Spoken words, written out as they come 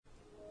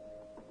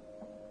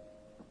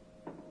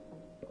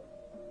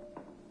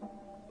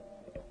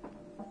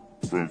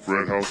From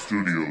Fred House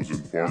Studios in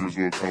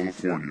Farmersville,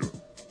 California,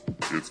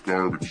 it's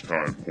Garbage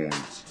Time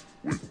Points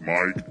with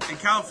Mike. In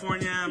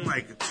California, I'm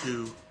like a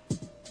 2.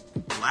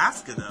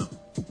 Alaska, though,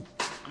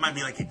 I might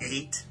be like an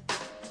 8.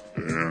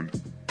 And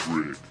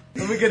Rick.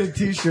 Let me get a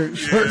t-shirt.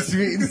 Short,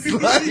 sweet, and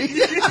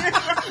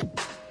slutty.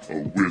 A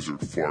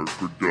Wizard Fart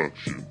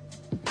production.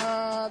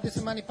 This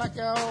is Manny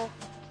Pacquiao.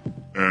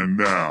 And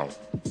now,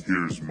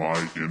 here's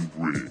Mike and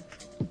Rick.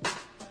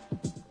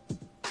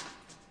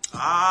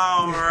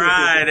 All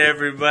right,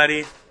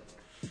 everybody.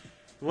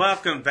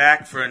 Welcome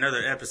back for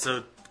another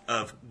episode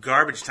of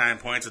Garbage Time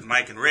Points with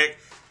Mike and Rick.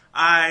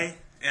 I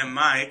am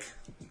Mike.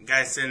 The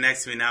guy sitting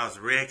next to me now is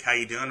Rick. How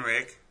you doing,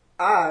 Rick?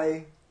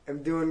 I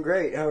am doing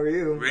great. How are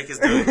you? Rick is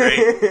doing great.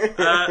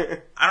 I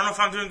don't know if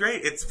I'm doing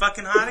great. It's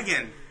fucking hot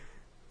again.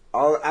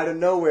 All out of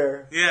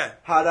nowhere. Yeah.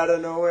 Hot out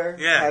of nowhere?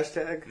 Yeah.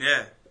 Hashtag?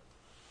 Yeah.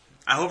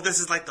 I hope this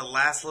is like the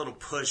last little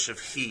push of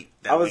heat.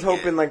 That I was we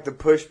hoping get. like the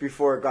push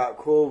before it got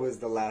cool was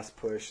the last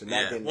push. And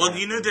that Yeah. didn't Well, happen.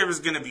 you knew there was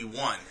going to be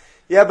one.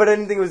 Yeah, but I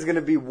didn't think it was going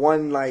to be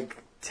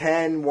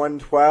 110,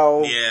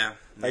 112. Yeah.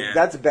 Like, yeah.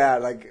 that's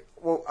bad. Like,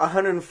 well,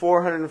 104,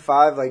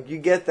 105, like, you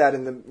get that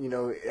in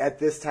the, at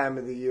this time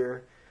of the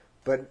year.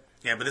 But,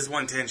 Yeah, but this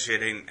 110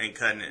 shit ain't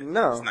cutting it.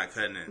 No. It's not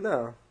cutting it.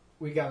 no.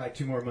 We got like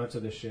 2 more months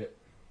of this shit.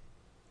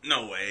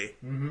 No way.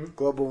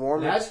 Global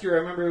warming. Last year,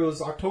 I remember it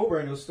was October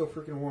and it was still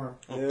freaking warm.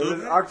 Well, Yeah, it was,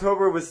 dude,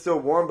 October was still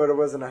warm, but it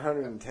wasn't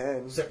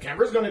 110.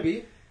 September's gonna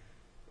be.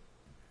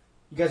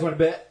 You guys want to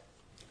bet?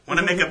 Want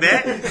to make a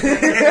bet?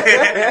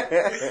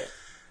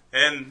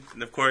 And,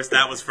 of course,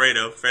 that was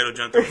Fredo. Fredo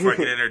jumped in before I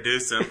could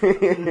introduce him.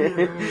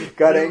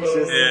 Got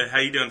anxious. Yeah, how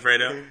you doing,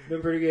 Fredo?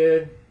 Been pretty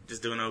good.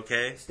 Just doing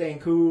okay? Staying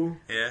cool.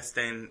 Yeah,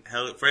 staying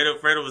hell.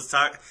 Fredo was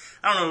talking.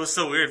 I don't know, it was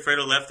so weird.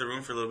 Fredo left the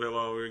room for a little bit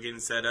while we were getting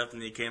set up,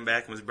 and he came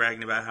back and was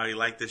bragging about how he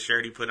liked the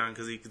shirt he put on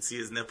because he could see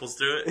his nipples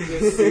through it.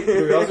 Just see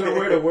through. I was gonna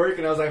wear it to work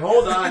and I was like,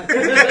 hold on.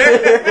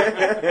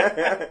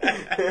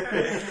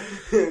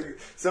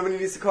 Somebody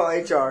needs to call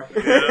HR.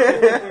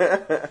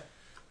 Yeah.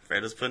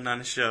 Fredo's putting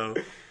on a show,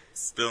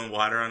 spilling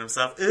water on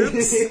himself.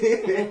 Oops.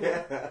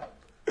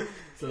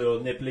 It's a little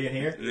nipply in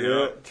here.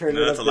 Yeah, Turn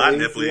no, it it's a up lot the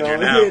nipply AC in here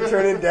all- now.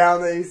 Turn it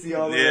down the AC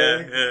all the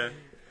way.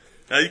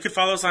 Yeah. You can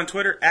follow us on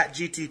Twitter at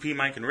GTP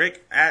Mike and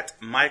Rick, at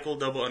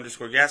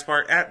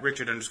Michael_Gaspar, at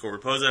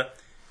Richard_Raposa,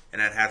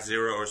 and at Half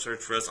Zero, or search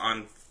for us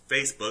on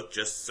Facebook.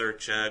 Just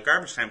search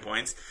Garbage Time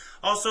Points.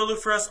 Also look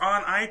for us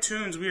on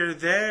iTunes. We are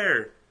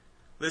there.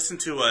 Listen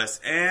to us.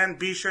 And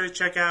be sure to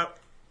check out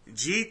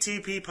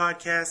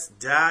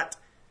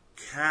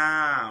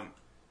gtppodcast.com.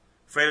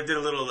 Fredo did a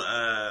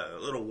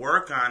little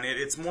work on it.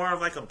 It's more of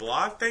like a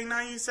blog thing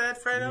now, you said,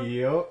 Fredo?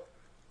 Yep.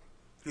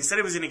 He said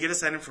he was going to get us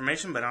that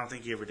information, but I don't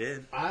think he ever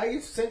did. I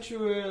sent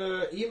you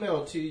an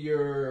email to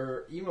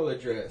your email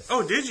address.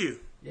 Oh, did you?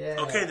 Yeah.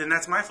 Okay, then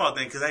that's my fault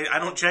then, because I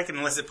don't check it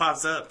unless it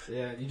pops up.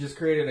 Yeah, you just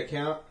create an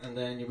account and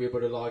then you'll be able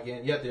to log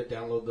in. You have to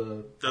download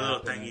the little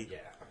app and thingy. then-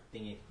 yeah,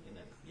 thingy. And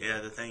then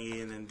Yeah, the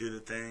thingy, and then do the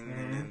thing,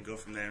 and then go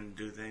from there and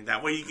do the thing.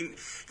 That way you can,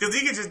 because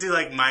you can just do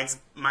like Mike's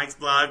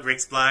blog,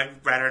 Rick's blog,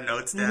 write our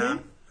notes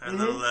down. Our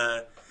little,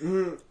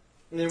 And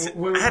then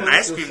when I we had an post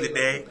ice this cream shit,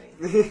 today. like,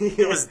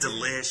 It was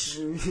delish.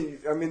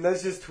 I mean,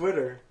 that's just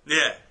Twitter.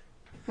 Yeah.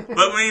 But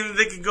I mean,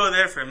 they could go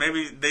there for it.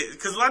 Maybe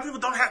because a lot of people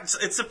don't have.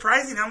 It's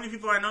surprising how many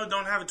people I know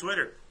don't have a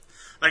Twitter.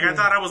 Like I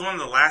thought I was one of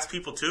the last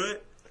people to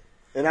it.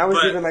 And I was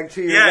But, even like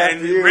 2 years yeah, after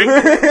and you. Rick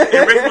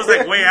was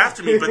like way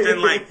after me. But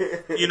then like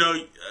you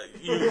go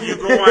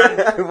on.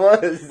 I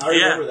was. I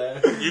remember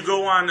that. You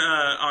go on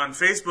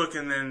Facebook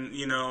and then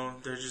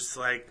they're just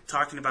like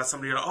talking about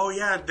somebody. Oh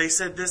yeah, they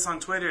said this on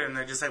Twitter, and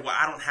they're just like, well,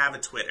 I don't have a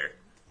Twitter.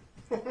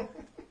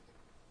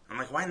 I'm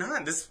like, why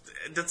not?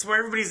 That's where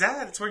everybody's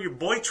at. It's where your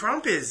boy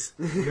Trump is.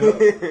 But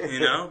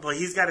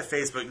he's got a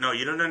Facebook. No,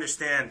 you don't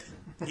understand.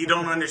 You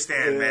don't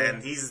understand,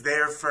 man. He's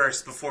there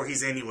first before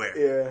he's anywhere.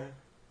 Yeah.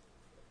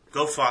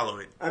 Go follow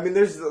it. I mean,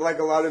 there's like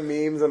a lot of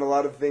memes and a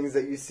lot of things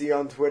that you see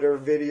on Twitter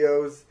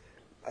videos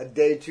a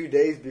day, 2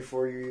 days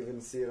before you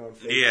even see it on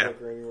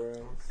Facebook or anywhere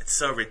else. It's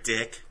so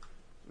ridic.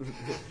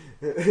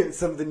 It's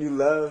something you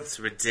love. It's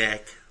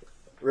ridic.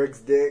 Rick's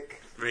dick.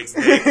 Rick's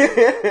dick.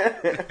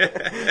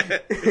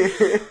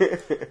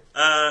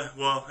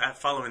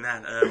 Following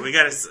that, we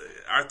got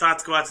our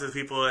thoughts go out to the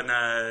people in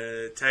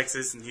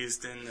Texas and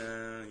Houston,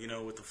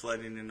 with the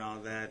flooding and all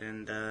that,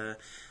 and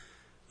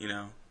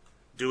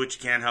do what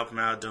you can, help them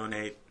out,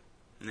 donate,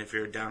 and if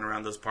you're down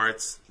around those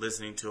parts,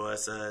 listening to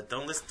us,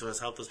 don't listen to us,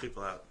 help those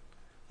people out,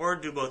 or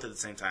do both at the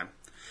same time.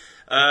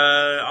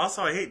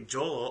 Also, I hate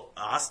Joel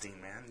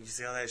Osteen, man. Did you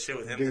see all that shit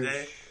with him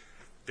today?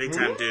 Big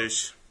time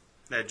douche.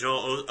 That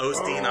Joel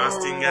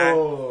Osteen guy.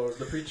 Oh,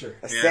 the preacher.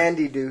 A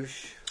sandy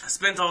douche. I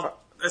spent a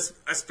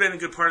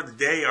good part of the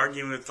day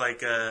arguing with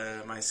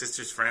my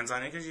sister's friends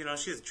on it because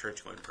she's a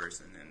church going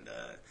person and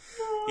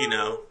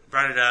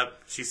brought it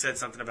up. She said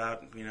something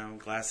about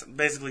glass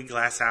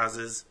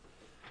houses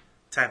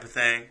type of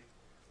thing.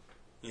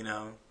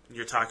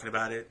 You're talking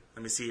about it.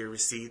 Let me see your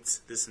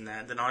receipts. This and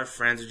that. Then all our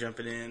friends are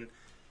jumping in,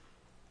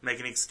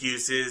 making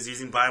excuses,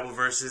 using Bible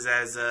verses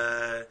as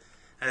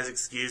has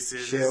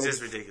excuses. Shields. It's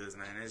just ridiculous,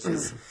 man.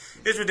 It's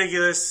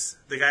ridiculous.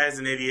 The guy is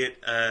an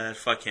idiot.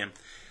 Fuck him.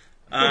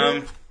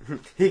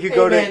 He could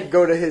go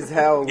to his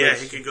hell. Yeah,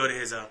 he could go to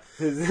his hell.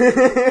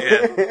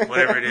 Yeah,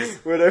 whatever it is.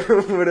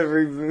 Whatever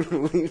he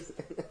believes.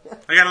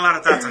 I got a lot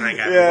of thoughts on that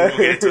guy. Yeah. We'll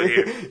get into it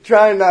here.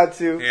 Trying not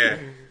to. Yeah.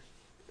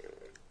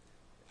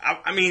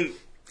 I mean,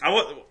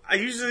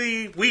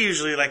 we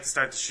usually like to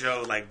start the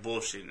show like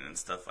bullshitting and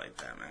stuff like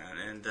that, man.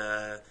 And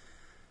I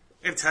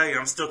can tell you,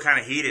 I'm still kind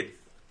of heated.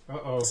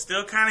 Uh-oh.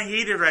 Still kind of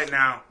heated right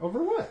now.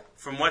 Over what?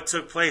 From what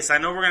took place. I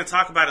know we're going to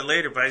talk about it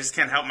later, but I just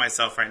can't help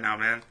myself right now,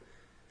 man.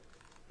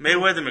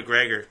 Mayweather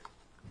McGregor.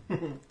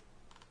 You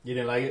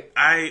didn't like it?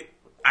 I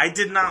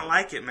did not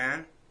like it,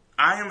 man.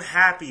 I am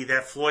happy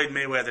that Floyd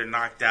Mayweather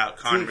knocked out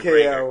Conor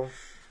McGregor.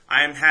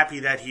 I am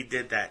happy that he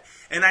did that.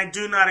 And I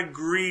do not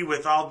agree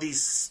with all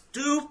these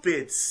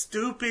stupid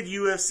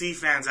UFC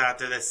fans out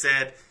there that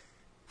said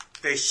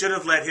they should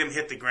have let him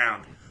hit the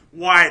ground.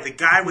 Why? The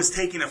guy was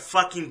taking a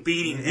fucking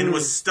beating and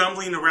was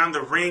stumbling around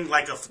the ring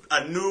like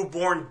a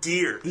newborn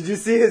deer. Did you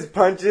see his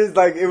punches?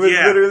 Like, it was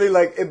literally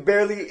like, it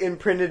barely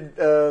imprinted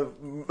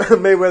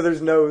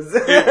Mayweather's nose.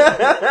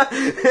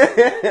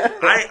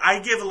 I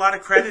give a lot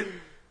of credit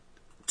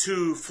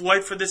to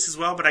Floyd for this as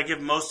well, but I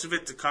give most of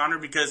it to Conor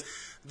because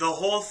the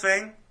whole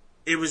thing,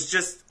 it was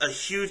just a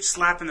huge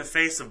slap in the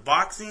face of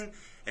boxing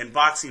and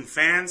boxing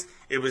fans.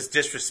 It was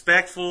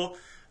disrespectful.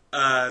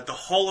 The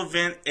whole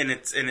event in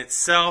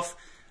itself,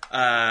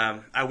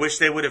 I wish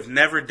they would have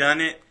never done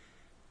it.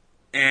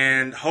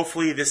 And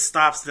hopefully this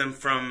stops them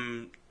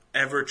from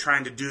ever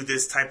trying to do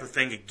this type of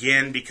thing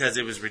again because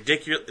it was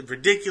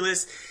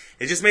ridiculous.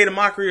 It just made a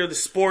mockery of the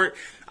sport.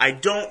 I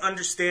don't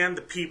understand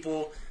the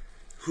people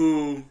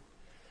who,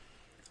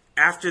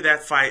 after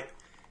that fight,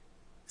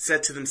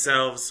 said to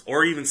themselves,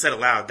 or even said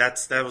aloud,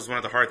 that was one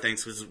of the hard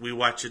things, was we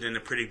watched it in a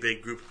pretty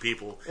big group of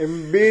people.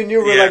 And me and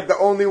you were like the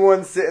only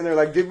ones sitting there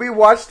like, did we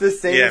watch the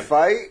same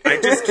fight? I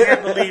just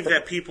can't believe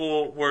that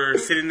people were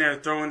sitting there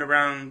throwing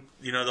around,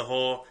 the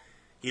whole,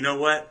 you know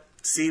what,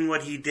 seeing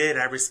what he did,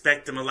 I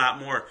respect him a lot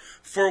more.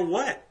 For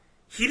what?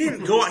 He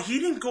didn't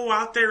go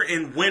out there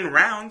and win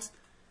rounds.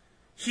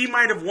 He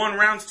might have won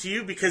rounds to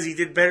you because he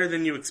did better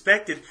than you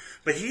expected,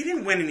 but he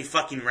didn't win any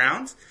fucking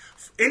rounds.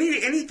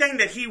 Anything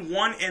that he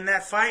won in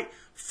that fight,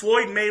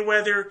 Floyd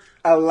Mayweather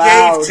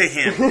gave to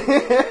him.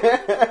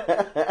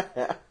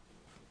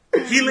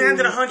 He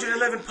landed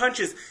 111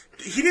 punches.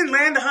 He didn't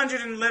land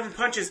 111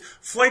 punches.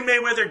 Floyd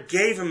Mayweather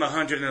gave him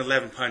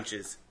 111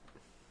 punches.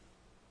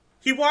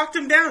 He walked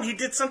him down. He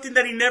did something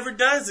that he never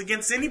does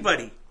against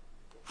anybody.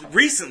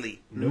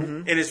 Recently,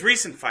 in his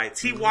recent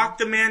fights, he walked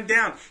the man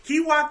down. He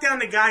walked down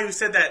the guy who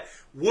said that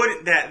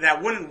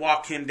wouldn't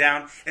walk him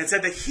down, and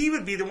said that he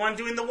would be the one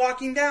doing the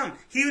walking down.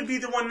 He would be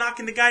the one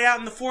knocking the guy out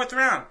in the 4th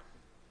round.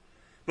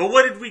 But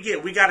what did we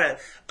get? We got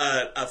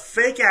a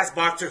fake ass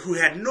boxer who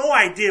had no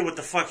idea what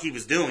the fuck he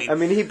was doing. I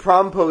mean, he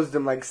prom posed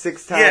him like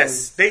 6 times.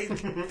 Yes,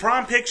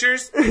 prom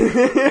pictures,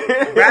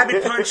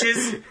 rabbit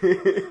punches,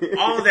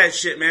 all of that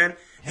shit, man.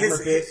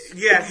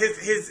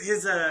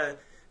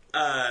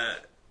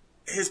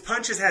 His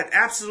punches had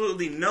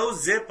absolutely no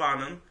zip on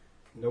them.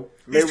 Nope.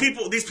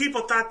 These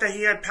people thought that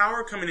he had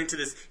power coming into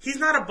this. He's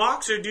not a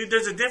boxer, dude.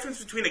 There's a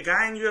difference between a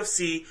guy in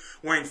UFC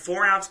wearing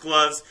 4-ounce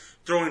gloves,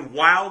 throwing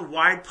wild,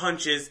 wide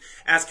punches,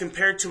 as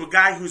compared to a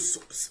guy who's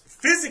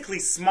physically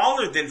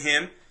smaller than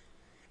him,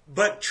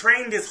 but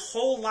trained his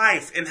whole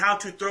life in how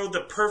to throw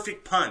the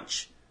perfect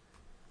punch.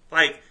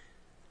 Like,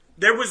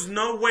 there was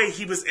no way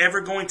he was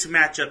ever going to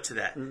match up to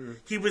that. Mm-hmm.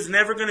 He was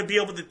never going to be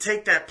able to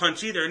take that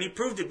punch either, and he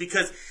proved it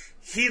because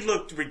he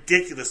looked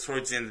ridiculous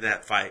towards the end of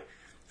that fight.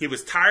 He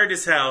was tired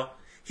as hell.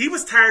 He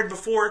was tired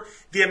before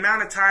the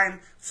amount of time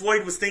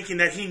Floyd was thinking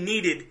that he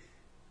needed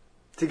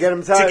to get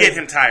him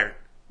tired.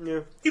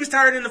 Yeah. He was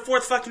tired in the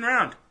 4th fucking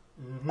round.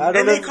 Mm-hmm.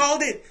 And they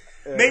called it.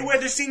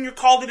 Mayweather Sr.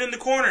 called it in the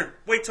corner.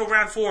 Wait till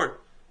round 4.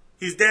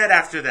 He's dead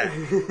after that.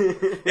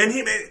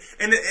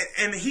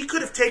 and he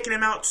could have taken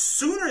him out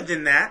sooner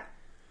than that.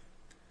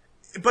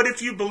 But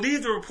if you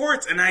believe the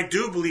reports, and I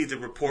do believe the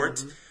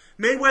reports,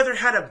 Mayweather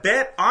had a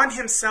bet on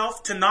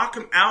himself to knock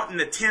him out in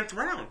the 10th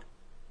round.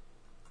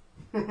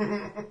 You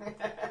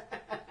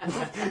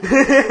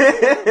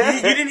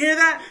didn't hear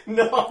that?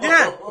 No.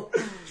 Yeah.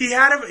 He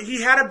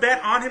had a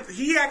bet on him.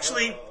 He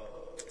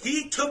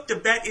took the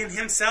bet in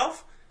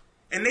himself,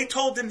 and they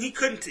told him he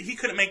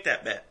couldn't make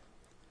that bet.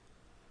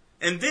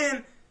 And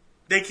then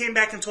they came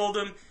back and told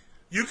him,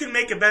 you can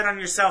make a bet on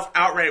yourself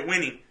outright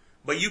winning,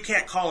 but you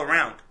can't call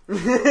around. So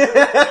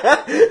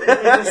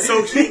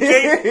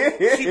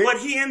what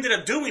he ended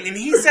up doing, and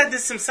he said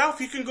this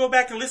himself, you can go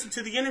back and listen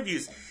to the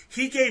interviews.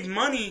 He gave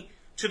money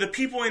to the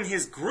people in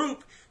his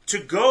group to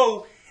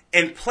go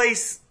and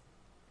place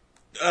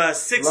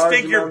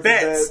 6-figure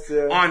bets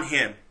on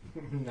him.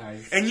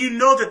 Nice. And you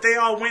know that they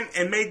all went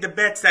and made the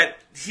bets that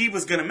he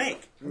was going to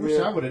make. I wish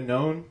I would have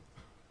known.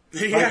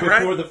 Yeah,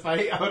 before the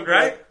fight.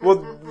 Right?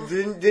 Well,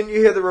 didn't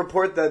you hear the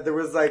report that there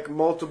was like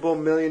multiple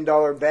 $1 million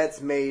bets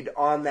made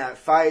on that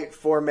fight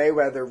for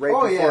Mayweather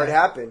before it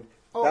happened?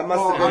 Oh, That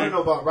must have I been-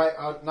 don't know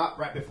about not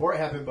right before it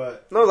happened,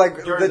 but No,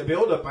 like during the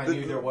build-up, I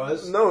knew there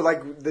was. No,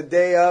 like the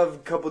day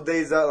of, couple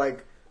days out,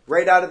 like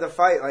right out of the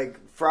fight, like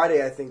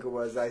Friday, I think it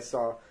was. I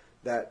saw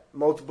that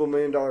multiple $1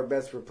 million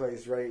bets were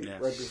placed right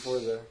before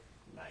the.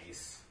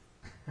 Nice.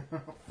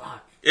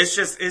 Fuck. It's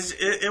just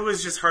it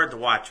was just hard to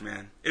watch,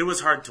 man. It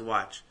was hard to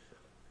watch,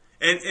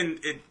 and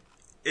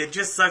it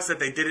just sucks that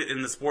they did it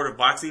in the sport of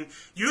boxing.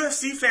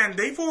 UFC fan,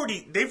 they've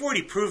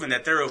already proven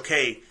that they're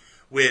okay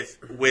with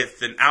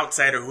an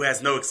outsider who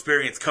has no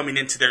experience coming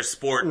into their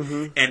sport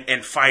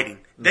and fighting.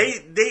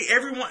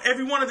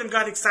 Every one of them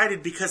got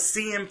excited because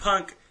CM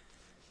Punk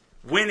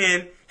went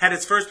in, had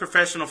his first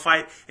professional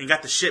fight, and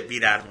got the shit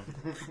beat out of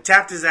him.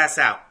 Tapped his ass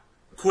out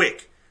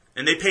quick,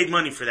 and they paid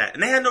money for that,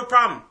 and they had no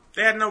problem.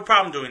 They had no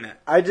problem doing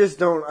that. I just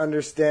don't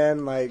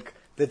understand like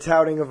the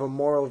touting of a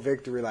moral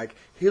victory. Like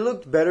he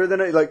looked better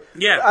than like.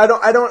 Yeah.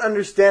 I don't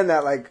understand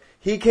that. Like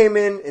he came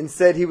in and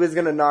said he was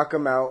gonna knock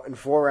him out in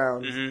 4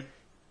 rounds. Mm-hmm.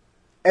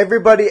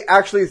 Everybody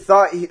actually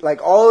thought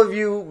all of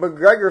you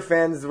McGregor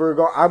fans were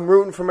going, I'm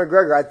rooting for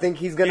McGregor. I think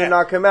he's going to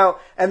knock him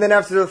out. And then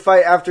after the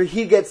fight, after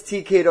he gets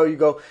TK'd, you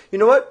go, you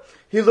know what?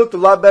 He looked a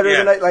lot better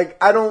than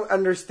I don't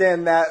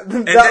understand that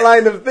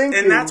line of thinking.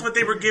 And that's what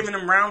they were giving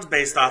him rounds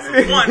based off of.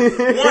 One,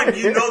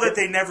 you know that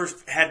they never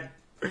had.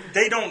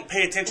 They don't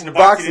pay attention to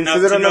boxing enough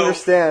so they to don't know,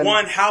 understand.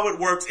 one, how it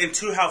works, and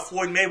two, how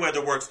Floyd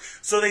Mayweather works.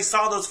 So they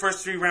saw those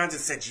first 3 rounds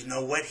and said, you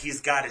know what,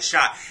 he's got a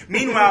shot.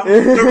 Meanwhile,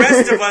 the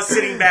rest of us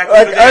sitting back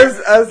over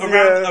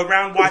there,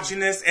 around watching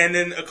this, and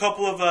then a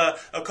couple of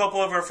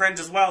our friends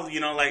as well, you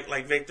know,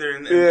 like Victor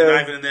and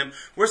Ivan and them,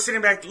 we're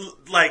sitting back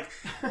like,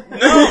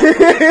 no,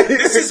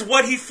 this is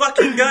what he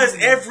fucking does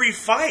every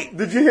fight.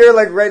 Did you hear,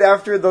 like, right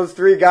after those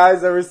 3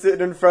 guys that were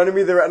sitting in front of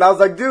me, and I was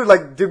like, dude,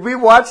 like, did we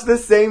watch the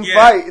same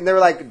fight? And they were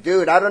like,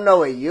 dude, I don't know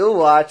what you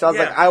watch. I was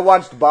like, I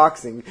watched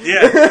boxing. Yeah,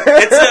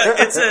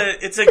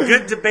 it's a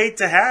good debate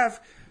to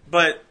have,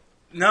 but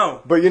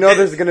no. But you know,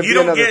 there's going to be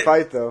another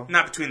fight though.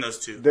 Not between those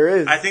two. There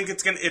is. I think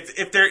it's gonna.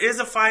 If there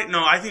is a fight,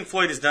 no, I think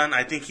Floyd is done.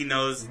 I think he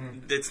knows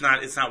it's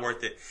not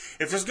worth it.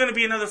 If there's going to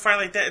be another fight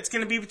like that, it's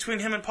going to be between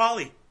him and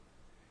Paulie,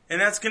 and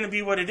that's going to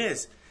be what it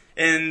is.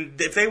 And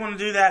if they want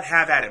to do that,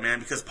 have at it, man.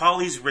 Because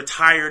Paulie's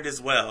retired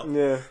as well.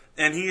 Yeah,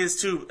 and he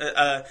is too.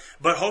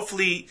 But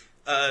hopefully.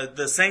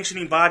 The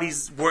sanctioning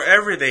bodies,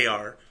 wherever they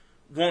are,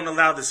 won't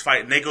allow this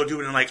fight, and they go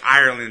do it in like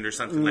Ireland or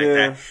something like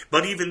that.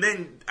 But even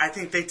then, I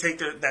think they take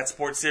that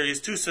sport serious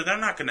too, so they're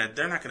not gonna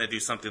do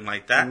something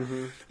like that.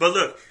 But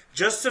look,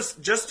 just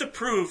to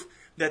prove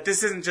that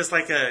this isn't just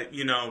like a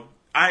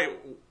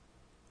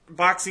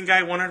boxing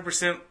guy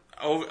 100%.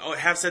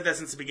 Have said that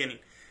since the beginning.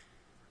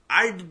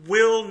 I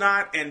will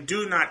not and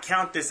do not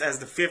count this as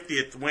the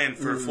 50th win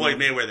for Floyd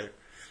Mayweather.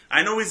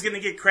 I know he's going to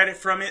get credit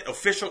from it,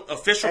 official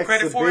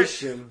credit for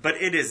it,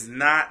 but it is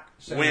not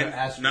win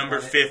number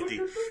 50.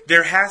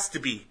 There has to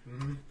be.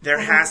 There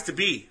has to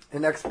be.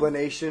 An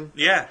explanation.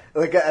 Yeah.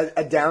 Like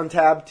a down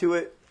tab to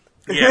it.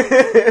 Yeah.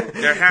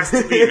 There has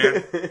to be,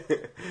 man.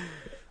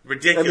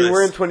 Ridiculous. I mean,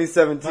 we're in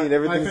 2017.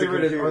 Everything's my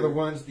favorite are the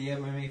ones the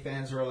MMA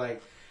fans who are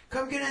like,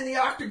 come get in the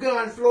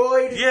octagon,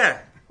 Floyd. Yeah.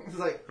 It's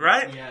like,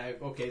 right? Yeah,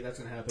 okay, that's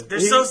going to happen.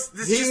 He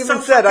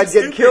even said I'd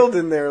get killed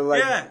in there.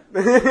 Like, yeah.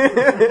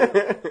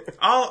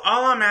 all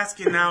I'm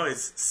asking now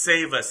is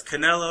save us.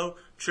 Canelo,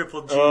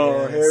 Triple G,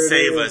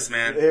 save us,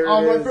 man.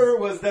 My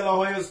favorite was De La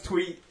Hoya's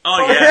tweet.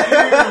 Oh,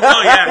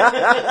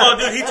 yeah. Oh,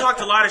 dude, he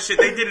talked a lot of shit.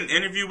 They did an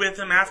interview with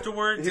him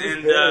afterwards,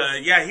 and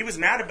he was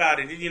mad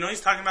about it. You know,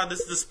 he's talking about this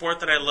is the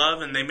sport that I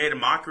love, and they made a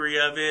mockery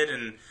of it,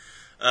 and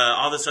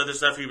all this other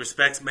stuff. He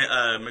respects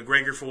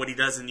McGregor for what he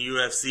does in the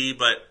UFC,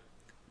 but,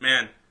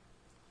 man...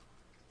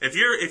 If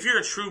you're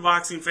a true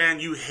boxing fan,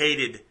 you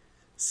hated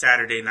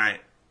Saturday night.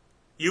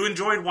 You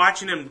enjoyed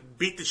watching him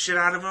beat the shit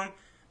out of him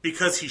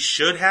because he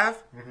should have,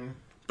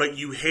 but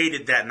you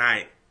hated that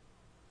night.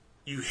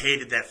 You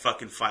hated that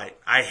fucking fight.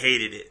 I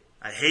hated it.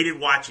 I hated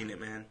watching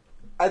it, man.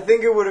 I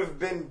think it would have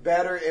been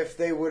better if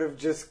they would have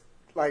just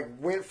like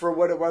went for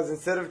what it was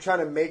instead of trying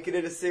to make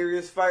it a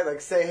serious fight. Like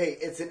say, hey,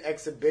 it's an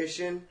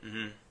exhibition,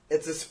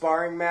 it's a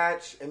sparring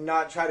match, and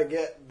not try to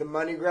get the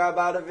money grab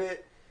out of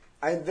it.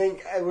 I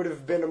think it would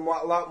have been a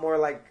lot more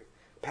like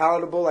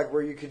palatable, like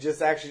where you could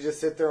just actually just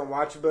sit there and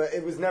watch it. But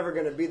it was never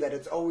going to be that.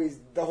 It's always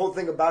the whole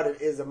thing about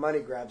it is a money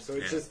grab. So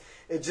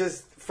it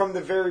just from the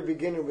very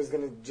beginning was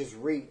going to just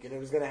reek, and it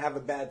was going to have a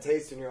bad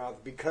taste in your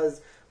mouth because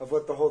of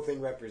what the whole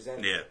thing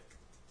represented. Yeah.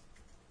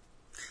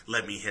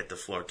 Let me hit the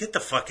floor. Get the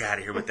fuck out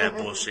of here with that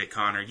bullshit,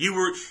 Connor. You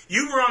were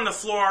on the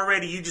floor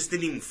already. You just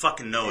didn't even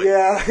fucking know it.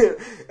 Yeah.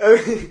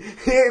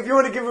 If you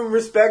want to give him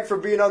respect for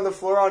being on the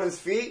floor on his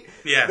feet,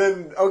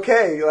 then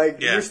okay.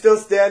 Like you're still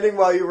standing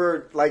while you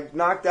were like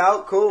knocked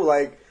out. Cool.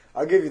 Like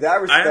I'll give you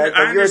that respect.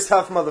 You're a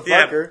tough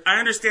motherfucker. Yeah, I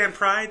understand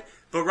pride.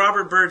 But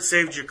Robert Byrd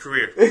saved your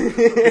career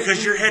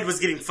because your head was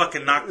getting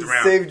fucking knocked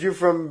around. Saved you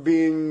from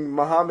being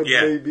Muhammad,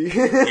 maybe.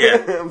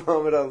 Yeah.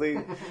 Muhammad Ali.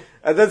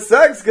 And that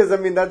sucks because, I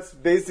mean, that's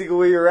basically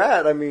where you're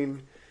at. I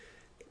mean,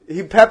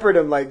 he peppered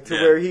him, like, to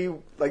where he,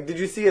 like, did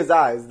you see his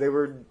eyes? They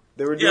were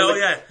They were doing,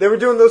 Yeah, they were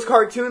doing those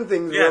cartoon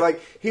things Yeah. where, like,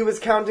 he was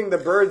counting the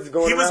birds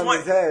going around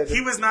his head.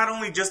 He was not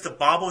only just a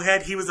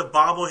bobblehead, he was a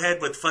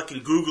bobblehead with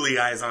fucking googly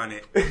eyes on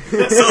it. So,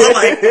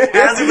 like,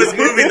 as it was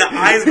moving, the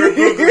eyes were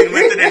googling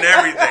with it and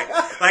everything.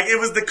 Like, it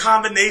was the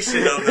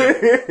combination of them.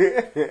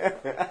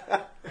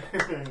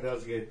 That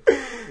was good.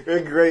 A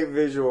great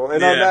visual.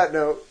 And on Yeah. that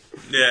note...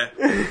 Yeah.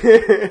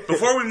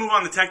 Before we move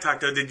on to Tech Talk,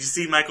 though, did you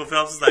see Michael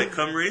Phelps was like,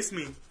 come race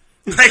me?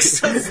 Like,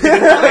 so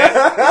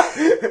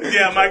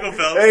yeah, Michael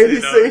Phelps.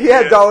 Hey, he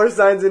had dollar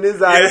signs in his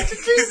eyes.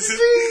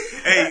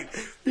 Hey,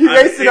 He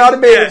raced an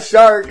automated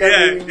shark.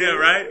 Yeah,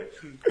 right?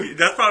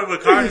 That's probably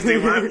what Connors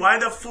think. Why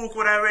the fuck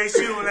would I race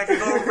you when I can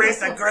go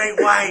race a great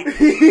white?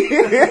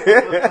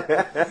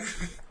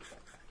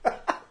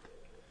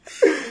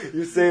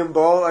 Usain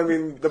Bolt, I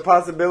mean, the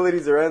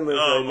possibilities are endless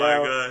Oh right my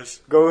now. gosh.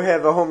 Go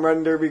have a home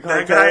run derby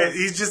That contest. guy,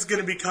 he's just going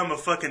to become a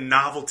fucking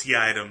novelty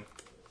item.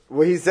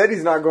 Well, he said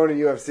he's not going to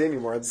UFC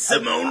anymore.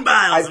 Simone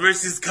Biles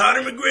versus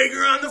Conor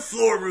McGregor on the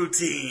floor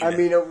routine. I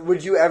mean,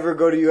 would you ever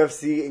go to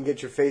UFC and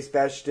get your face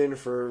bashed in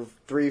for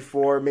 $3,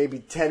 $4, maybe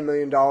 $10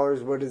 million?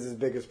 What is his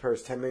biggest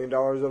purse? $10 million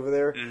over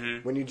there?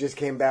 Mm-hmm. When you just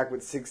came back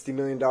with $60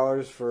 million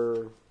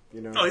for,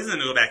 you know... Oh, he's going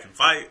to go back and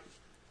fight.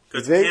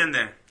 Because You he think? can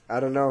there. I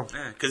don't know.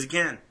 Yeah, because he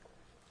can.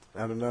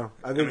 I don't know.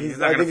 I think mean, he's he's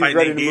not gonna fight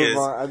ready to Nate move Diaz.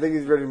 on. I think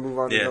he's ready to move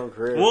on to his own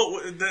career. Well,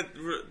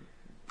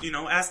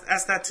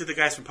 ask that to the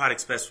guys from Pod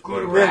Express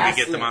Good when we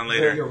wrestler. get them on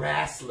You're later. a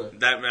wrestler.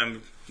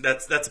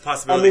 That's a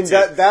possibility. I mean, too.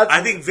 that's-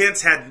 I think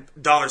Vince had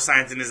dollar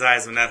signs in his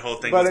eyes when that whole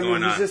thing But was I mean,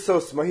 going he's on. just so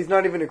small. He's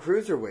not even a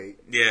cruiserweight.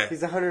 Yeah.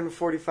 He's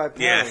 145 pounds.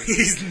 Yeah,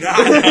 he's not.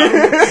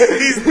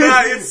 He's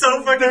not. It's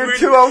so fucking They're weird.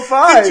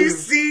 205.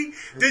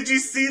 Did you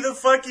see the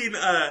fucking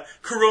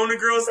Corona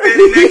girl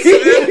standing next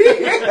to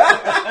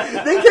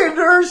them? They came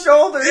to her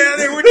shoulders. Yeah,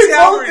 they were both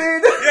towering.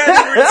 did.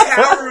 Yeah, they were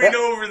towering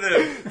over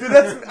them. Dude,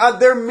 that's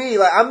they're me.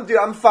 Like I'm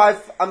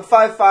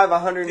 5'5",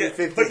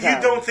 150 But you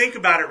pounds. don't think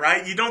about it,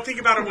 right? You don't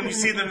think about it when you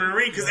see them in the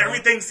ring because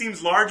everything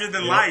seems larger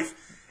than life.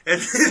 And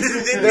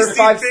then They're you see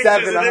 5'7",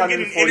 pictures of them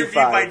getting interviewed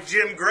 145. by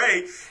Jim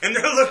Gray, and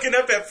they're looking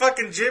up at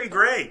fucking Jim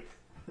Gray.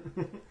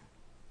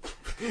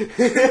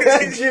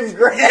 Jim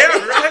Gray.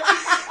 Yeah, right?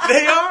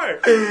 They are.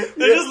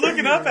 They're just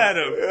looking up at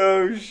him.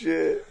 Oh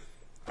shit.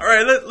 All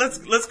right,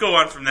 let's go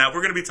on from that.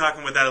 We're going to be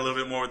talking with that a little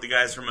bit more with the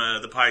guys from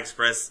the Pie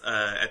Express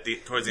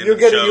towards the end You'll of the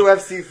get show. a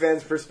UFC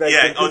fan's perspective.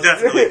 Yeah, oh,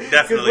 definitely.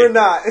 Because we're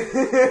not.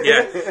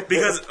 Yeah,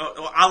 because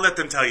I'll let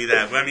them tell you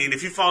that. I mean,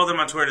 if you follow them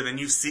on Twitter, then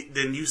you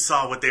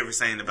saw what they were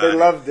saying about They it.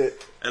 loved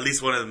it. At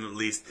least one of them, at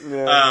least.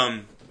 Yeah.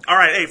 All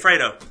right, hey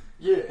Fredo.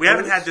 Yeah. We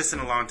haven't had this in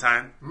a long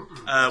time.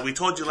 We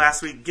told you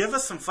last week, give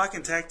us some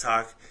fucking tech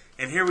talk,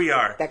 and here we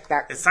are. Tech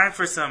talk. It's time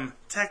for some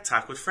tech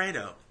talk with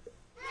Fredo.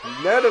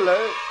 Nerd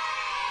alert.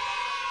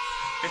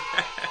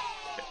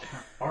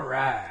 All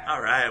right.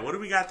 All right, what do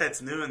we got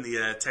that's new in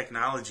the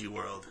technology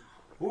world?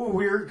 Ooh,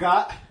 we've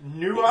got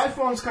new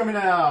iPhones coming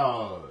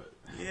out.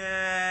 Yay!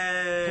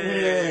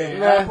 Hey,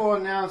 Yeah. Apple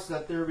announced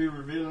that they'll be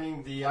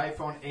revealing the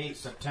iPhone 8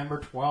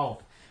 September 12th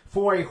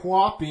for a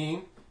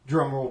whopping,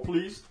 drumroll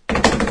please,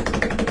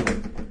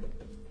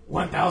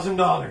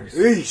 $1,000.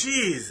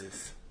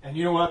 Jesus. And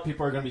you know what?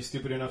 People are going to be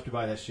stupid enough to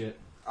buy that shit.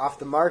 Off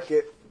the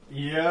market.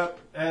 Yep.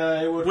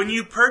 It would. When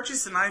you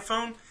purchase an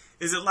iPhone,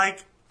 is it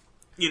like,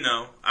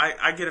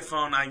 I get a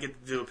phone, I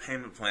get to do a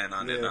payment plan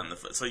on it Yeah. on the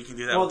so you can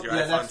do that with your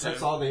iPhone too?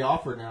 that's all they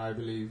offer now, I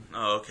believe.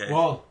 Oh, okay.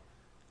 Well,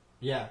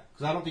 yeah,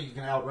 because I don't think you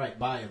can outright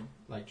buy them,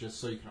 like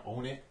just so you can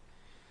own it.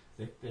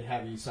 They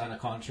have you sign a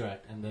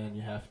contract, and then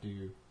you have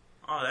to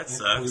Oh, that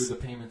include sucks. the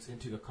payments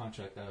into the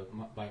contract for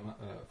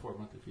a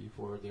monthly fee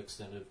for the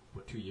extended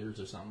 2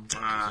 years or something.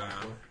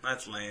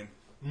 That's lame.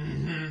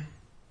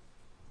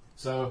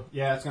 So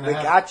yeah, it's They gonna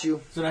have got you.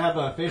 it's gonna have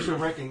a facial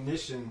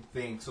recognition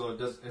thing. So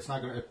it's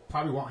not gonna. It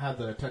probably won't have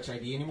the Touch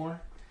ID anymore.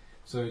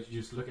 So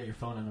you just look at your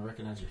phone and it'll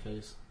recognize your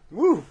face,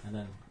 Woo. and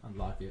then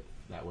unlock it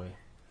that way.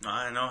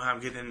 I know how I'm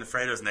getting into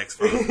Fredo's next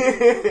phone.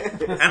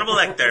 Hannibal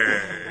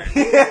Lecter.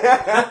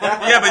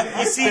 Yeah,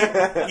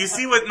 but you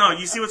see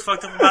what's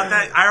fucked up about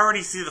that? I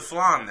already see the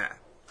flaw in that.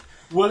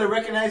 Will it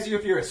recognize you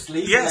if you're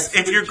asleep? Yes,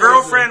 Like, if your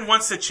girlfriend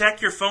wants to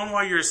check your phone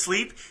while you're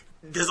asleep,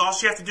 does all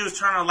she have to do is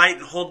turn on a light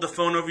and hold the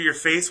phone over your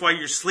face while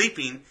you're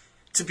sleeping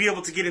to be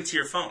able to get into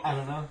your phone? I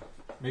don't know.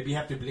 Maybe you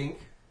have to blink.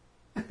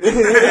 Or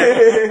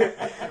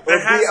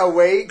be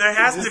awake. There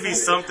has to be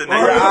something.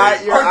 Your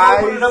That your or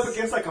eyes. put it up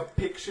against like a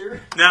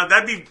picture. now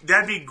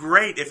that'd be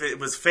great if it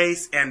was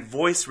face and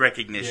voice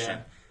recognition.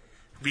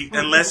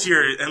 Unless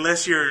you're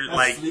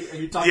like Sleep. Are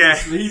you talking yeah,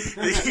 sleep?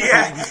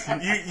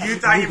 yeah. You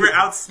thought you were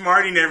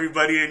outsmarting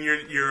everybody, and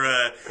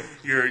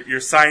your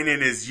sign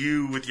in is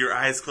you with your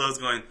eyes closed,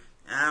 going.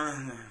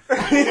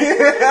 Because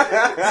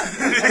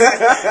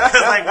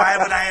like, why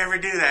would I ever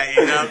do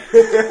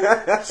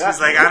that? She's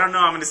like, I don't know.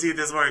 I'm going to see if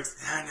this works.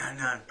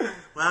 No.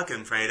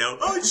 Welcome, Fredo.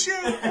 Oh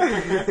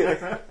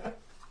shit.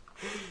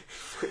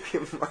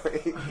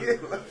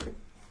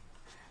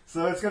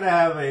 So it's gonna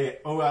have a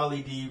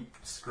OLED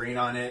screen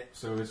on it.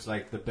 So it's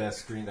like the best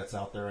screen that's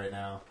out there right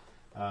now.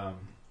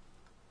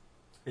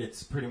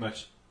 It's pretty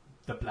much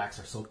the blacks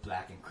are so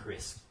black and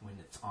crisp when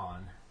it's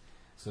on,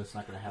 so it's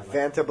not going to have like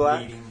Vanta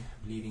black?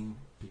 bleeding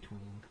between.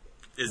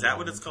 Is that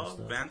what it's stuff.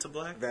 called? Vanta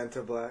Black?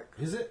 Vanta black.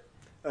 Is it?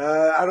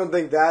 I don't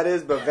think that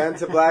is, but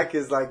Vanta black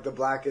is like the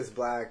blackest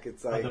black.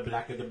 It's like The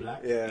black of the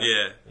black?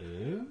 yeah.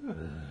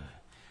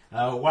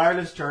 Yeah.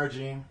 Wireless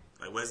charging.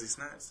 Like Wesley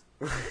Snipes.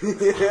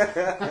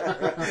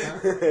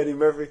 Eddie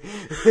Murphy.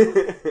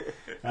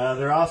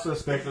 They're also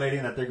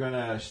speculating that they're going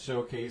to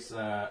showcase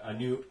a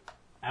new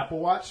Apple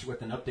Watch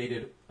with an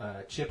updated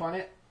chip on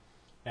it,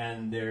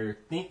 and they're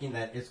thinking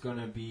that it's going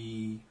to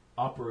be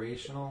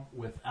operational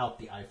without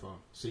the iPhone,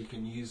 so you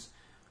can use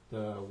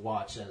the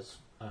watch as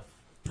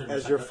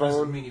As your as a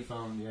phone? mini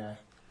phone, yeah.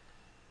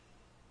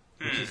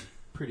 Which is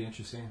pretty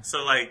interesting.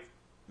 So, like,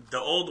 the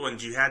old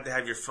ones, you had to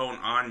have your phone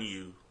on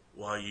you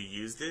while you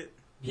used it?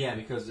 Yeah,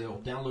 because it'll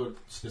download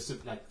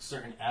specific, like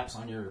certain apps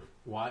on your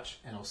watch,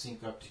 and it'll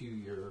sync up to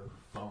your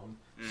phone.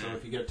 So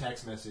if you get a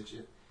text message,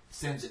 it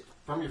sends it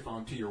from your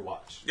phone to your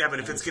watch. Yeah, but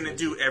if And it's going to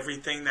do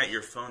everything that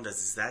your phone does,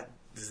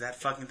 is that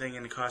fucking thing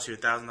going to cost you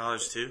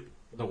 $1,000 too?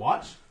 The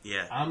watch?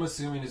 Yeah. I'm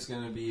assuming it's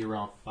going to be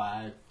around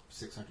 $500-600.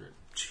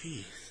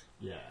 Jeez.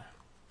 Yeah.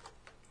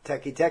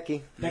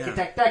 Techie. Yeah.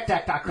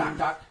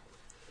 Tack.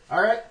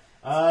 All right.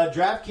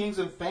 DraftKings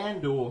and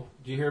FanDuel.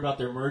 Do you hear about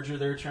their merger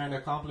they're trying to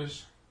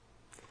accomplish?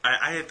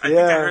 I think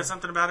I heard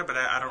something about it, but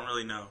I don't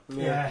really know.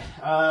 Yeah.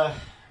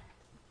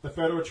 The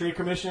Federal Trade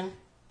Commission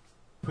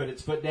put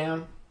its foot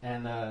down,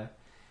 and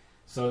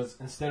so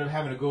instead of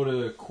having to go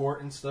to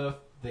court and stuff,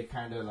 they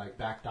kind of like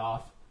backed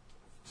off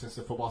since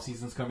the football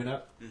season's coming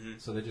up. Mm-hmm.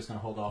 So they're just going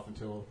to hold off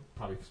until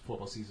probably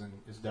football season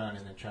is done,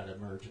 and then try to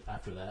merge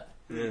after that.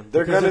 They're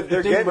Because gonna. if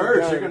They're they getting merge,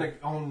 done. they're going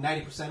to own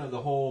 90% of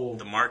the whole.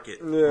 The market.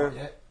 Yeah.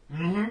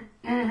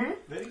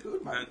 Very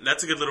good, man.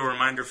 That's a good little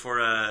reminder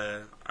for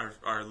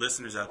our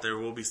listeners out there.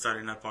 We'll be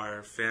starting up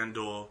our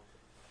FanDuel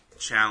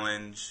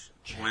challenge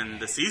when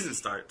the season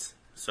starts.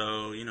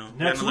 So, be on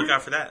Next the lookout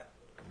week? for that.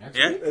 Next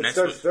Yeah. week? It Next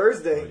starts week.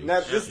 Thursday.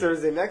 Not this shit.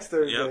 Thursday. Next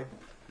Thursday. Yep.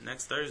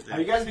 Next Have you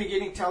Thursday. guys been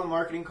getting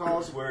telemarketing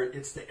calls where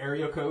it's the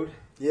area code?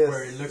 Yes.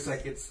 Where it looks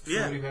like it's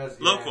Yeah. somebody who has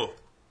Local.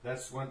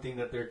 That's one thing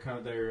that they're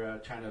trying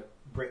to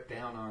break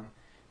down on,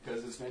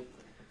 because it's been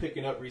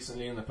picking up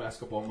recently in the past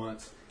couple of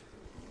months.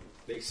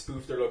 They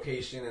spoof their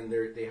location and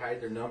they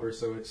hide their number,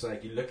 so it's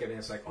like you look at it and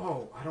it's like,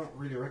 oh, I don't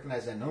really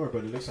recognize that number,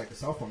 but it looks like a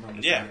cell phone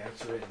number. So Yeah. you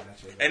answer it and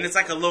that's it. And it's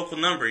like a local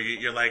number.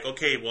 You're like,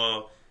 okay,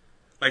 well,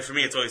 like for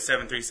me, it's always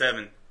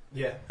 737.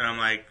 Yeah. And I'm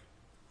like,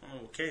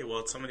 oh, okay, well,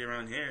 it's somebody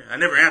around here. I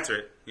never answer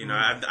it.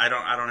 I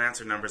don't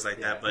answer numbers like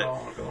that,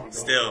 but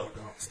still,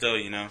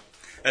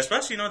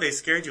 especially, they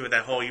scared you with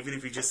that whole, even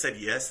if you just said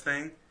yes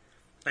thing.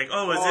 Like,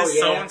 oh, is this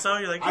yeah. so-and-so?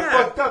 You're like, I yeah.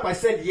 fucked up. I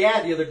said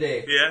yeah the other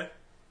day. Yeah.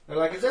 They're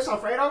like, is this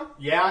Alfredo?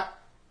 Yeah.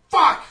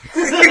 Fuck!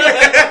 Dude,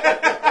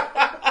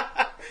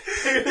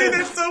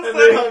 that's so And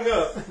they funny. hung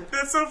up.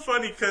 That's so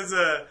funny because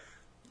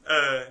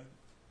I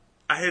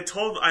had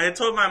told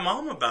my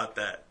mom about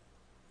that,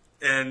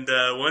 and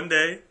one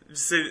day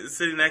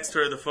sitting next to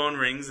her, the phone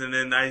rings, and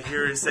then I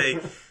hear her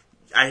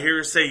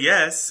say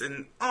yes,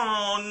 and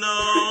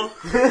oh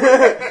no.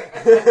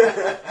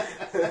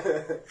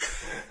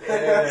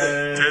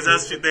 Turns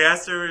out they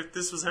asked her if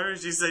this was her, and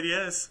she said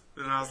yes,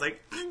 and I was like,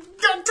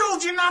 I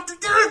told you not to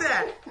do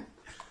that.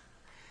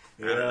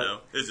 I don't know.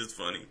 It's just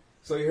funny.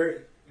 So you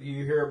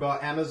hear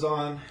about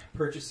Amazon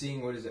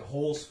purchasing, what is it,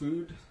 Whole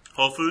Food?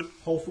 Whole Food?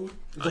 Whole Food?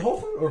 Is it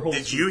Whole Food or Whole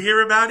Did Food? you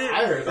hear about it?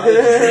 I heard about it.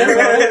 Did you hear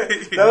about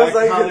it? That was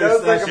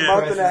like a Yeah.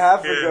 month and a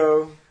half Yeah.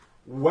 ago.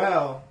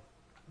 Well,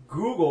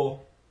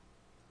 Google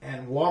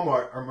and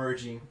Walmart are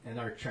merging and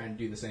are trying to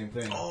do the same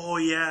thing. Oh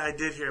yeah, I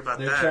did hear about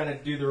They're that. trying to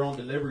do their own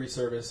delivery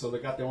service, so they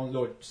got their own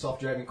little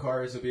self-driving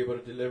cars that'll be able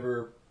to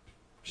deliver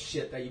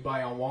shit that you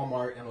buy on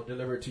Walmart, and it'll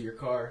deliver it to your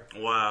car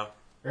Wow.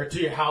 or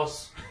to your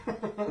house.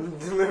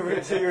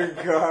 Delivered to your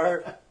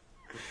car.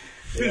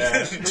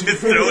 Yeah. Just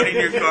throw it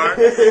in your car.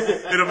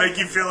 It'll make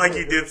you feel like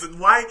you did.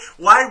 Why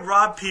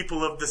rob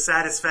people of the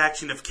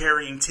satisfaction of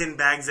carrying 10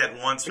 bags at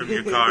once from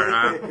your car,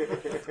 huh?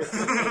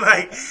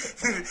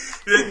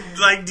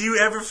 like, do you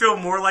ever feel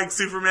more like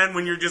Superman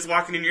when you're just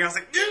walking in your house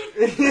like,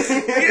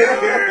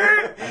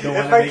 I don't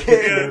want If to I make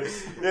can't, it.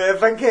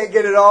 if I can't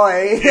get it all, I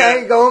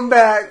ain't going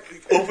back.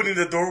 opening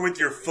the door with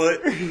your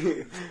foot?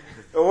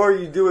 Or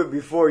you do it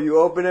before. You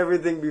open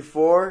everything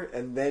before,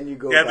 and then you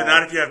go Yeah, back. but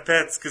not if you have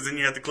pets, because then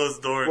you have to close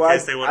the door in Well,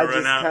 case they want to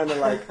run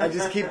out. I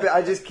just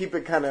keep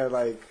it kind of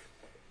like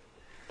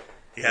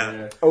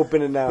Yeah.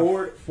 open enough.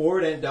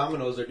 Ford and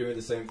Domino's are doing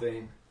the same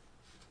thing.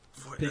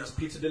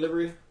 Pizza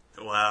delivery.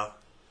 Wow.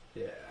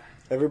 Yeah.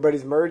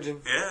 Everybody's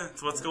merging. Yeah,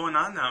 it's what's going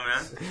on now,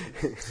 man.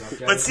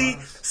 Self-driving But see,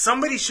 cars.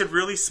 somebody should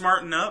really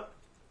smarten up.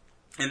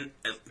 And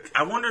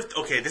I wonder if,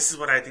 okay, this is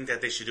what I think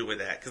that they should do with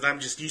that.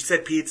 Because you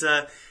said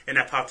pizza, and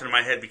that popped into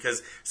my head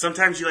because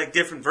sometimes you like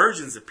different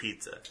versions of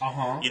pizza.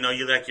 Uh-huh. You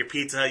like your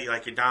pizza, you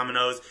like your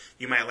Domino's,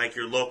 you might like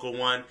your local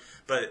one.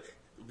 But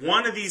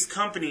one of these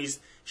companies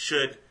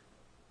should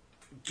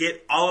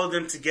get all of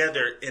them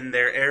together in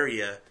their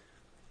area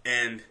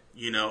and,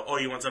 oh,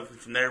 you want something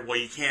from there? Well,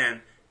 you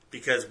can.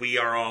 because we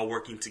are all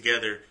working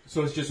together.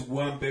 So it's just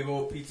one big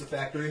old pizza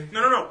factory?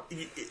 No.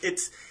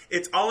 It's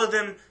all of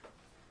them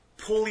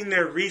pulling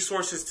their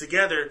resources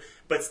together,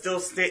 but still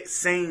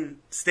staying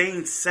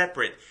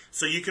separate.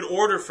 So you could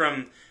order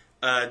from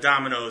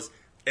Domino's,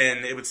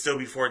 and it would still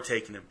be Ford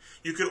taking them.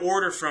 You could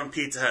order from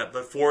Pizza Hut,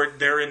 but Ford,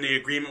 they're in the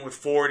agreement with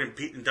Ford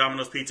and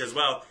Domino's Pizza as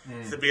well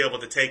to be able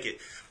to take it.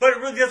 But it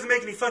really doesn't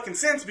make any fucking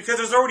sense because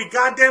there's already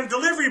goddamn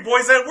delivery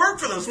boys that work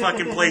for those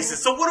fucking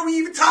places. So what are we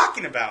even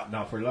talking about?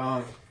 Not for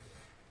long.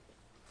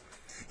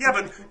 Yeah,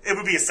 but it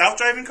would be a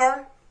self-driving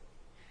car?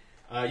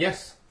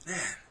 Yes. Man.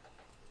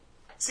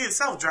 See, the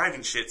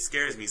self-driving shit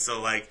scares me.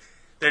 So, like,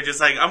 they're just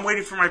like, I'm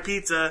waiting for my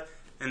pizza,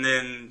 and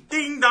then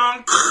ding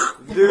dong.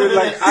 Dude,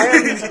 like, I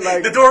am,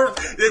 like... The door,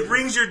 it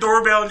rings your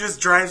doorbell and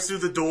just drives through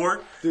the door.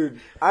 Dude,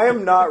 I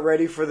am not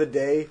ready for the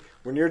day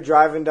when you're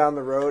driving down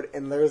the road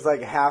and there's,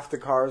 like, half the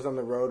cars on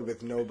the road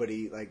with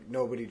nobody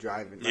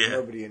driving. Like,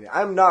 nobody in it.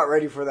 I'm not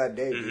ready for that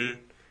day, dude.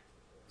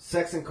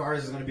 Sex in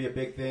cars is going to be a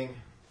big thing.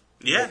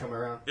 Yeah, come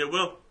around. It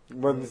will.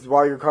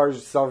 While your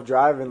car's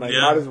self-driving, like,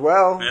 might as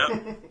well.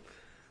 Yep.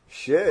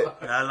 Shit.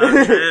 I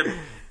love it.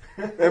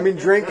 I mean,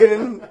 drinking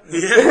and...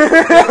 Yeah.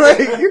 like,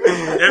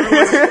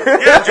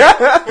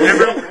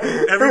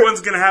 everyone's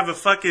going to have a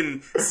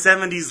fucking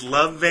 70s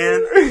love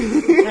van.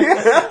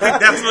 Like,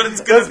 that's what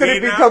it's going to be. That's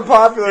going to become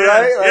popular,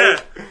 right?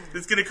 Like, yeah.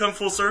 It's going to come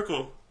full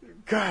circle.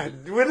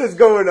 God, what is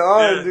going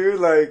on, dude?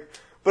 Like...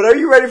 But are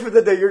you ready for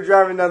the day you're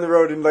driving down the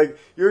road and, like,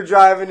 you're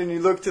driving and you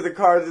look to the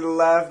car to the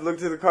left, look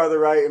to the car to the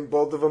right, and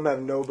both of them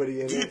have nobody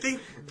in it? Do you think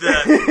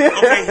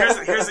okay,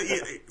 here's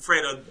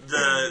Fredo,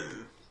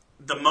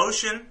 the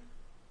motion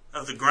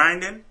of the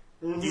grinding,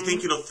 do you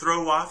think it'll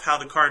throw off how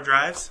the car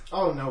drives?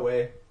 Oh, no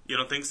way. You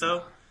don't think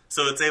so?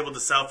 So it's able to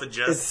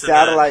self-adjust it's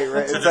satellite,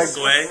 right? to It's the like,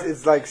 sway?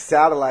 It's like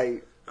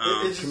satellite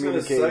It's just going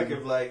to suck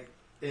if, like,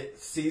 it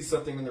sees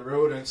something in the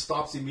road and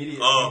stops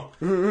immediately. Oh.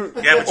 Mm-hmm.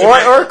 Yeah,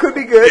 but or it could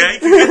be good. Yeah, you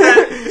can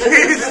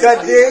get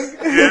that ding.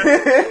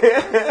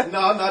 Yeah.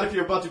 No, not if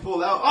you're about to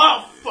pull out.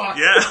 Oh, fuck.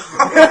 Yeah.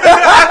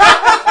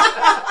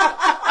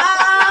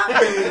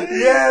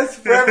 Yes,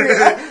 for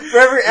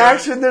every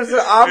action, there's an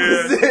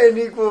opposite and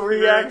equal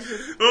reaction.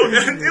 Oh, it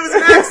was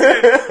an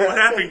accident. What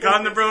happened? Got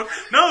in the road?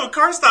 No, the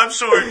car stopped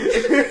short.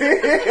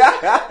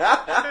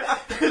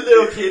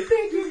 Little kid,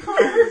 thank you, car.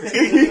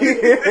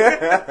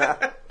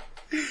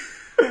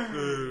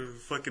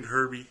 Fucking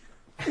Herbie.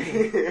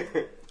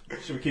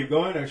 Should we keep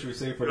going or should we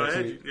save for Go next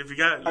ahead. week? If you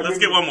got, let's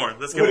get one more.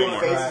 Let's get one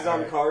more. Faces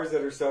on cars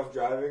that are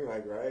self-driving,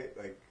 like, right?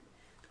 Like,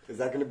 is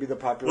that going to be the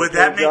popular? Would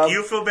that make job?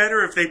 you feel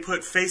better if they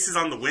put faces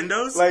on the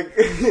windows? Like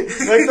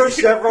those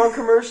Chevron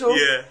commercials?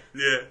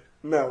 Yeah.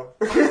 No.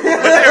 But they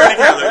already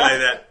kind of look like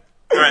that.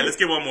 All right, let's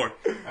get one more.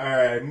 All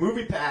right,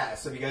 Movie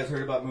Pass. Have you guys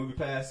heard about Movie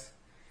Pass?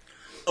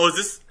 Oh, is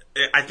this?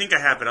 I think I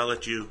have, but I'll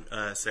let you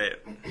say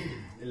it.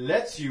 It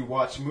lets you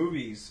watch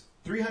movies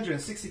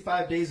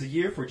 365 days a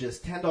year for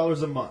just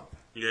 $10 a month.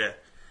 Yeah,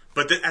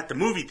 but at the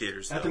movie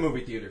theaters. Though. At the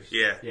movie theaters.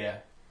 Yeah.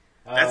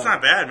 That's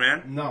not bad,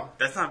 man. No.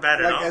 That's not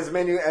bad at all. Like as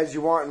many as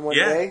you want in one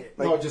day?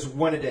 Like, no, just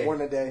one a day. One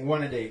a day.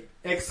 One a day.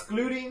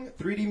 Excluding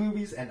 3D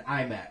movies and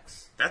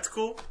IMAX. That's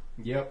cool.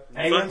 Yep.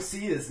 Fun.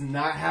 AMC is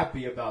not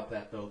happy about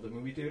that, though. The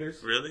movie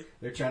theaters. Really?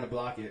 They're trying to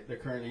block it. They're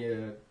currently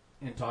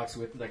in talks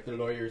with like the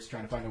lawyers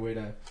trying to find a way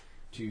to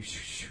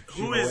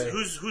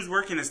who's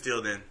working this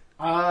deal then?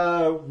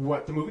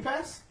 What, the Movie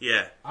Pass?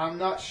 Yeah. I'm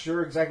not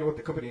sure exactly what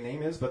the company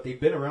name is, but they've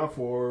been around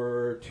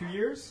for 2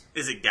 years.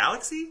 Is it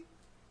Galaxy?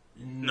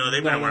 No,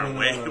 they've been around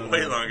way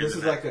longer This than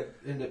is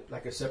that.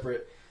 like a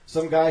separate.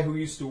 Some guy who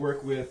used to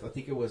work with, I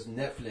think it was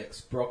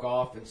Netflix, broke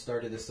off and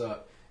started this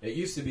up. It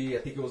used to be,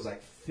 I think it was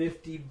like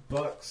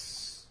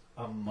 $50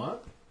 a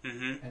month,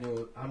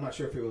 and I'm not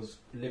sure if it was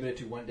limited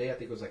to one day. I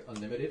think it was like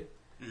unlimited.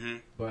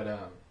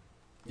 But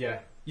yeah,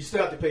 you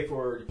still have to pay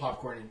for the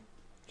popcorn and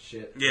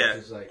shit. Yeah.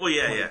 Which is like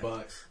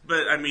 $20.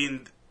 But I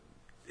mean,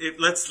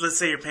 let's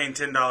say you're paying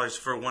 $10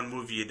 for one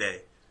movie a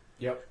day.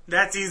 Yep.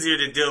 That's easier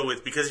to deal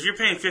with because if you're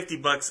paying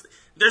 $50,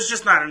 there's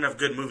just not enough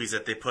good movies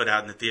that they put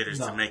out in the theaters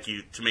to make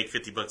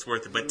 $50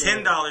 worth it. But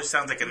 $10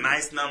 sounds like a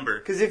nice number.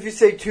 Because if you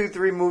say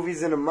 2-3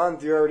 movies in a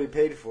month, you're already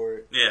paid for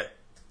it. Yeah.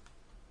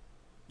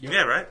 Yep.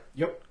 Yeah. Right.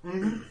 Yep.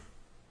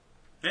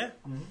 Yeah.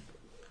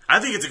 I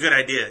think it's a good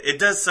idea. It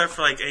does suck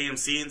for like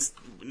AMC and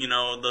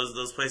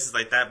those places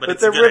like that, but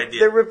it's a good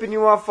idea. They're ripping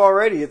you off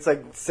already. It's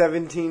like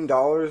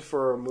 $17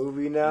 for a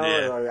movie now.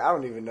 Yeah. Like, I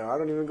don't even know. I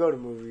don't even go to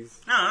movies.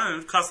 No,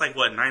 it costs like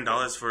what,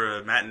 $9 for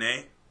a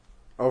matinee?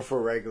 Oh, for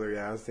regular,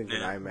 yeah. I was thinking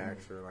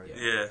IMAX or like.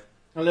 Yeah.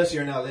 Unless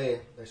you're in LA,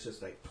 that's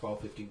just like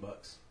 $12-15.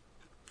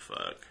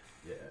 Fuck.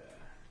 Yeah.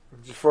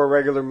 Just for a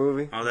regular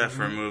movie. All that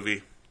for a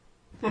movie.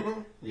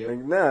 Yep. Like,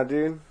 nah,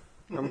 dude.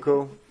 I'm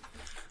cool.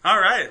 All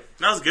right,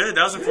 that was good.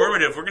 That was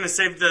informative. We're gonna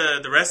save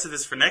the rest of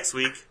this for next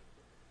week.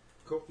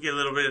 Cool. Get a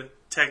little bit of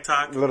tech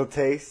talk. A little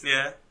taste.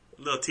 Yeah,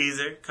 a little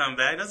teaser. Come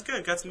back. That's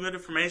good. Got some good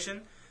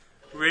information.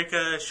 Rick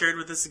shared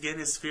with us again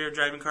his fear of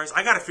driving cars.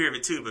 I got a fear of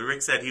it too, but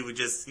Rick said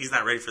he's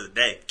not ready for the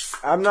day.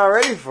 I'm not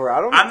ready for it.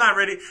 I'm not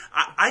ready.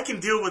 I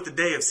can deal with the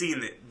day of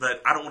seeing it, but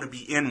I don't want to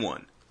be in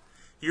one.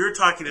 You're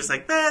talking just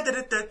like,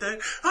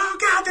 oh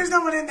God, there's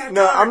no one in that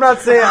No, car. I'm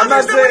not saying. I'm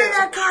not there's no one in saying.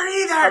 that car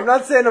either. I'm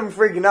not saying I'm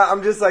freaking out.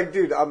 I'm just like,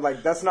 dude. I'm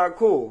like, that's not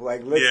cool.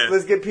 Like,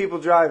 let's get people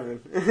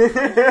driving. No,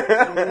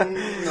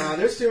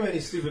 there's too many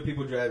stupid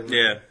people driving.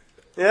 Yeah.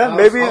 Yeah, I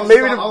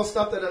was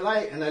stopped at a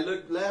light and I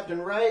looked left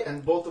and right,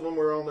 and both of them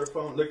were on their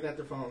phone, looking at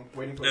their phone,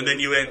 waiting for. And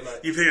then you picked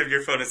up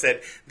your phone and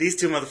said, "These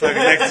two motherfuckers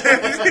next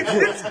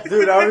to me."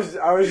 Dude, I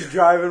was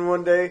driving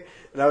one day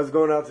and I was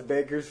going out to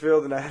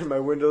Bakersfield and I had my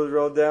windows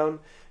rolled down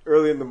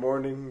early in the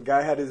morning.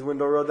 Guy had his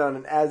window rolled down,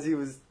 and as he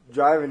was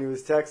driving, he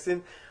was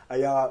texting. I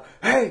yell out,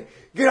 "Hey,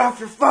 get off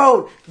your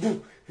phone!"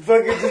 He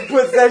fucking just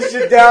puts that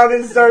shit down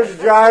and starts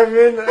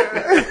driving.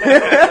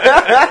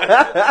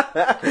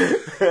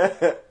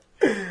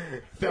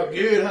 Felt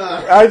good,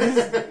 huh?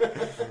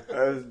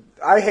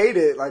 I hate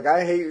it. Like,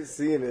 I hate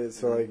seeing it.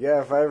 So, like,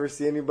 yeah, if I ever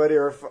see anybody,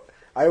 or if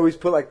I always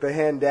put like the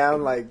hand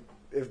down, like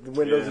if the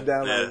windows are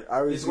down, like I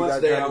always These do ones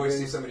that today, I kind of always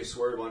thing. see somebody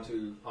swerve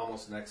onto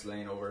almost the next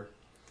lane over.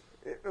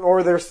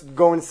 Or they're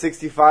going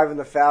 65 in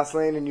the fast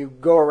lane, and you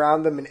go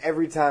around them, and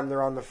every time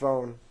they're on the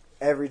phone,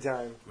 every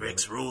time.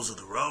 Rick's rules of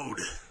the road.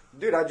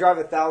 Dude, I drive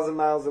 1,000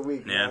 miles a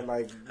week, Yeah. man.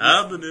 Like,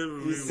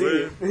 You see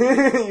it.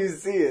 You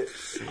see it.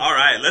 All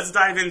right, let's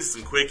dive into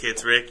some quick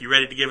hits, Rick. You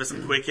ready to give us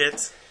some quick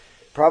hits?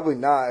 Probably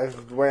not,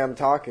 if the way I'm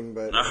talking,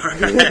 but All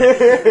right.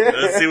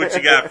 Let's see what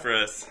you got for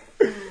us.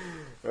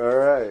 all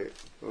right.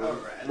 All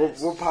right.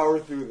 We'll power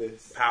through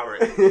this. Power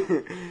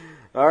it.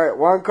 All right,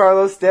 Juan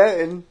Carlos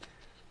Stanton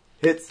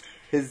hits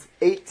his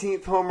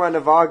 18th home run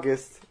of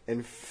August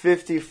and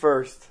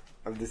 51st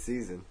of the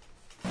season.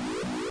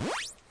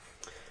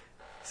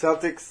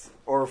 Celtics,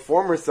 or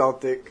former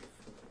Celtic,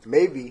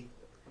 maybe,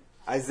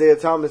 Isaiah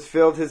Thomas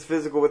filled his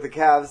physical with the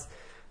Cavs.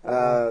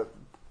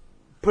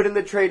 Putting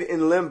the trade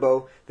in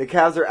limbo, the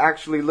Cavs are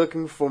actually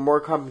looking for more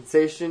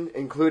compensation,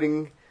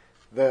 including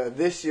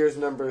this year's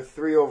number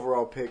 3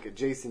 overall pick,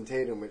 Jason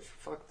Tatum, which,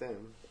 fuck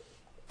them.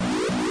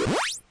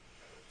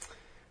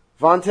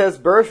 Vontaze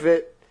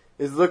Burfict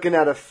is looking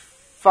at a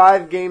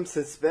 5-game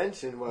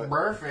suspension. What?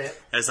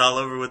 Perfect. It's all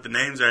over with the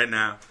names right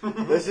now.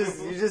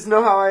 You just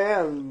know how I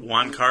am.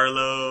 Juan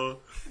Carlo.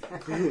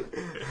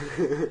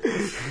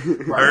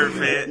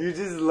 Perfect. You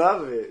just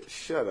love it.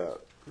 Shut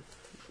up.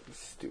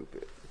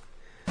 Stupid.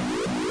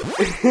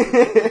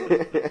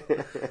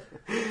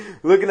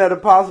 Looking at a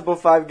possible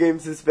 5-game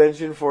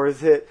suspension for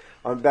his hit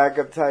on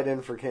backup tight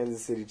end for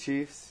Kansas City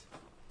Chiefs.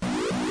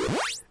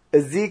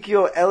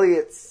 Ezekiel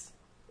Elliott's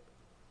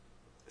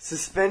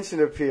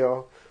suspension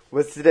appeal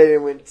was today.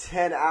 It went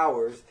 10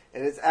 hours,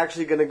 and it's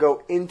actually going to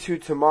go into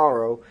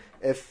tomorrow.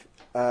 If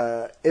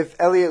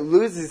Elliott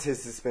loses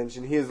his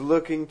suspension, he is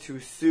looking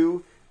to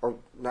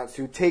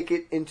take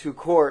it into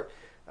court,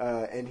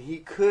 and he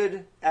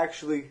could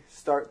actually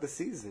start the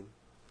season.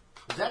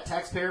 Is that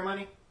taxpayer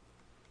money?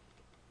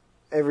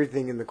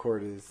 Everything in the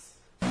court is.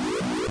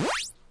 Damn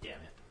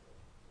it.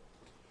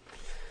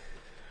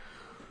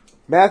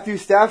 Matthew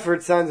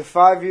Stafford signs a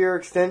 5-year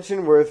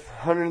extension worth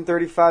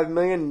 $135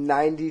 million,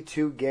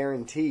 $92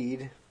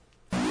 guaranteed.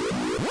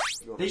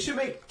 They should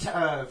make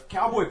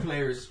Cowboy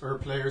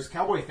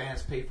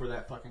fans pay for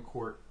that fucking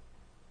court.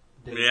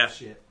 Yeah.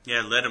 Shit.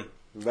 Yeah, let them.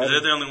 Let They're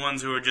 'em. the only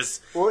ones who are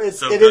just Well, it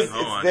so is. gung-ho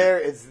It's on there.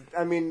 it. It's.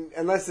 I mean,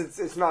 unless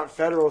it's not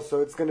federal,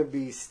 so it's going to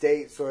be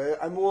state. So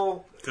I'm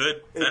well.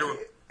 Good. Federal.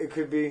 It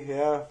could be,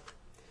 yeah.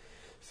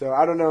 So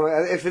I don't know.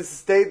 If it's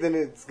state, then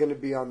it's going to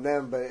be on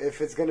them. But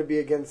if it's going to be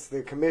against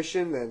the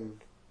commission,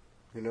 then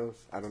who knows?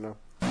 I don't know.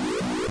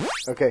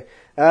 Okay,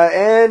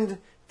 and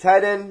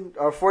tight end,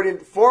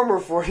 former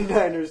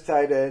 49ers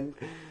tight end,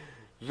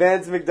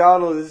 Vance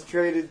McDonald is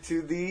traded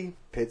to the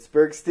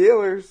Pittsburgh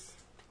Steelers.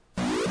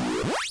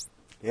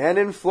 And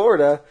in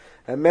Florida,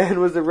 a man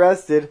was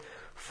arrested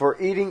for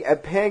eating a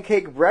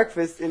pancake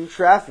breakfast in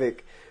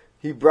traffic.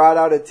 He brought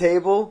out a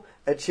table,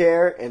 a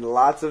chair, and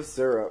lots of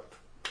syrup.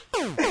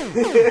 He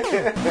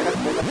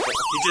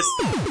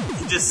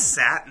just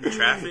sat in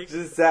traffic.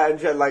 Just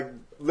sat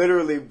and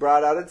literally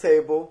brought out a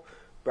table,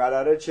 brought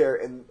out a chair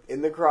in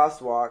the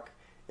crosswalk,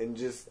 and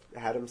just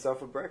had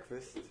himself a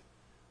breakfast.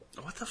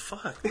 What the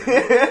fuck? He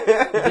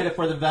did it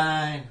for the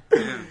vine.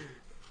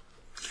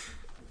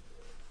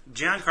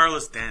 Giancarlo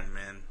Stanton,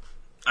 man.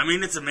 I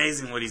mean, it's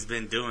amazing what he's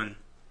been doing.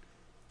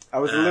 I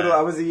was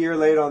a year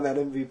late on that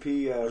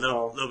MVP A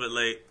call. little bit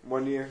late.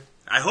 1 year.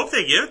 I hope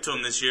they give it to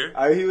him this year.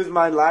 He was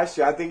mine last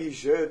year. I think he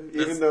should,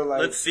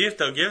 Let's see if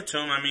they'll give it to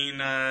him. I mean,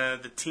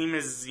 the team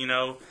is,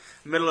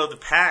 middle of the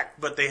pack,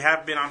 but they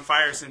have been on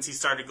fire since he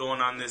started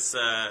going on this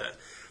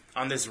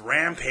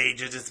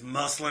rampage of just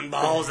muscling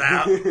balls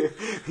out.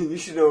 You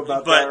should know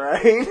about that,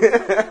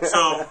 right?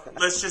 So,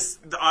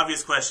 the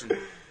obvious question.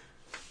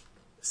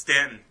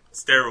 Stanton,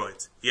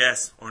 steroids,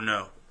 yes or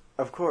no?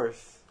 Of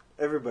course.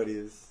 Everybody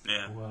is.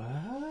 Yeah.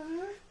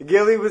 What?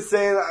 Gilly was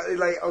saying,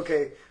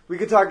 okay, we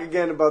could talk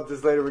again about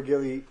this later with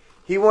Gilly.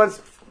 He wants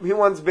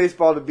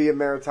baseball to be a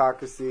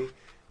meritocracy.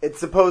 It's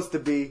supposed to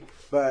be,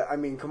 but, I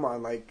mean, come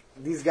on,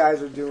 these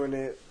guys are doing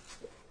it.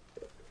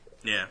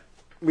 Yeah.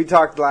 We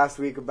talked last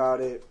week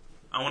about it.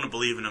 I want to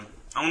believe in him.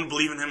 I want to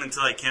believe in him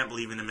until I can't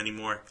believe in him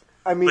anymore.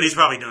 I mean, but he's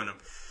probably doing them.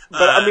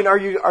 But I mean, are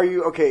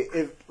you okay?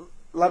 If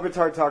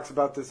Labertard talks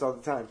about this all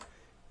the time,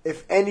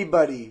 if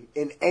anybody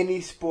in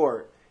any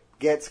sport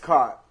gets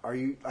caught, are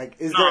you like?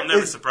 I'm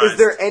never surprised. Is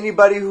there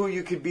anybody who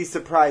you could be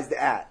surprised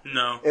at?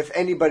 No. If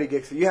anybody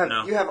gets, you have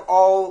No. you have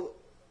all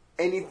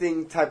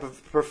anything type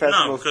of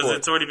professional No, because sport.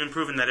 it's already been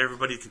proven that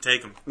everybody can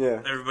take them.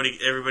 Yeah.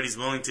 Everybody's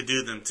willing to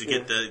do them to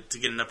get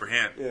an upper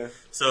hand. Yeah.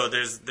 So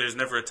there's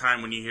never a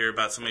time when you hear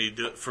about somebody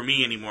do it, for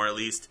me anymore at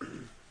least,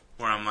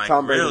 where I'm like,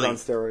 Tom Brady's really? on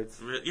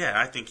steroids. Yeah,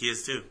 I think he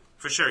is too.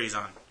 For sure, he's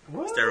on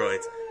What?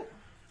 steroids.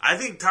 I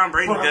think Tom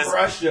Brady From does.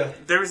 Russia.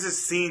 There was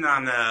this scene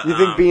on the. You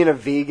think being a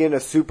vegan, a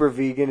super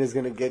vegan, is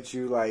going to get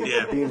you like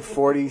Yeah. being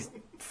 40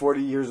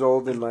 years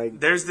old and like?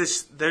 There's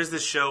this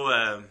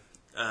show,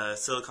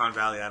 Silicon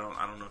Valley. I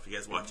don't know if you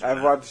guys watch it. or I've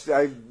not.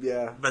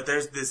 watched. But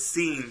there's this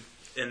scene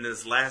in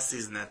this last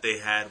season that they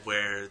had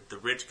where the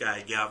rich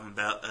guy Gavin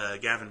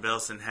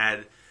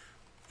Belson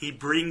he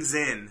brings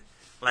in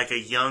like a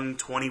young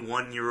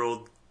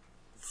 21-year-old,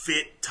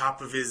 fit,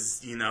 top of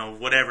his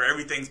whatever,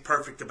 everything's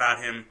perfect about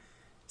him,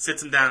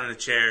 sits him down in a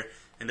chair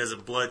and does a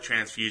blood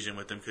transfusion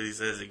with him because he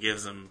says it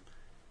gives him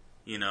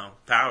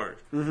power.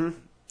 Mm-hmm.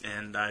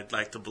 And I'd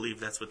like to believe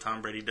that's what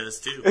Tom Brady does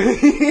too.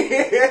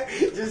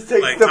 Just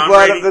takes Like the Tom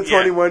blood Brady, of the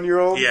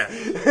 21-year-old. Yeah.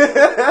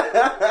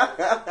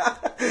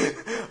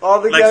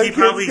 All the Like young he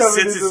probably kids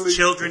coming sits into his the-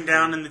 children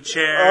down in the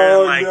chair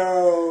Oh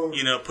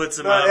and no! puts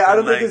them No, up. I don't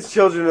and, think like, it's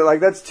children. Like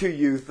that's too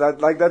youth.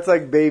 That's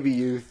like baby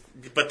youth.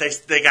 but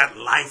they got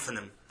life in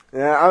them.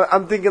 Yeah,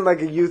 I'm thinking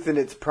like a youth in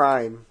its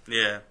prime.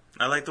 Yeah.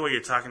 I like the way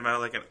you're talking about it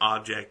like an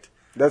object.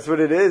 That's what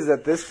it is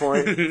at this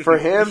point. For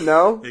him,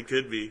 no, It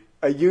could be.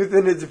 a youth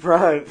in its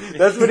prime.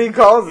 That's what he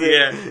calls it.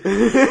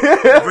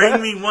 Yeah. Bring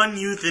me one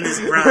youth in his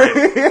prime.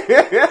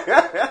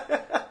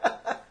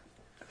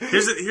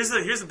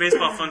 Here's a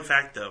baseball fun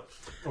fact though.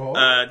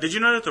 Oh. Did you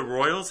know that the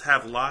Royals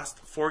have lost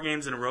 4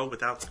 games in a row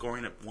without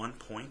scoring at 1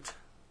 point?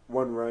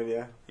 1 run,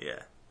 yeah, Yeah,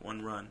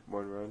 1 run.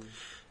 1 run.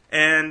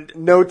 And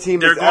No team.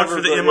 they're has going ever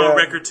for the go- MO yeah,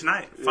 record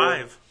tonight.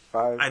 5.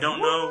 5. I don't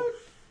know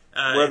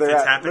Where if they're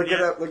it's at. happened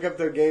yet. Look up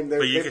their game.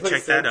 But you they can play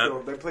check that Central.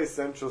 up. They play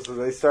Central, so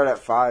they start at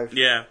 5.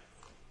 Yeah.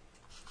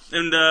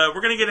 And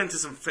we're going to get into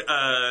some,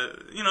 a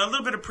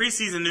little bit of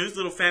preseason news, a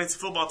little fantasy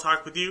football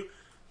talk with you.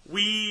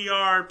 We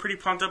are pretty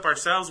pumped up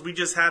ourselves. We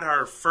just had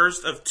our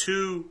first of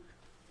 2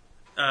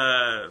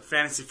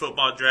 fantasy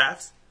football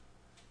drafts.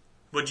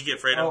 What'd you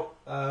get,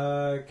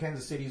 Fredo?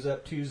 Kansas City's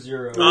up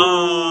 2-0.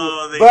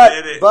 Oh, they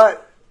did it.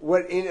 But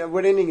what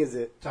inning is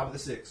it? Top of the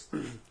 6th.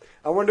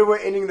 I wonder what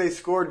inning they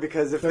scored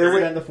because if they Third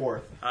went and the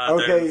 4th.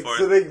 okay,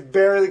 so they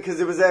barely because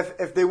it was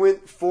if they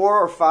went 4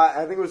 or 5,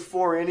 I think it was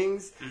 4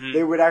 innings,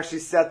 they would actually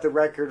set the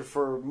record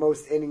for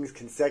most innings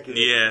consecutive.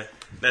 Yeah,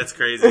 that's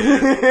crazy.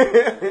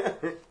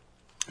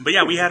 But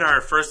yeah, we had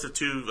our first of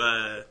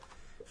 2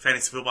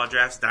 fantasy football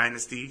drafts,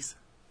 dynasties,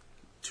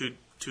 two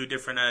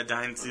different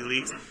dynasty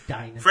leagues.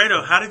 Dynasty.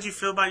 Fredo, how did you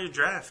feel about your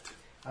draft?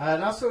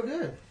 Not so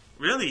good.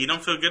 Really, you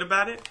don't feel good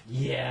about it?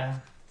 Yeah.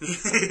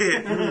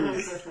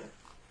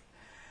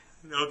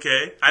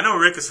 Okay. I know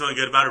Rick was feeling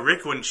good about it.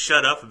 Rick wouldn't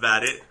shut up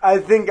about it. I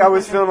think I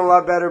was feeling a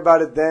lot better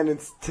about it then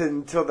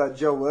until that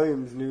Joe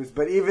Williams news.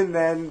 But even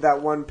then,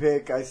 that one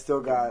pick, I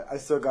still got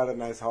a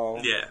nice haul.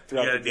 Yeah, you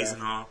throughout got a the decent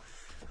draft. haul.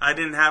 I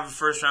didn't have a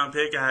first round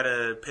pick. I had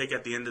a pick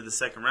at the end of the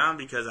second round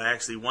because I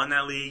actually won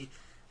that league.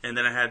 And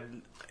then I had,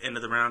 end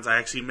of the rounds, I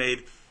actually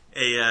made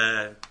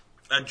a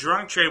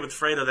drunk trade with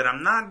Fredo that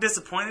I'm not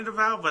disappointed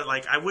about, but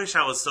like I wish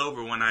I was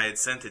sober when I had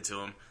sent it to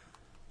him.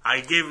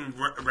 I gave him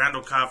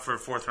Randall Cobb for a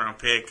 4th round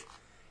pick.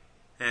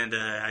 And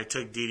I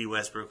took D.D.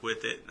 Westbrook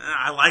with it.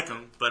 I like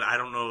him, but I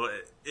don't know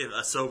if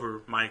a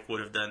sober Mike would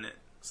have done it.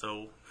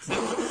 So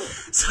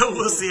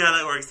we'll see how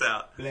that works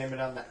out. Blame it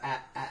on the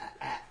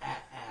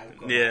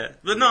Yeah.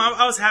 But no,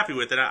 I was happy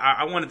with it.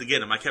 I wanted to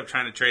get him. I kept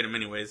trying to trade him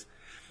anyways.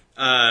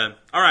 All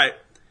right.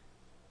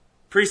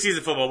 Preseason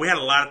football. We had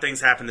a lot of things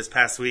happen this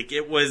past week.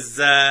 It was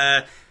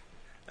a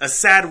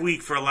sad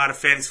week for a lot of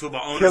fantasy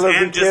football owners Killers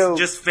and and kills.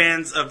 just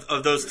fans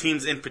of those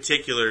teams in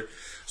particular.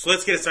 So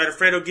let's get it started.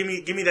 Fredo, give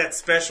me that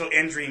special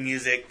injury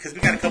music because we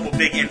got a couple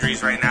big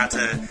injuries right now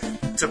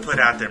to put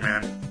out there,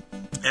 man.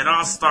 It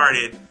all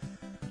started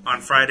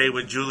on Friday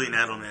with Julian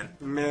Edelman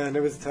Man,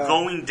 it was tough.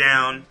 going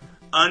down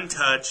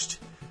untouched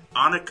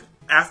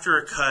after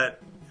a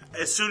cut.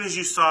 As soon as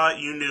you saw it,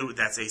 you knew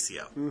that's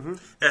ACL. Mm-hmm.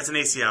 That's an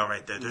ACL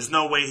right there. There's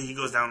no way he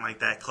goes down like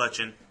that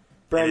clutching. And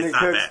Brandon it's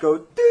not Cooks bad. go,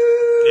 dude.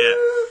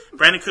 Yeah,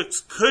 Brandon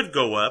Cooks could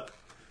go up,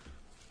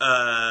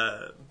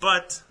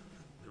 but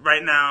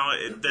right now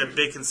the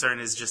big concern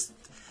is just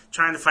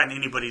trying to find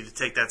anybody to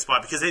take that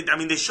spot because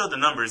they showed the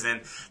numbers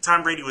and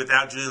Tom Brady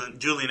without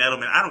Julian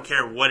Edelman, I don't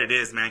care what it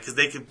is, man, because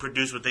they could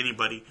produce with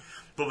anybody,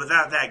 but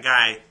without that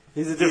guy,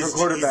 He's a different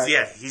quarterback.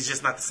 He's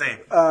just not the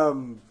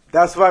same.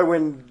 That's why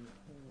when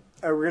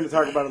we're going to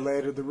talk about it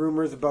later, the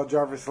rumors about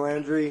Jarvis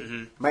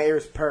Landry, my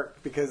ears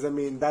perked because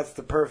that's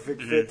the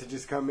perfect fit to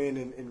just come in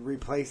and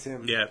replace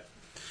him. Yeah,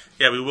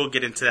 we will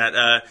get into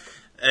that.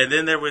 And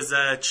then there was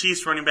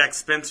Chiefs running back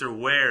Spencer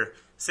Ware.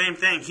 Same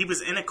thing. He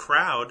was in a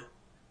crowd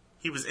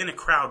he was in a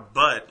crowd,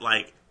 but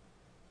like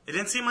it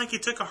didn't seem like he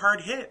took a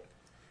hard hit.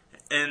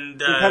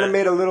 And He kind of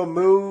made a little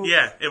move.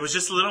 yeah, it was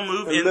just a little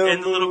move in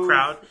the little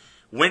crowd.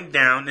 Went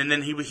down, and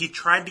then he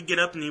tried to get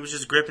up, and he was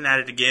just gripping at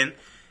it again.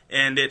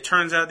 And it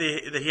turns out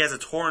that he has a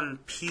torn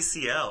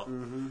PCL.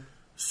 Mm-hmm.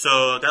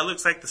 So that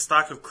looks like the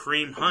stock of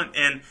Kareem Hunt.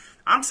 And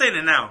I'm saying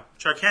it now,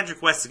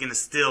 Charkandrick West is going to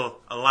steal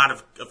a lot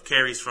of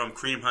carries from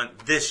Kareem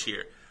Hunt this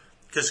year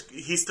because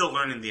he's still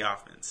learning the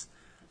offense.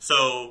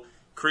 So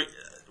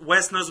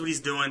West knows what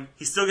he's doing.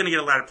 He's still going to get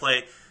a lot of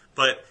play,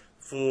 but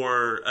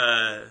for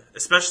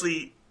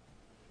especially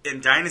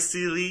in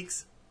dynasty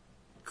leagues,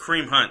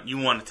 Kareem Hunt, you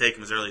want to take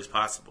him as early as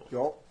possible.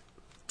 Yup.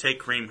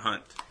 Take Kareem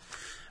Hunt.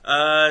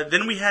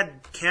 Then we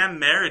had Cam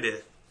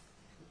Meredith.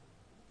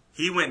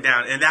 He went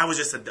down, and that was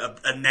just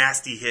a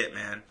nasty hit,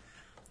 man.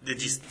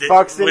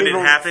 Fox when didn't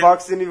it happened?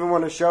 Fox didn't even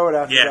want to show it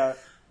after Yeah. that.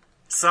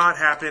 Saw it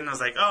happen. I was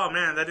like, oh,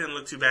 man, that didn't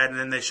look too bad. And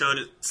then they showed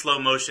it slow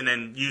motion,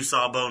 and you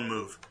saw Bone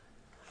move.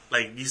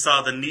 Like, you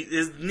saw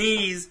his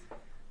knees.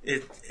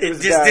 It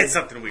just bad. did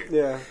something weird.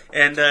 Yeah.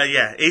 And,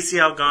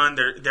 ACL gone.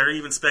 They're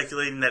even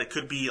speculating that it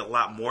could be a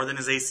lot more than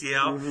his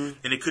ACL. Mm-hmm.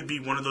 And it could be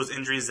one of those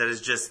injuries that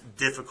is just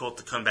difficult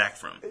to come back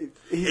from.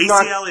 He's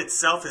ACL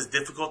itself is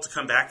difficult to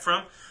come back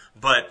from,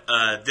 but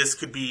this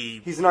could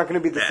be He's not going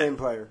to be the bad. same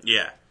player.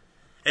 Yeah.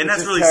 And Which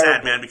that's is really terrible.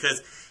 sad, man,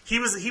 because he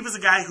was a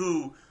guy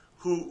who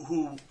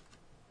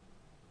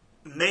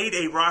made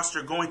a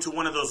roster going to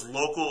one of those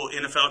local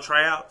NFL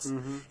tryouts.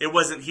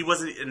 Mm-hmm. He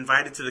wasn't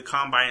invited to the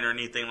combine or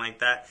anything like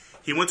that.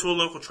 He went to a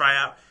local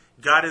tryout,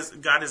 got his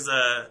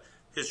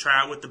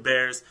tryout with the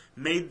Bears,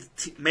 made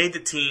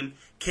the team,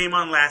 came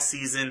on last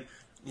season,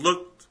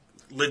 looked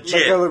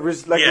legit.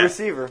 Like a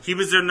receiver. He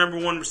was their number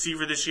one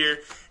receiver this year,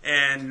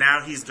 and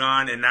now he's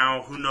gone, and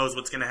now who knows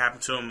what's going to happen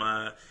to him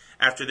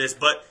after this.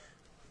 But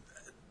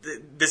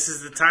this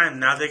is the time.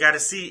 Now they got to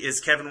see,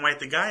 is Kevin White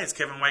the guy? Is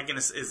Kevin White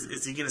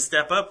is he going to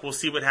step up? We'll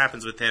see what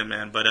happens with him,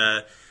 man. But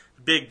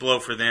big blow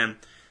for them.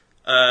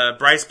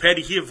 Bryce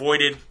Petty, he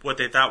avoided what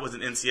they thought was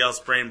an MCL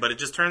sprain, but it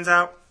just turns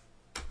out,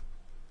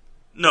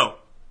 no.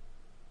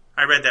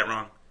 I read that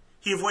wrong.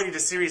 He avoided a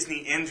serious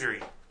knee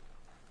injury,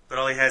 but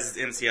all he has is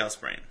MCL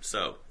sprain.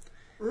 So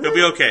he'll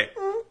be okay.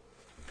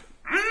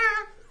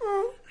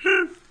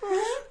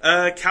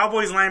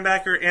 Cowboys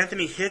linebacker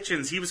Anthony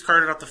Hitchens, he was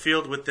carted off the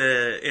field with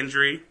the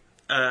injury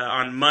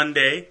on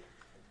Monday.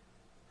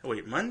 Oh,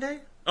 wait, Monday?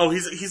 Oh,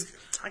 he's.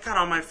 I got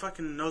all my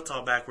fucking notes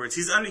all backwards.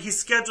 He's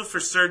scheduled for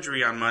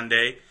surgery on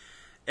Monday,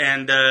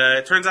 and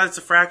it turns out it's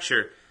a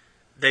fracture.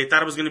 They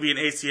thought it was going to be an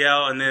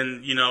ACL, and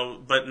then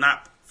but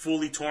not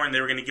fully torn.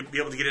 They were going to be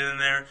able to get it in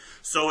there,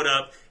 sew it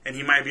up, and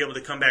he might be able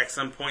to come back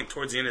some point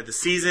towards the end of the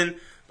season.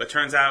 But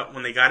turns out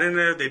when they got in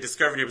there, they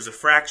discovered it was a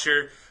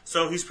fracture.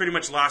 So he's pretty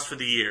much lost for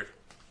the year.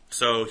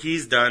 So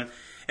he's done.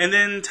 And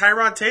then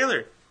Tyrod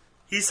Taylor,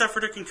 he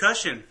suffered a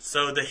concussion.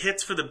 So the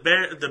hits for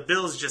the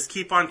Bills just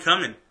keep on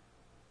coming.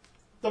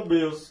 The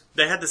Bills.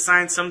 They had to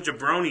sign some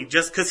jabroni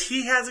just because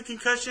he has a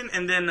concussion.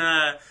 And then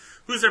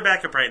who's their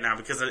backup right now?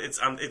 Because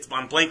I'm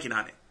blanking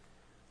on it.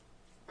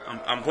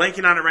 I'm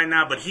blanking on it right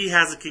now, but he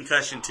has a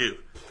concussion too.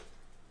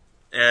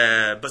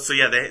 But so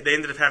yeah, they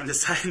ended up having to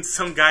sign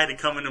some guy to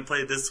come in and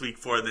play this week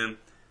for them.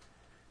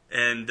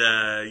 And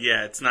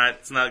it's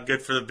not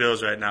good for the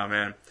Bills right now,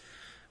 man.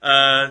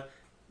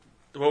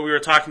 What we were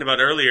talking about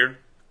earlier,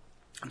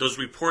 those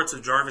reports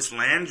of Jarvis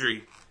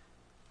Landry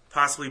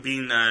possibly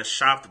being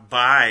shopped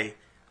by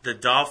the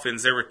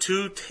Dolphins. There were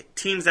two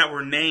teams that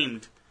were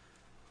named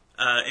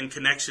in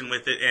connection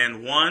with it,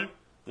 and one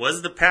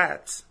was the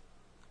Pats.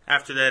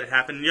 After that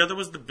happened, and the other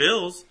was the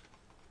Bills.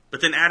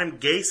 But then Adam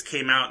Gase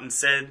came out and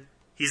said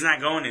he's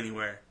not going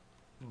anywhere.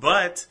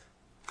 But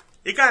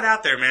it got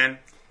out there, man.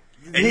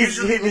 And He's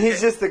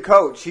just the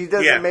coach. He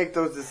doesn't make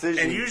those decisions.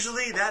 And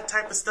usually that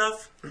type of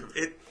stuff,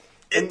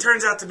 it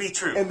turns out to be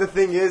true. And the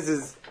thing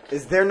is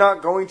they're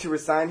not going to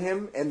resign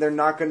him, and they're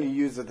not going to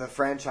use the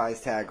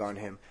franchise tag on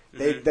him.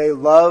 Mm-hmm. They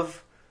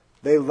love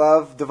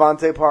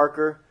Devontae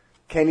Parker.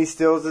 Kenny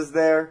Stills is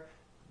there.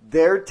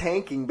 They're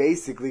tanking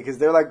basically because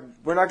they're like,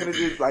 we're not going to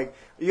do like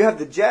you have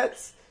the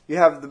Jets, you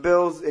have the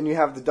Bills, and you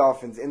have the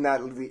Dolphins in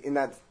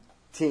that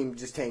team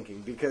just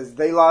tanking because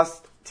they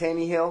lost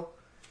Tannehill,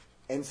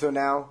 and so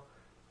now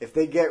if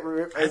they get,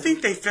 I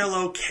think they feel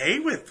okay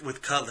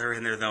with Cutler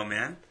in there though,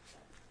 man.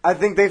 I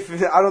think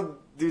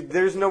dude,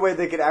 there's no way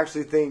they could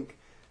actually think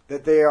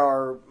that they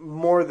are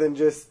more than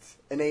just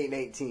an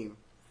 8-8 team.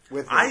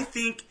 With him. I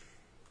think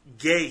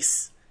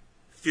Gase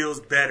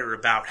feels better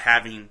about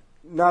having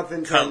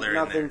nothing Cutler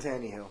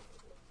Tannehill.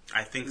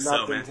 I think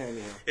so, man.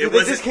 Tannehill. It Dude,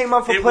 they just came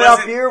off a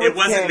playoff year with It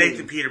wasn't Tanny.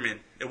 Nathan Peterman.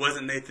 It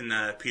wasn't Nathan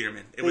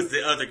Peterman. It was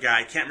the other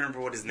guy. I can't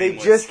remember what his They name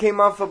was. just came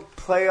off a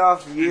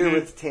playoff year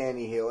with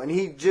Tannehill, and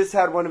he just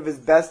had one of his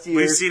best years.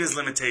 We've seen his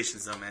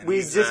limitations, though, man.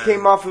 We just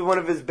came off with one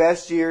of his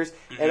best years,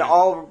 and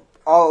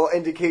all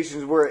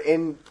indications were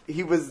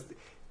he was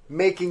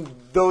making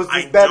those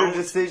better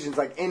decisions,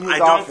 like in his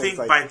offense. I don't think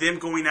by them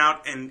going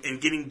out and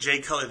getting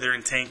Jay Cutler, they're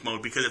in tank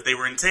mode. Because if they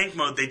were in tank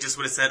mode, they just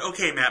would have said,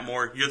 okay, Matt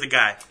Moore, you're the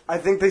guy. I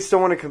think they still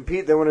want to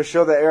compete. They want to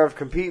show the era of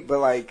compete, but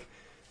like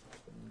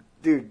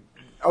dude,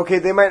 okay,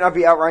 they might not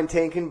be outright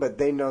tanking, but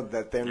they know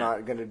that they're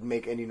not going to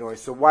make any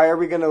noise. So why are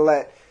we going to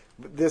let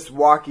this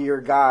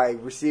walkier guy,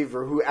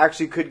 receiver, who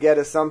actually could get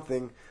us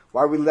something,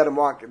 why we let him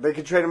walk? They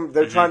could trade him.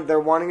 They're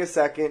wanting a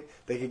second.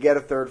 They could get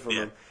a third from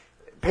him.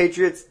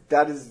 Patriots,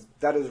 that is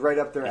right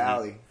up their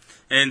alley.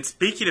 And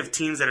speaking of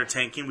teams that are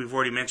tanking, we've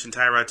already mentioned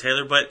Tyrod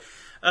Taylor, but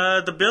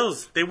the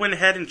Bills, they went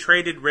ahead and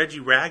traded Reggie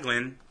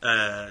Ragland,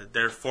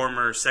 their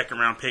former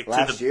second-round pick,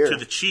 to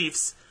the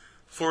Chiefs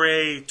for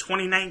a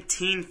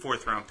 2019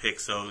 fourth-round pick.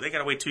 So they got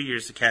to wait 2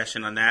 years to cash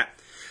in on that.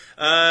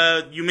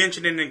 You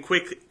mentioned it in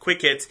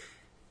quick hits.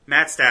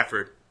 Matt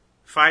Stafford,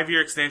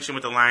 5-year extension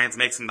with the Lions,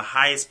 makes him the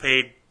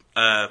highest-paid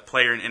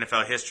player in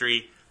NFL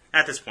history.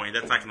 At this point,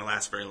 that's not going to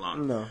last very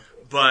long. No.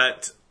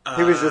 But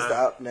he was just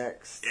up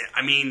next.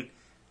 I mean,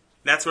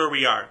 that's where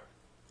we are.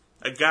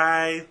 A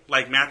guy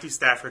like Matthew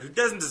Stafford, who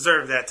doesn't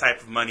deserve that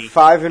type of money,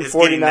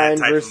 5-49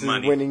 versus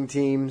winning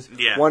teams.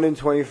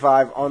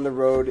 1-25 on the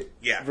road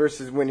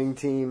versus winning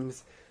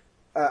teams.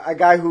 A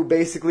guy who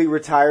basically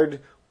retired,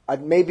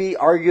 maybe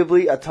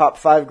arguably a top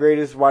 5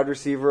 greatest wide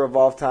receiver of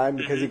all time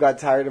because he got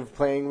tired of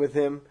playing with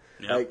him.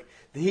 Yep. Like,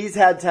 he's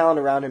had talent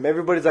around him.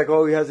 Everybody's like,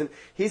 oh, he hasn't.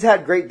 He's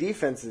had great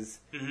defenses.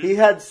 He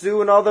had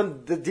Sue and all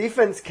them. The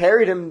defense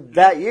carried him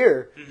that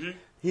year.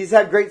 He's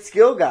had great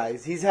skill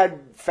guys. He's had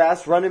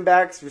fast running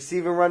backs,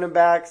 receiving running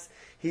backs.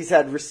 He's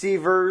had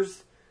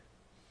receivers.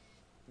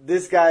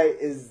 This guy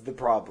is the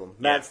problem.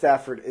 Matt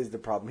Stafford is the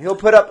problem. He'll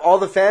put up all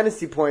the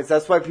fantasy points.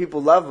 That's why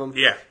people love him.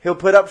 Yeah. He'll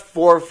put up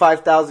 4,000 or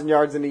 5,000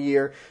 yards in a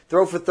year,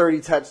 throw for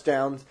 30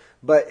 touchdowns,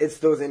 but it's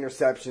those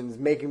interceptions,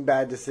 making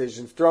bad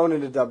decisions, throwing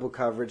into double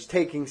coverage,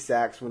 taking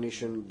sacks when he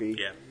shouldn't be.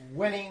 Yeah.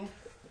 Winning.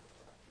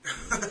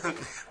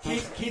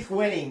 Keith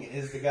Winning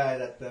is the guy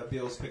that the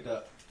Bills picked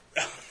up.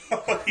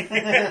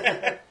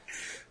 I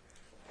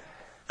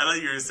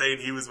thought you were saying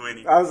he was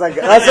winning. I was like,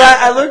 that's why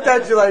I looked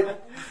at you like.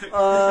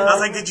 I was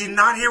like, did you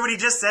not hear what he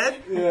just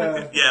said?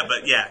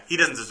 Yeah. He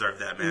doesn't deserve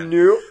that, man.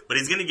 Nope. But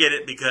he's going to get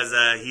it because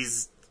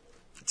he's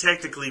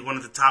technically one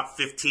of the top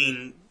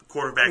 15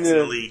 quarterbacks in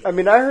the league. I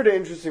mean, I heard an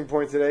interesting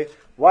point today.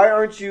 Why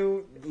aren't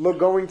you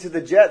going to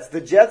the Jets?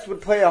 The Jets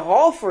would play a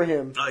haul for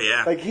him. Oh,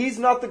 yeah. Like, he's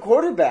not the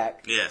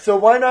quarterback. Yeah. So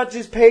why not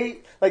just pay,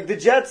 like, the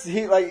Jets,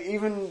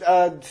 even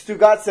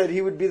Stugat said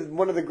he would be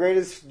one of the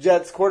greatest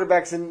Jets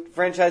quarterbacks in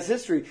franchise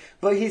history,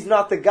 but he's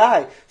not the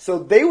guy. So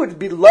they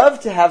would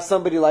love to have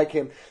somebody like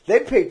him.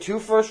 They'd pay 2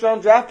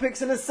 first-round draft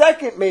picks in a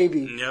second,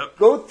 maybe. Yep.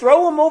 Go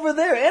throw him over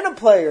there and a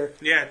player.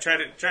 Yeah, try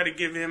to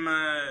give him,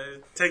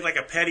 take like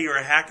a Petty or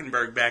a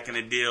Hackenberg back in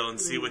a deal and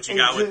see what you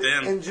got with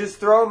them. And just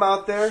throw him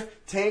out there,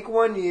 tank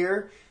 1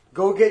 year,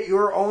 go get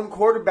your own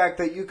quarterback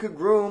that you could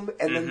groom,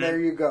 and then there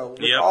you go.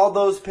 With all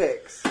those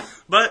picks.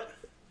 But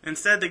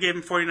instead, they gave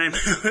him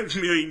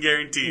 $49 million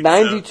guaranteed.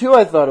 92,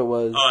 I thought it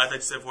was. Oh, I thought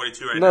you said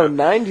 42 right now. now. No,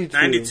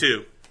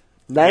 92.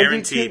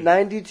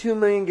 92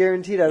 million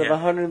guaranteed out of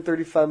a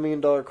 $135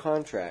 million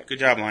contract. Good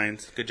job,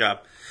 Lions. Good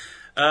job.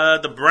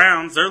 The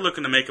Browns, they're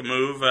looking to make a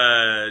move.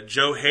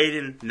 Joe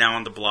Hayden now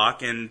on the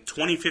block. And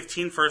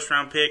 2015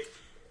 first-round pick,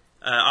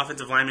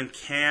 offensive lineman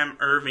Cam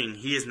Irving,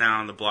 he is now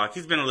on the block.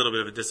 He's been a little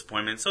bit of a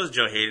disappointment. So is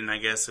Joe Hayden, I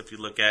guess, if you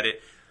look at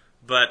it.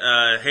 But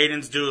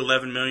Hayden's due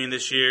 $11 million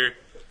this year.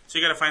 So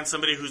you got to find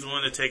somebody who's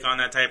willing to take on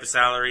that type of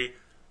salary.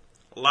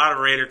 A lot of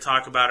Raider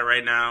talk about it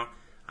right now.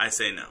 I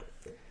say no.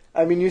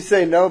 I mean, you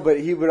say no,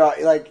 but he would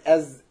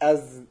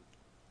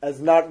as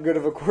not good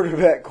of a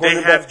quarterback.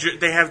 They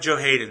have Joe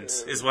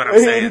Hayden's, is what I'm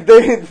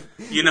saying.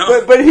 You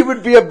know, but he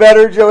would be a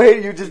better Joe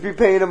Hayden. You'd just be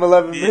paying him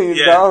 $11 million.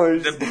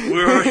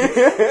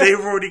 They've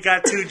already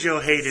got 2 Joe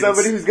Haydens.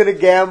 Somebody who's going to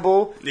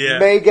gamble,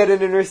 may get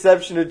an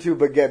interception or 2,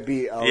 but get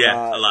beat a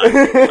lot. A lot.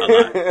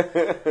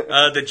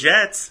 The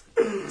Jets,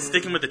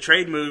 sticking with the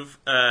trade move,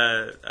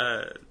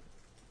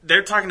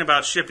 they're talking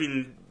about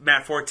shipping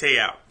Matt Forte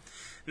out.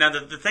 Now,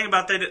 the thing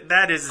about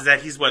that is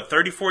that he's,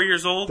 34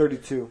 years old?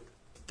 32.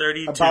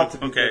 32. About to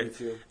be okay.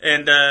 32.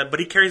 And but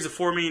he carries a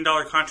 $4 million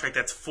contract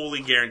that's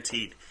fully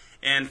guaranteed.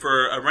 And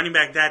for a running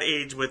back that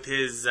age with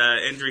his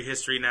injury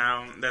history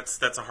now,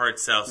 that's a hard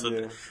sell.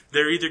 So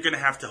they're either going to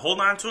have to hold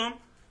on to him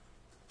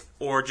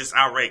or just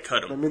outright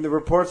cut him. I mean, the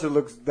reports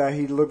that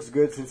he looks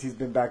good since he's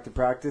been back to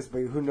practice, but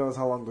who knows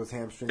how long those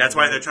hamstrings. That's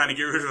why they're trying to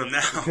get rid of him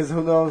now. Because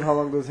who knows how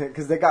long those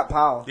because they got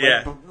Powell.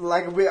 Yeah.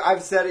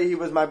 I've said it. He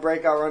was my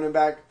breakout running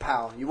back.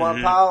 Powell. You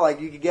want Powell?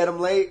 Like, you could get him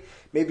late,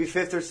 maybe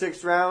 5th or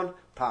 6th round.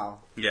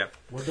 Powell. Yeah.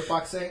 What did the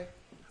Fox say?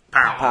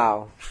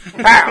 Powell.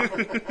 Powell.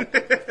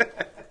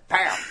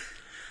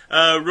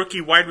 Powell.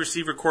 Rookie wide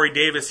receiver Corey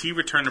Davis, he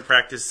returned to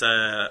practice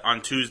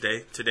on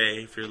Tuesday,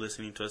 today, if you're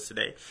listening to us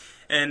today.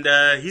 And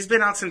he's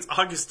been out since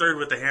August 3rd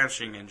with a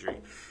hamstring injury.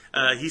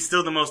 He's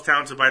still the most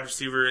talented wide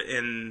receiver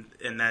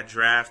in that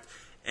draft.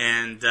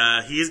 And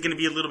he is going to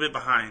be a little bit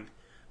behind.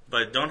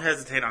 But don't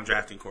hesitate on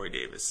drafting Corey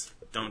Davis.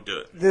 Don't do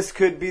it. This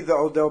could be the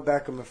Odell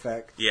Beckham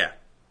effect. Yeah.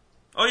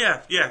 Oh,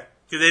 yeah.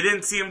 Because they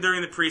didn't see him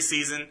during the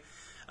preseason.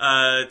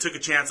 Took a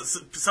chance.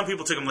 Some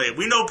people took him late.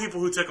 We know people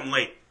who took him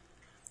late.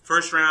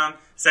 First round,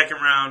 second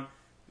round,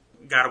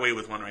 got away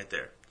with one right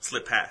there.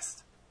 Slipped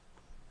past.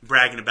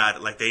 bragging about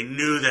it like they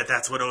knew that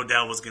that's what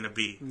Odell was going to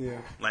be.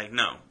 Yeah. Like,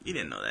 no, you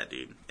didn't know that,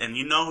 dude. And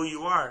you know who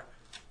you are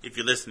if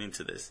you're listening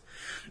to this.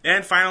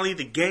 And finally,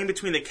 the game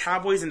between the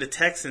Cowboys and the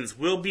Texans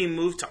will be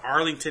moved to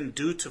Arlington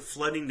due to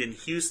flooding in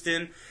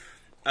Houston.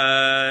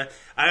 I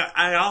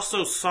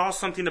also saw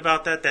something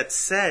about that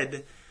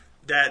said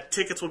that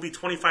tickets will be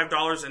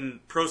 $25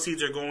 and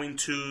proceeds are going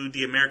to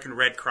the American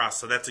Red Cross,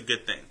 so that's a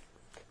good thing.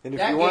 And if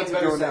That you want game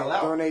to better sell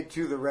out. donate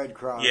to the Red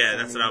Cross. Yeah,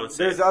 that's what I would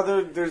say.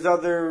 There's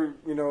other,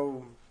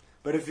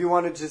 but if you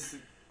want to just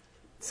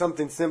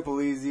something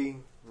simple, easy,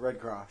 Red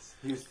Cross,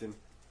 Houston.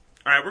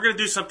 All right, we're going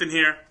to do something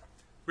here.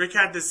 Rick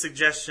had this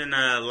suggestion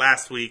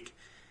last week,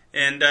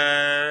 and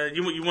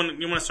you want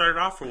to start it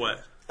off or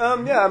what?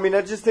 Yeah, I mean,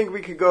 I just think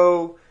we could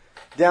go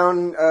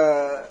down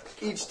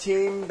each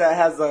team that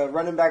has a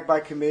running back by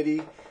committee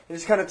and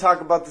just kind of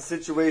talk about the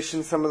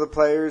situation, some of the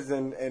players,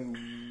 and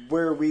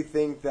where we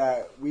think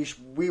that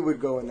we would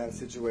go in that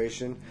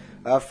situation.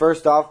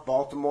 First off,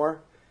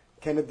 Baltimore.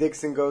 Kenneth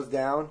Dixon goes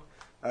down.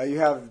 You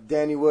have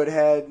Danny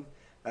Woodhead,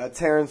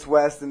 Terrence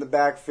West in the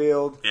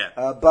backfield.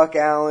 Yeah. Buck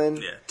Allen.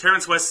 Yeah,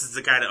 Terrence West is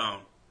the guy to own.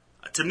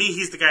 To me,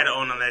 he's the guy to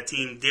own on that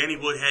team. Danny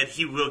Woodhead,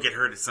 he will get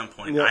hurt at some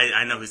point. Yep.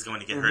 I know he's going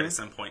to get hurt at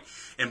some point.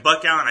 And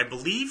Buck Allen, I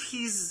believe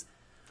he's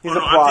a no,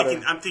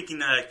 plotter. I'm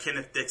thinking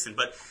Kenneth Dixon.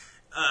 But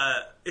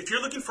if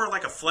you're looking for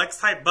like a flex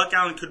type, Buck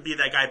Allen could be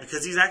that guy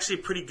because he's actually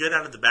pretty good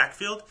out of the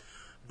backfield.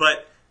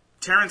 But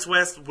Terrence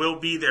West will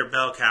be their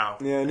bell cow.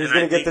 Yeah, and he's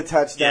going to get the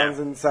touchdowns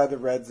yeah. inside the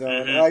red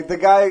zone. Mhm. Like the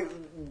guy,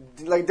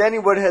 like Danny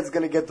Woodhead's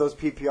going to get those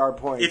PPR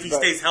points If he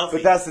stays healthy.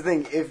 But that's the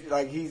thing. If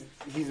like he's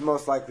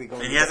most likely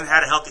going. And he hasn't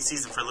had a healthy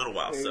season for a little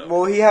while. So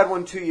Well, he had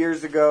one 2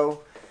 years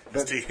ago.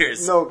 That's 2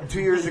 years. No, 2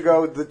 years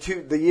ago.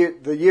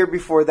 The year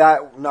before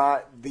that,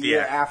 not the year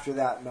Yeah. after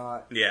that,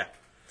 not. yeah,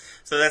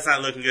 so that's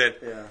not looking good.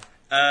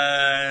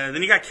 Yeah.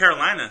 Then you got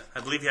Carolina.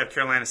 I believe you have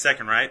Carolina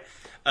second, right?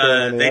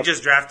 Carolina, They yep.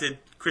 just drafted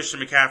Christian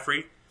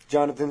McCaffrey.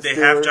 Jonathan They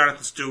Stewart. have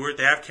Jonathan Stewart.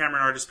 They have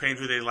Cameron Artis-Payne,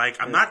 who they like.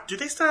 I'm not. Do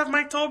they still have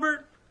Mike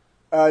Tolbert?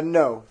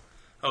 No.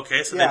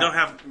 Okay, so Yeah, they don't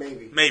have.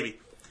 maybe. Maybe.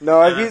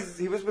 No,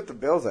 he was with the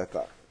Bills, I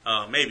thought.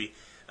 Maybe.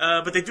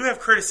 But they do have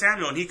Curtis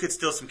Samuel, and he could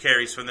steal some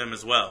carries from them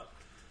as well.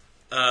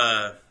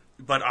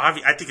 But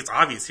I think it's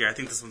obvious here. I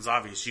think this one's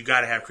obvious. You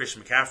got to have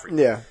Christian McCaffrey.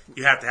 Yeah.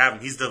 You have to have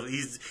him.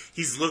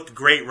 He's looked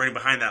great running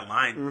behind that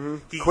line.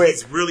 Mm-hmm. Quick.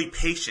 He's really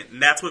patient,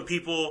 and that's what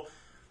people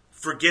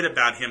forget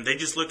about him. They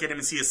just look at him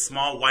and see a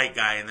small white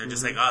guy, and they're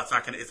just Mm-hmm. like,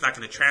 oh, it's not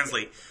gonna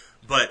translate.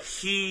 But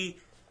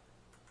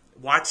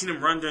watching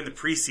him run during the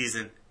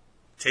preseason,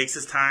 takes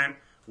his time,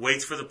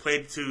 waits for the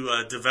play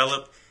to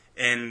develop,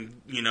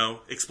 and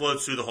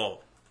explodes through the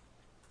hole.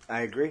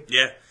 I agree.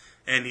 Yeah,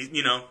 and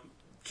he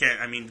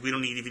can't. I mean, we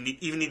don't even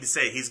need to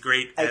say he's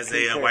great as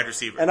a wide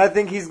receiver. And I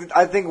think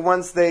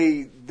once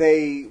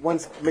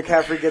once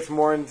McCaffrey gets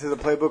more into the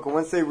playbook, and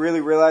once they really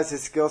realize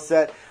his skill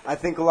set, I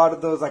think a lot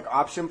of those like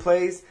option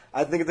plays,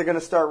 I think they're going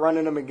to start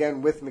running them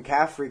again with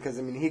McCaffrey because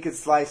I mean he could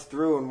slice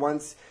through, and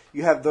once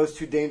you have those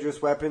two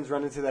dangerous weapons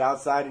running to the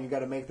outside, and you got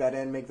to make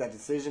that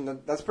decision.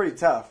 That's pretty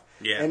tough.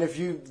 Yeah. And if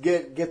you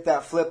get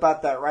that flip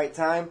out that right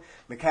time,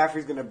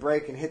 McCaffrey's going to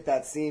break and hit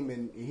that seam,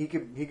 and he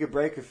could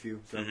break a few.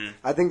 So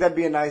I think that'd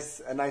be a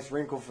nice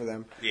wrinkle for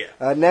them.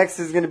 Yeah. Next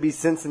is going to be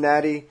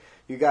Cincinnati.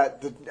 You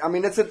got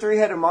it's a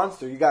three-headed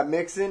monster. You got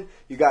Mixon,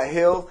 you got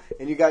Hill,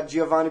 and you got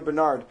Giovanni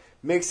Bernard.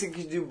 Mixon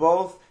can do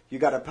both. You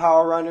got a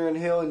power runner in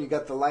Hill, and you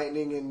got the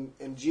lightning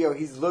in Gio.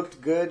 He's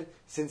looked good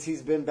since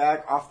he's been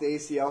back off the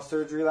ACL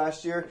surgery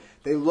last year.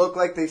 They look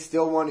like they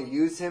still want to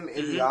use him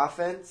in the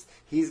offense.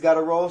 He's got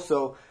a role,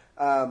 so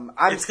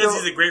it's because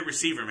he's a great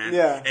receiver, man.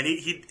 Yeah. And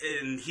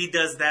he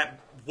does that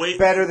way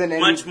better than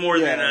much more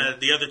yeah. than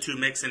the other two,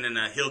 Mixon and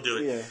Hill do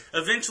it. Yeah.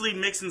 Eventually,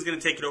 Mixon's going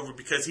to take it over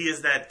because he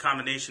is that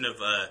combination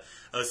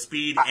of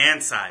speed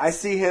and size. I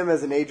see him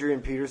as an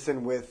Adrian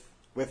Peterson with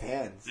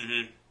hands.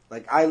 Mm-hmm.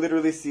 Like I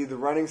literally see the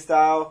running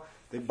style,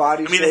 the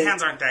body. I mean, shape, the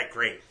hands aren't that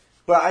great.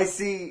 but I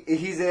see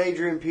he's an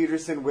Adrian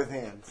Peterson with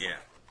hands.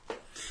 Yeah.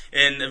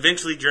 And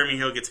eventually, Jeremy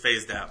Hill gets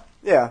phased out.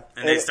 Yeah,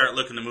 And they start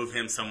looking to move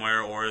him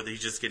somewhere, or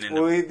he's just getting.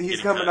 Well, he's getting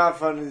coming cut.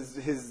 off on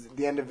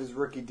the end of his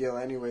rookie deal,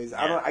 anyways.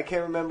 Yeah. I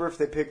can't remember if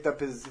they picked up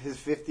his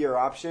 5th-year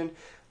option.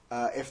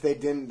 If they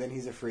didn't, then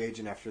he's a free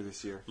agent after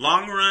this year.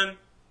 Long run,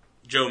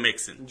 Joe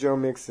Mixon. Joe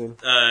Mixon.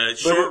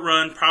 Short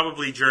run,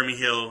 probably Jeremy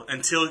Hill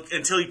until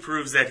he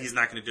proves that he's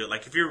not going to do it.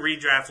 Like if you're a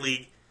redraft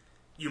league,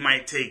 you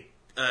might take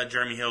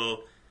Jeremy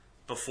Hill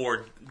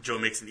before Joe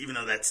Mixon, even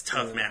though that's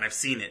tough, man. I've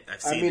seen it.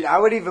 I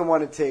would even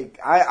want to take.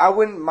 I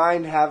wouldn't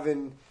mind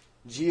having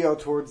Gio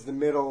towards the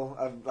middle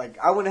of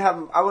I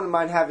wouldn't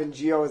mind having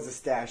Gio as a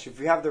stash. If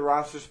you have the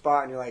roster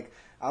spot and you're like,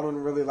 I don't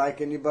really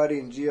like anybody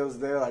and Gio's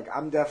there,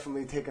 I'm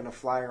definitely taking a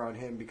flyer on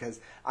him because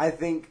I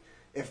think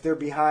if they're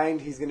behind,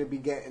 he's going to be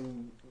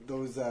getting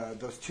those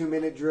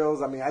 2-minute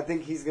drills. I mean, I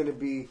think he's going to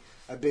be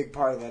a big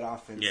part of that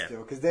offense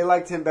still because they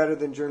liked him better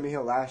than Jeremy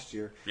Hill last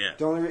year. Yeah.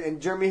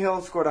 And Jeremy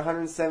Hill scored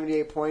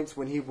 178 points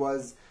when he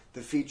was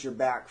the feature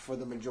back for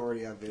the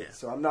majority of it. Yeah.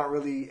 So I'm not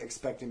really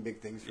expecting big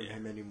things from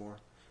him anymore.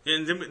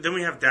 And then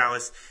we have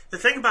Dallas. The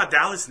thing about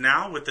Dallas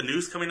now, with the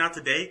news coming out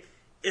today,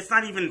 it's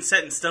not even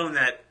set in stone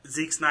that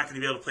Zeke's not going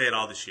to be able to play at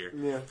all this year.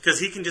 Yeah. Because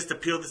he can just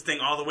appeal this thing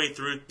all the way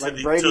through to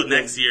Like Brady till did.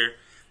 next year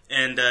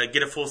and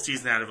get a full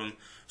season out of him.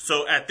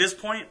 So at this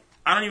point,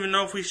 I don't even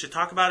know if we should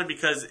talk about it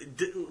because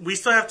we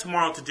still have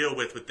tomorrow to deal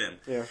with them.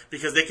 Yeah.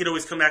 Because they could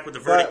always come back with a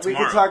verdict But we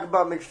tomorrow. can talk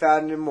about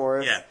McFadden and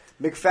Morris. Yeah.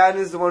 McFadden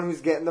is the one who's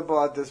getting the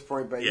ball at this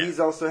point, but Yeah. he's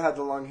also had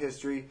the long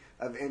history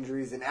of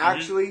injuries. And Mm-hmm.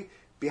 actually,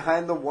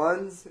 behind the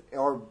ones,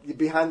 or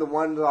behind the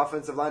one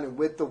offensive line and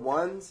with the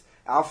ones,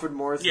 Alfred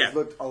Morris Yeah. has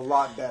looked a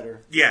lot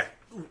better. Yeah,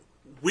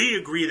 we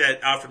agree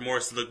that Alfred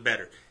Morris looked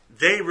better.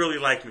 They really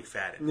like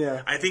McFadden.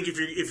 Yeah. I think if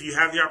you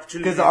have the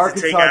opportunity Because the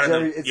to take Arkansas, out of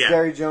them, it's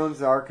Jerry Jones,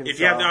 the Arkansas. if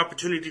you have the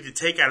opportunity to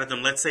take out of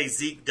them, let's say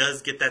Zeke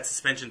does get that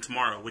suspension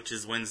tomorrow, which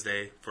is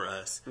Wednesday for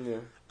us. Yeah.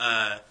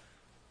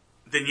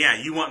 Then yeah,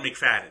 you want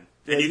McFadden,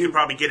 Yeah, and you you- could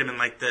probably get him in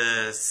like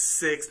the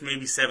 6th,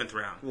 maybe 7th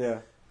round, Yeah.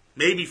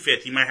 maybe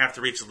 5th. You might have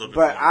to reach a little bit.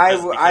 But more I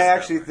because of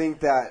actually that. think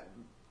that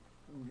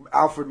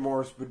Alfred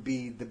Morris would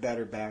be the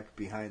better back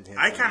behind him.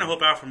 I kind of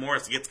hope Alfred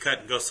Morris gets cut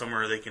and goes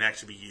somewhere they can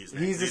actually be used.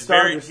 He's a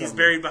starter Very, he's somewhere.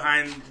 very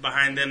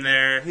behind them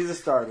there. He's a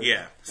starter.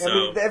 Yeah, I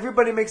mean, so-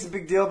 everybody makes a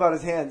big deal about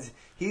his hands.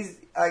 He's,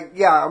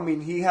 I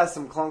mean, he has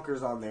some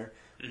clunkers on there,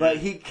 but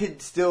he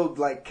could still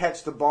like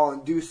catch the ball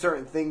and do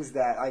certain things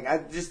that, like, I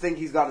just think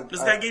he's got a. This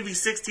guy gave you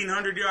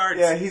 1,600 yards.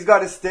 Yeah, he's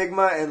got a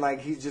stigma, and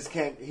like he just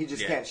can't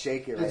Yeah.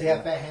 shake it. Does Right he have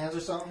now. fat hands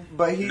or something?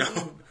 But he, No.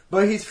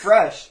 but he's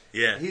fresh.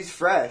 Yeah. he's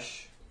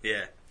fresh.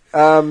 Yeah.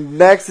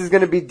 Next is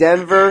going to be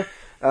Denver.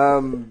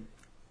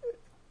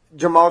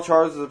 Jamal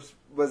Charles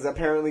was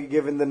apparently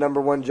given the number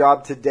 1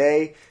 job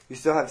today. You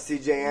still have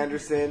C.J.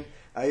 Anderson.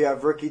 You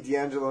have rookie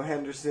D'Angelo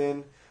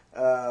Henderson.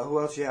 Who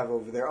else you have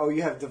over there? Oh,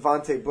 you have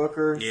Devontae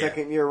Booker, Yeah.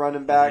 second-year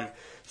running back.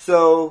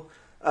 So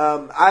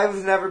I've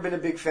never been a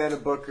big fan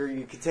of Booker.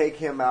 You could take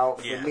him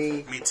out for Yeah,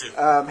 me. me too.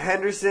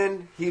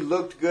 Henderson, he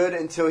looked good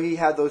until he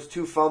had those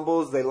 2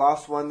 fumbles. They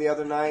lost one the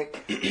other night.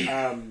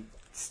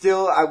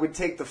 Still, I would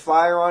take the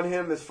flyer on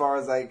him as far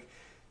as like,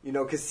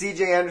 because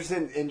C.J.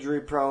 Anderson injury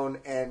prone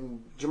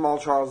and Jamal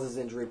Charles is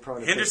injury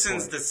prone.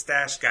 Henderson's the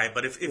stash guy,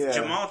 but if Yeah.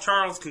 Jamal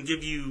Charles can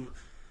give you,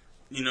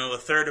 a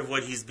third of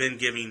what he's been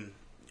giving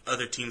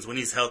other teams when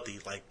he's healthy,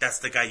 like that's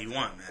the guy you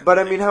want, man. But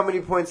I mean, how many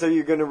points are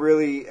you going to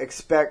really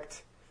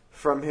expect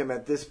from him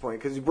at this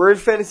point? Because we're in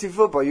fantasy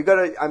football. You got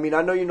to. I mean,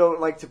 I know you don't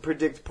like to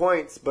predict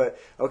points, but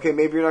okay,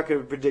 maybe you're not going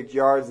to predict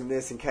yards and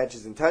this and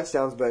catches and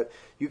touchdowns, but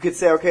you could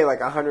say okay, like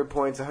 100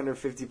 points,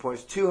 150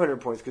 points,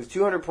 200 points, because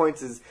 200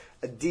 points is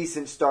a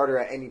decent starter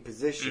at any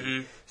position.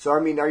 Mm-hmm. So I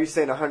mean, are you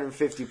saying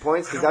 150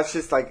 points? Because that's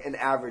just like an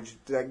average.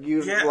 Like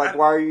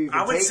why are you even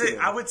I would taking say him?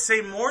 I would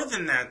say more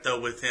than that though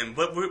with him.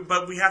 But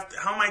we have to,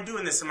 how am I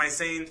doing this? Am I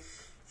saying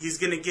he's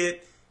going to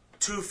get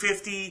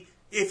 250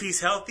 if he's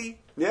healthy?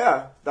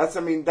 Yeah, that's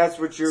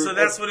what you're. So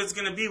that's what it's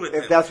going to be with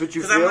him. if that's what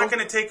you Because I'm feel? not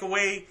going to take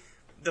away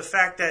the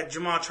fact that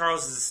Jamal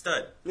Charles is a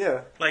stud.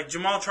 Yeah. Like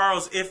Jamal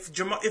Charles, if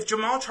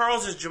Jamal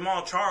Charles is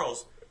Jamal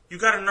Charles, you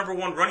got a number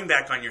 1 running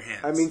back on your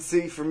hands. I mean,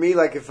 see, for me,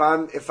 like if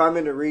I'm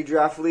in a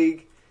redraft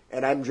league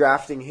and I'm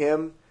drafting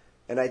him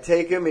and I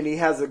take him and he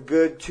has a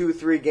good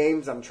 2-3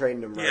 games, I'm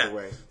trading him right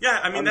away. Yeah,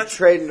 I mean I'm that's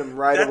trading him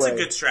right that's away. a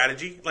good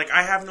strategy. Like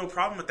I have no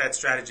problem with that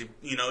strategy.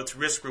 It's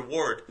risk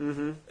reward,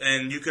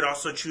 and you could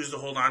also choose to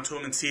hold on to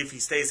him and see if he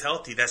stays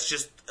healthy. That's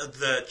just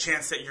the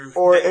chance that you're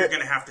going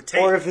to have to take.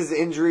 Or if his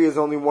injury is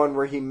only one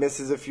where he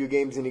misses a few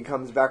games and he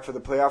comes back for the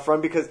playoff run,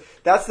 because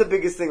that's the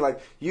biggest thing. Like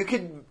you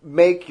could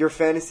make your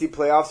fantasy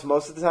playoffs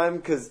most of the time,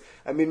 because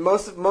I mean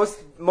most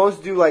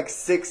do like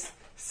 6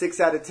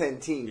 out of 10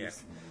 teams. Yeah.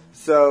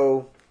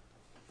 So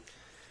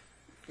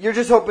you're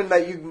just hoping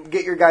that you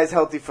get your guys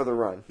healthy for the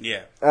run.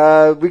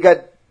 Yeah. We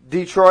got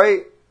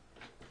Detroit.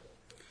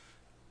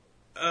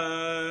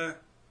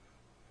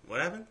 What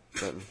happened?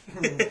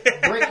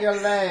 Break your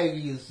leg,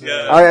 you said.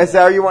 Yeah. All right,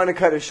 so you want to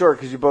cut it short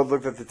because you both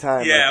looked at the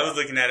time. Yeah, I was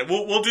looking at it.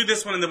 We'll do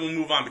this one and then we'll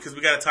move on because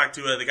we got to talk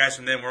to the guys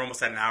from them. We're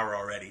almost at an hour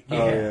already.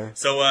 Oh, yeah.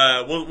 So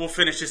we'll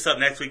finish this up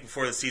next week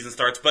before the season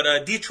starts.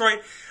 But Detroit,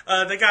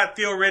 they got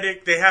Theo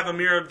Riddick. They have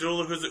Amir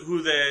Abdullah,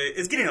 who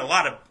is getting a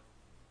lot of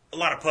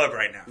pub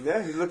right now.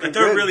 Yeah, he's looking Like,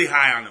 they're good. really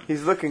high on him.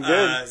 He's looking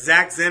good.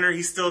 Zach Zenner,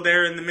 he's still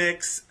there in the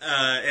mix,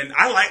 and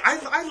I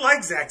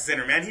like Zach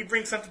Zenner, man. He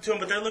brings something to him,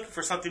 but they're looking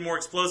for something more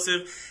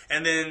explosive.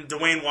 And then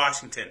Dwayne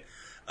Washington.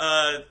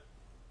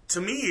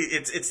 To me,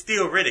 it's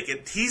Theo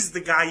Riddick. He's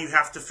the guy you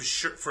have to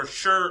for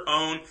sure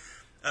own.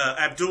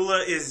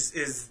 Abdullah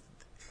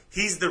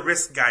he's the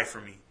risk guy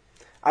for me.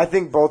 I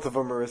think both of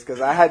them are risk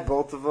because I had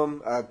both of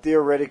them.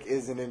 Theo Riddick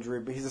is an injury,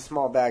 but he's a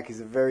small back.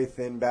 He's a very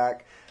thin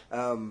back.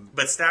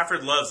 But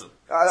Stafford loves him.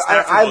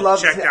 I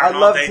loved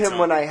him to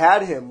when I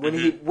had him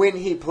when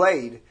he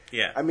played.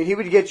 Yeah. I mean, he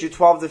would get you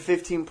 12 to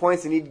 15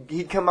 points, and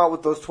he'd come out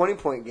with those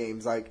 20-point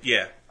games. Like,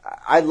 Yeah.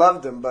 I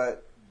loved him,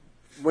 but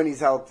when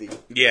he's healthy,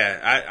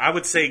 Yeah, I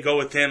would say go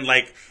with him.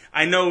 Like,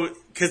 I know,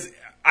 because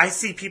I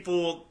see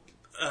people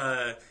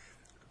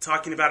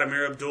talking about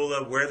Amir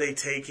Abdullah, where they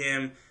take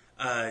him.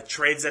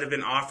 trades that have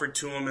been offered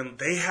to him, and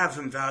they have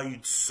him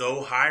valued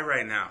so high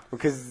right now.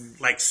 Because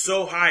Like,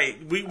 so high.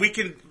 We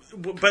can...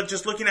 But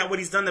just looking at what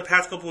he's done the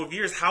past couple of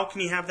years, how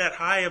can he have that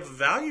high of a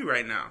value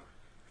right now?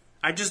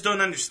 I just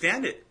don't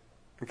understand it.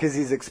 because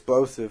he's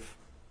explosive.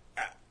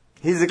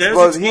 He's There's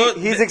explosive. explo-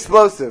 He's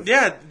explosive.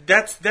 Yeah,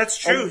 that's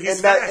true. He's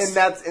and that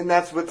fast. and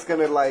that's what's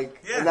gonna Yeah.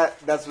 and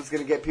that's what's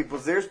gonna get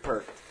people's ears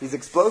perked. He's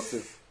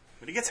explosive.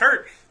 But he gets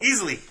hurt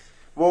easily.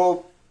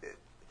 Well,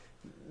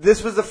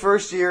 this was the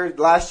first year.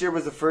 Last year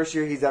was the first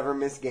year he's ever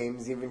missed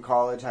games, even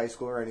college, high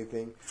school, or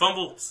anything.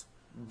 Fumbles.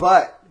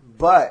 But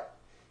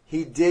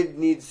he did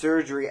need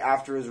surgery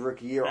after his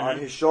rookie year on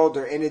his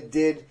shoulder, and it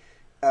did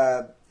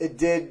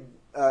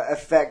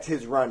affect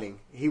his running.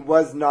 He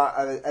was not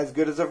as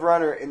good as a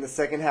runner in the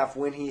second half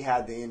when he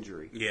had the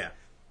injury. Yeah.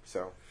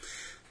 So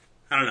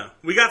I don't know.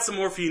 We got some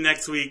more for you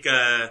next week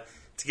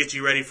to get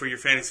you ready for your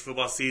fantasy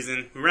football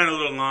season. We ran a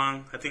little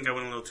long. I think I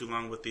went a little too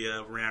long with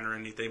the rant or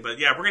anything. But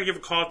yeah, we're going to give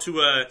a call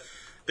to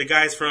the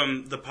guys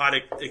from the Pod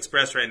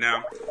Express right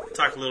now.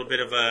 Talk a little bit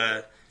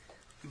of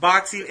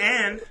boxing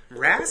and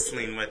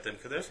wrestling with them,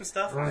 because there's some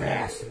stuff.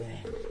 Wrestling.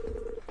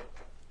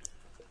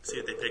 See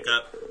if they pick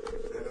up.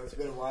 I know it's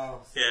been a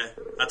while. Yeah.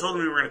 I told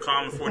them we were going to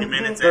call them in 40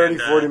 minutes. 30,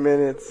 and, 40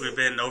 minutes. We've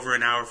been over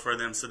an hour for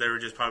them, so they were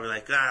just probably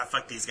like,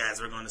 fuck these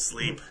guys, we're going to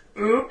sleep.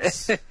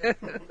 Oops.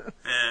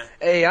 Yeah.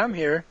 Hey, I'm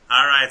here.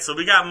 All right, so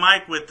we got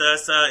Mike with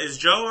us. Is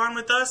Joe on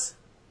with us?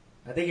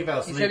 I think he fell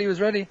He asleep. said he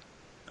was ready.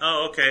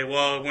 Oh, okay.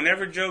 Well,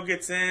 whenever Joe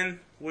gets in,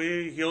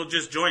 he'll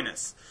just join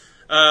us.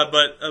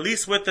 But at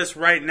least with us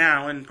right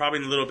now, and probably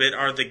in a little bit,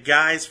 are the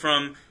guys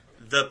from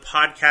the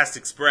Podcast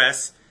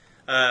Express.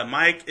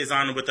 Mike is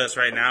on with us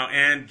right now,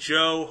 and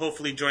Joe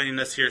hopefully joining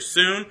us here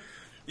soon.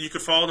 You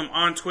could follow them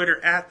on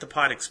Twitter at the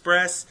Pod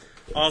Express,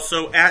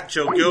 also at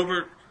Joe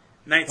Gilbert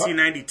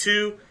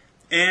 1992,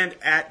 and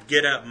at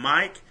Get Up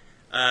Mike.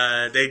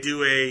 They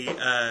do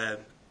a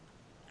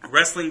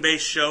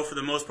wrestling-based show for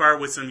the most part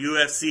with some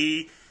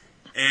UFC,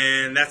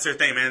 and that's their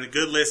thing, man. A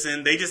good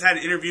listen. They just had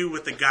an interview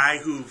with the guy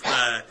who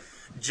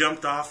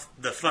jumped off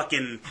the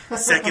fucking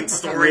second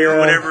story or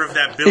whatever of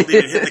that building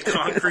and hit the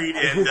concrete,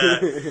 and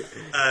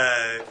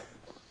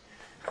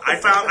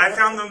I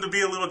found them to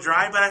be a little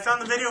dry, but I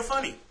found the video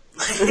funny.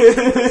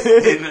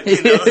 And,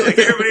 like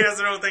everybody has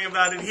their own thing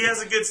about it. He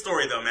has a good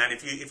story though, man.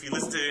 If you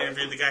listen to the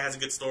interview, the guy has a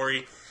good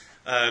story.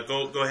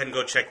 Go ahead and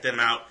go check them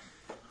out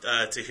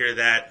to hear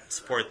that.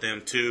 Support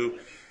them too.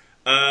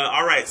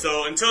 All right,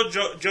 so until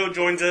Joe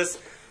joins us,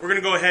 we're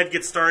gonna go ahead and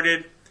get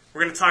started.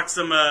 We're going to talk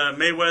some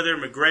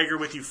Mayweather, McGregor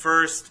with you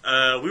first.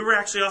 We were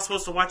actually all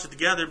supposed to watch it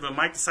together, but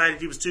Mike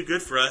decided he was too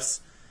good for us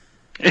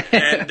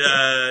and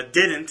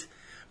didn't.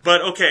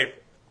 But, okay,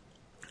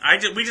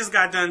 we just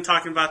got done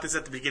talking about this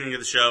at the beginning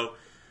of the show.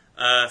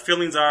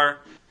 Feelings are,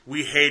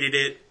 we hated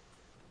it.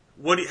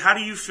 How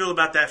do you feel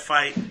about that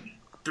fight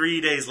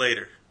 3 days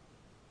later?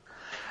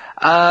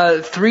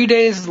 3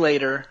 days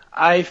later,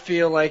 I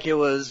feel like it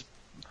was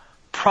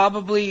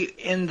probably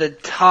in the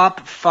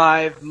top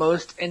 5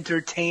 most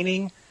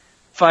entertaining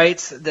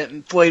fights that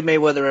Floyd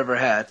Mayweather ever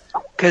had,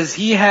 because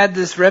he had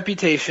this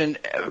reputation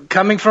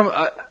coming from,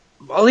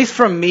 at least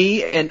from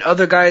me and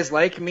other guys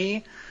like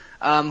me,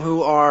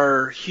 who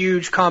are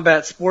huge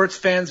combat sports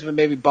fans, but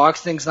maybe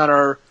boxing's not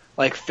our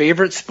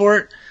favorite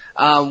sport.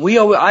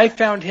 I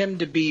found him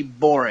to be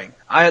boring.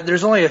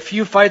 There's only a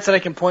few fights that I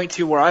can point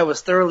to where I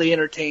was thoroughly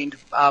entertained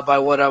by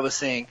what I was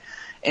seeing,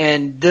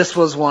 and this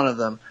was one of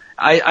them.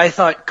 I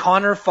thought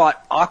Conor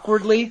fought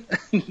awkwardly,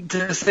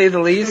 to say the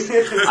least.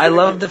 I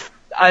love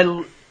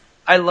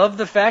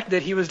the fact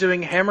that he was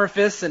doing hammer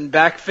fists and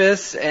back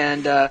fists,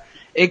 and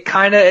it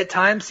kind of at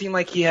times seemed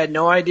like he had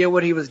no idea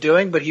what he was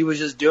doing, but he was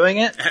just doing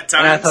it. At times.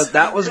 And I thought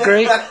that was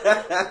great.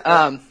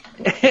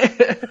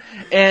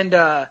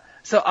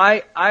 So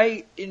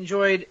I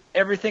enjoyed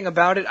everything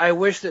about it. I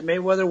wish that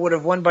Mayweather would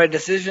have won by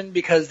decision,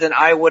 because then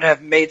I would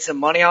have made some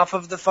money off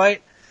of the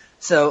fight.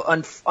 So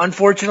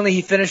unfortunately,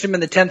 he finished him in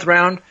the 10th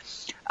round.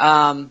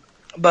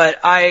 But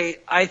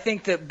I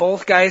think that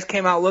both guys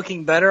came out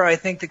looking better. I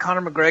think that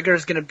Conor McGregor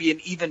is going to be an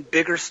even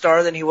bigger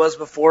star than he was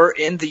before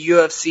in the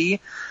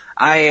UFC.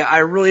 I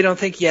really don't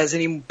think he has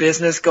any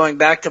business going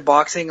back to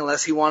boxing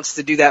unless he wants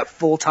to do that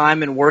full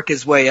time and work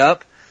his way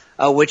up,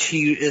 which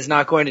he is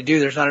not going to do.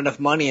 There's not enough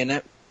money in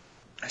it.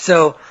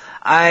 So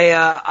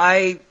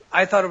I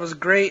thought it was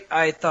great.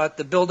 I thought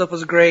the build-up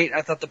was great.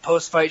 I thought the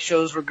post-fight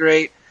shows were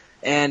great.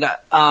 And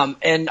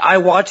I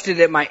watched it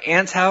at my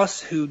aunt's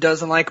house, who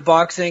doesn't like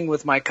boxing,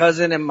 with my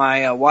cousin and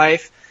my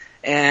wife,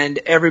 and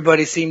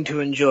everybody seemed to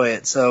enjoy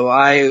it. So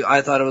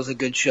I thought it was a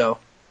good show.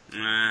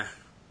 I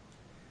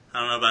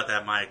don't know about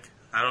that, Mike.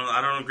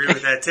 I don't agree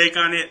with that take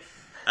on it.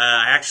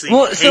 I actually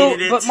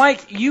hated it. But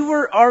Mike, you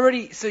were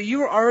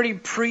already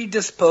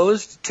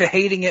predisposed to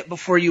hating it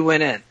before you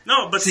went in.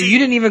 No, but you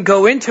didn't even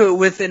go into it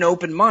with an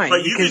open mind,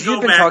 but because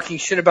you've been talking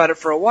shit about it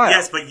for a while.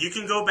 Yes, but you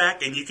can go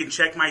back and you can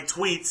check my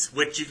tweets,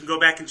 which you can go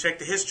back and check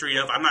the history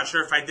of. I'm not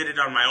sure if I did it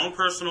on my own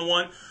personal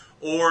one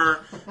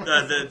or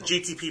the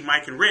GTP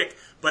Mike and Rick,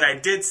 but I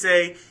did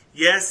say,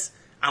 yes,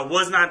 I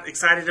was not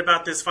excited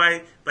about this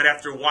fight, but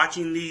after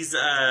watching these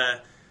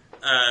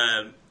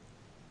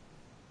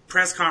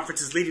press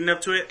conferences leading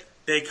up to it,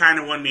 they kind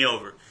of won me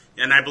over.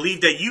 And I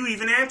believe that you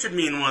even answered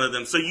me in one of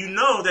them, so you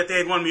know that they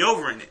had won me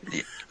over in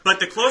it. But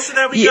the closer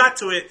that we got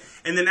to it,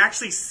 and then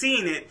actually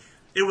seeing it,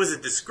 it was a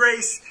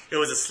disgrace. It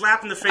was a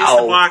slap in the face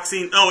to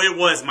boxing. Oh, it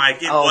was,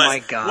 Mike. It was. My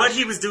gosh. What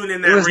he was doing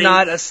in that ring. It was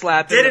not a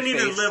slap in the face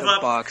even live of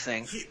up.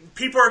 Boxing.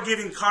 People are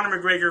giving Conor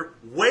McGregor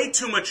way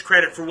too much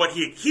credit for what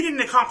he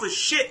didn't accomplish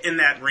shit in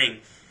that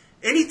ring.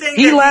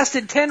 He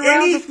lasted 10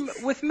 rounds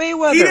with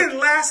Mayweather. He didn't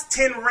last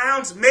 10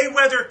 rounds.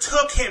 Mayweather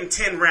took him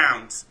 10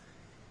 rounds.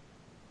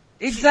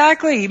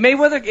 Exactly.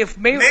 If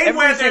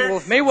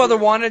Mayweather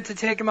wanted to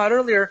take him out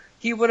earlier,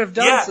 he would have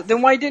done so.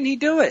 Then why didn't he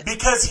do it?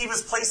 Because he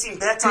was placing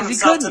bets on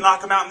himself to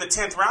knock him out in the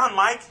 10th round,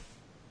 Mike.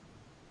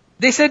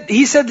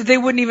 He said that they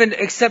wouldn't even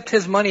accept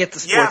his money at the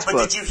sports book.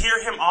 Yeah, but did you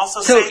hear him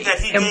also say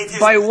that he gave his...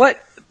 By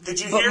what? Did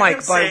you but hear Mike,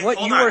 him by say...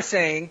 what you are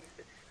saying,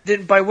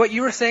 by what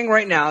you were saying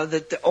right now,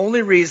 that the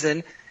only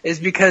reason is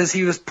because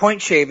he was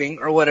point shaving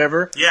or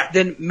whatever,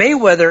 then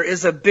Mayweather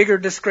is a bigger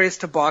disgrace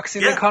to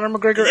boxing than Conor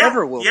McGregor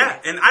ever will be. Yeah,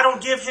 and I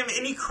don't give him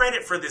any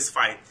credit for this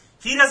fight.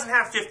 He doesn't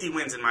have 50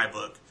 wins in my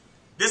book.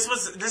 This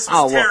was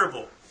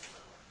terrible.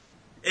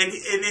 And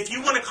if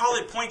you want to call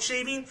it point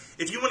shaving,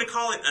 if you want to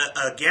call it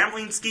a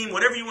gambling scheme,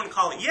 whatever you want to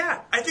call it,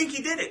 I think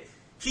he did it.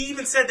 He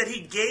even said that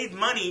he gave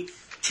money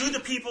to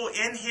the people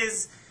in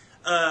his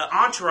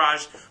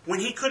entourage when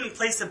he couldn't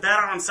place a bet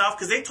on himself,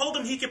 because they told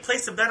him he could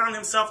place a bet on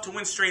himself to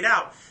win straight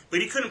out,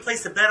 but he couldn't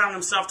place a bet on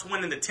himself to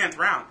win in the 10th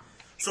round.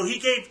 So he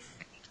gave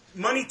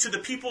money to the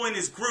people in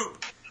his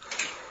group,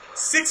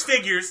 6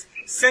 figures,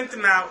 sent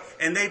them out,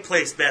 and they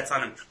placed bets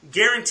on him.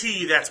 Guarantee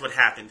you that's what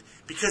happened,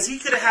 because he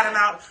could have had him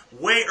out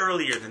way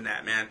earlier than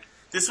that, man.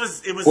 It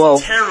was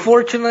terrible.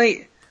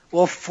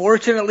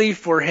 Fortunately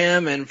for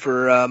him and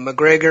for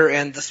McGregor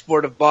and the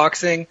sport of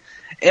boxing,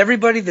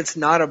 everybody that's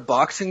not a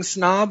boxing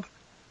snob,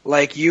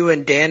 like you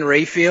and Dan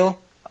Raphael,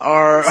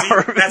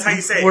 that's how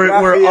you say it.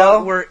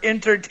 We're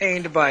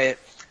entertained by it.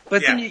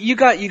 But then you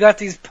got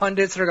these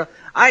pundits that are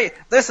going,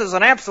 this is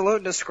an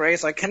absolute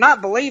disgrace. I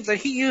cannot believe that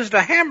he used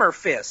a hammer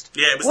fist.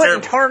 Yeah, it was what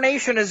terrible. What in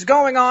tarnation is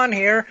going on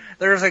here?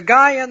 There's a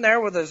guy in there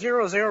with a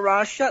 0-0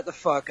 Ross. Shut the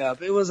fuck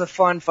up. It was a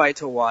fun fight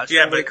to watch.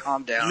 Yeah, Everybody but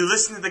calm down. You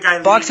listen to the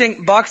guy.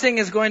 Boxing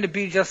is going to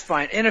be just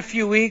fine. In a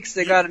few weeks,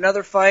 they got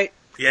another fight.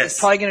 Yes. It's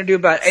probably going to do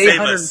about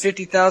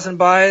 850,000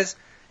 buys.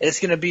 It's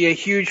going to be a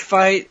huge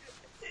fight.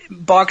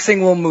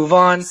 Boxing will move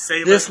on.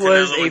 This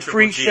was a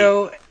freak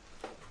show.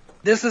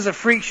 This is a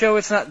freak show.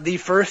 It's not the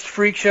first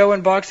freak show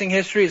in boxing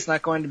history. It's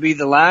not going to be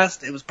the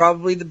last. It was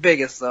probably the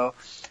biggest, though.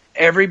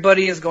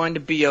 Everybody is going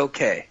to be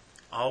okay.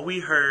 All we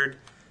heard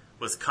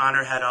was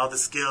Conor had all the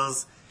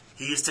skills.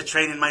 He used to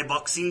train in my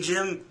boxing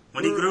gym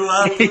when he grew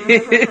up.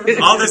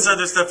 All this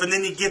other stuff. And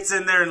then he gets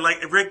in there and,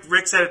 like,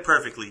 Rick said it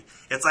perfectly.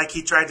 It's like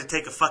he tried to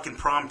take a fucking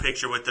prom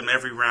picture with them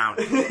every round.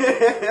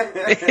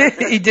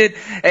 He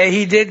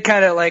did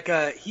kind of like,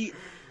 in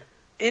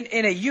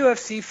a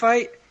UFC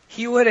fight,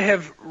 he would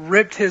have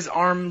ripped his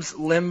arms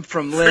limb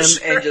from limb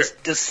and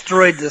just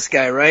destroyed this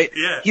guy, right?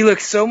 Yeah. He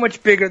looked so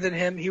much bigger than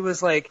him. He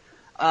was like,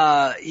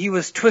 he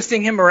was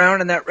twisting him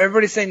around, and that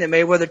everybody's saying that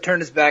Mayweather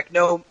turned his back.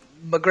 No,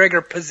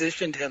 McGregor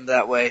positioned him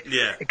that way.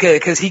 Yeah.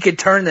 Because he could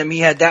turn them. He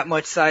had that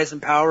much size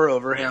and power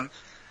over him.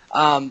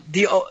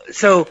 The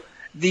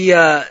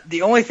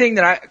only thing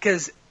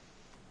because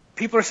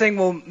people are saying,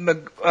 well,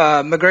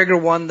 McGregor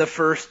won the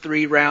first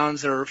 3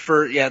 rounds,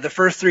 the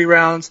first 3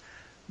 rounds.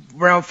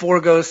 Round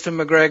 4 goes to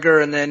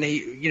McGregor, and then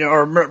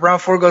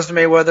round 4 goes to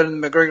Mayweather,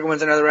 and McGregor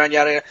wins another round,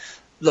 yada, yada.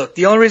 Look,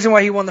 the only reason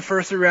why he won the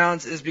first 3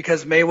 rounds is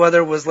because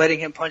Mayweather was letting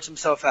him punch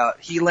himself out.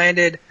 He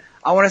landed,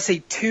 I want to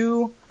say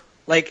 2,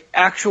 like,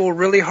 actual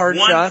really hard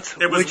shots.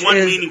 There was one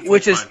meaningful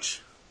punch.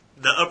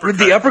 The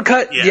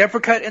uppercut. The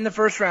uppercut in the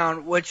first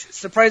round, which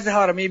surprised the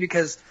hell out of me,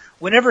 because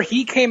whenever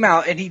he came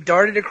out and he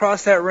darted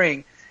across that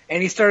ring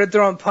and he started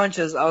throwing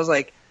punches, I was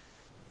like,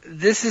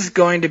 this is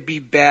going to be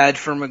bad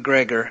for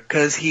McGregor,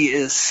 because he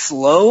is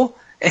slow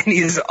and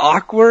he's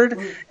awkward,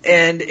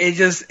 and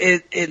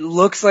it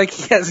looks like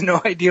he has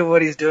no idea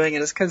what he's doing,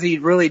 and it's because he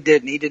really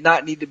didn't. He did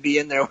not need to be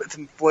in there with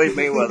Floyd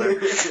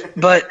Mayweather.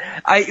 But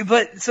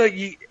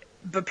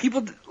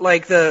people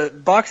like the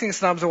boxing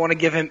snobs don't want to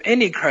give him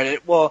any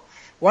credit. Well,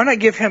 why not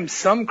give him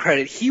some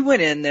credit? He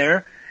went in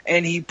there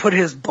and he put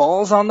his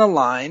balls on the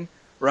line,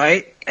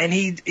 right? And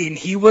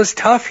he was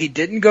tough. He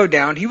didn't go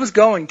down. He was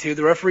going to.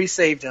 The referee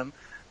saved him.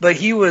 But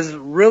he was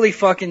really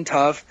fucking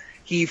tough.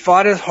 He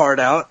fought his heart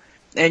out.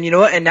 And you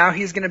know what? And now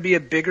he's going to be a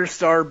bigger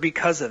star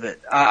because of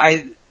it.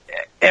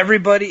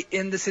 Everybody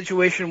in the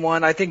situation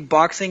won. I think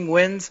boxing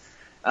wins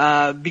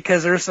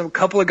because there's some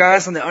couple of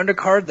guys on the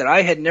undercard that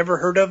I had never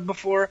heard of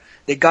before.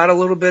 They got a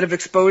little bit of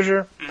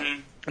exposure.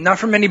 Mm-hmm. Not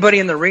from anybody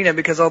in the arena,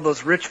 because all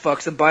those rich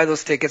fucks that buy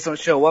those tickets don't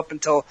show up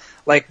until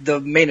like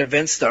the main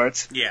event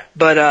starts. Yeah.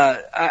 But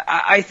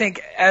I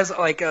think as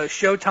like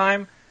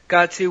Showtime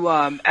got to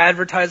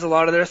advertise a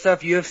lot of their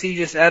stuff. UFC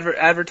just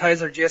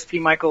advertised their GSP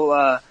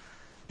Michael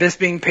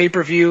Bisping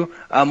pay-per-view.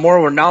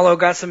 Mauro Ranallo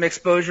got some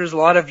exposures. A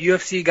lot of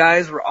UFC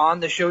guys were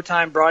on the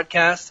Showtime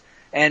broadcast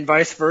and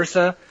vice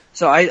versa.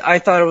 So I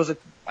thought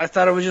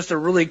it was just a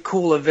really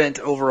cool event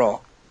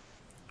overall.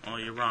 Oh,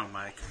 you're wrong,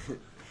 Mike.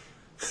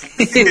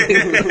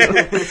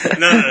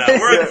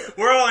 No.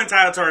 We're all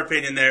entitled to our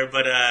opinion there,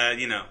 but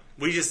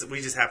we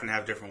just happen to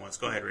have different ones.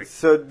 Go ahead, Rick.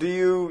 So do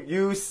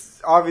you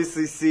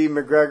obviously see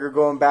McGregor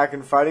going back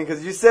and fighting?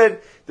 Because you said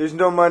there's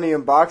no money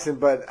in boxing,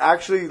 but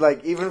actually,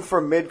 like, even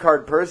for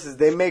mid-card purses,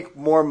 they make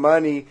more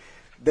money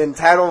than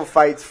title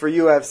fights for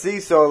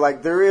UFC. So,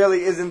 like, there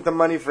really isn't the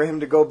money for him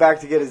to go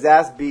back to get his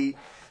ass beat.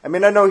 I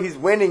mean, I know he's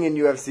winning in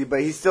UFC,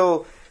 but he's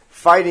still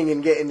fighting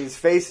and getting his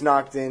face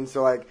knocked in.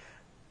 So, like,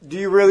 do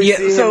you really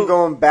see him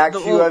going back to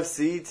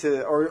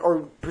UFC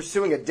or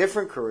pursuing a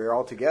different career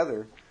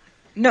altogether?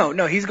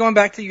 No, he's going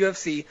back to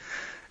UFC.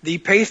 The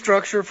pay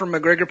structure for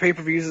McGregor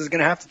pay-per-views is going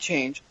to have to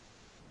change,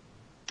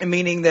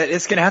 meaning that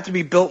it's going to have to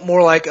be built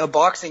more like a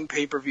boxing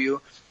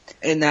pay-per-view,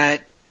 in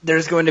that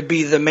there's going to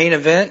be the main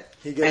event,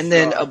 and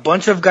then a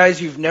bunch of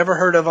guys you've never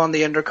heard of on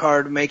the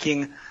undercard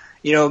making,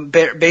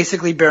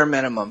 basically bare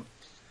minimum.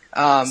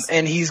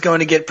 And he's going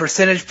to get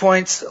percentage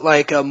points,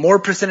 like more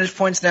percentage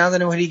points now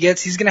than what he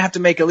gets. He's going to have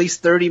to make at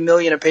least $30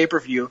 million a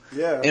pay-per-view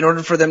in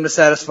order for them to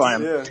satisfy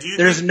him. Yeah.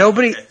 There's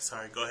nobody. Okay,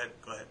 sorry, go ahead.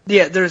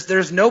 Yeah,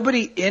 there's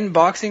nobody in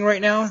boxing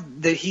right now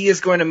that he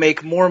is going to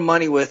make more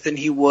money with than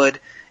he would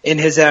in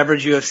his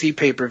average UFC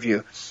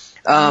pay-per-view.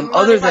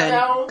 Other than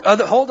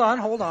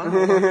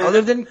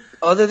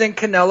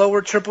Canelo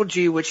or Triple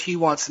G, which he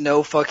wants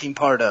no fucking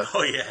part of.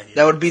 Oh yeah.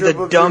 That would be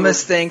the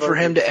dumbest thing for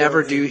him to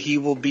ever do. He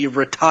will be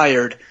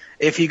retired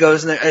if he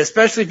goes in there,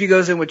 especially if he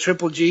goes in with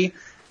Triple G.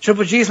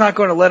 Triple G's not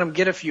going to let him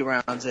get a few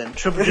rounds in.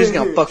 Triple G's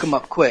going to fuck him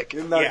up quick.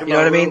 You know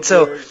what I mean?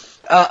 So.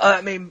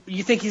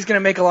 You think he's going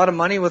to make a lot of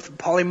money with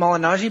Paulie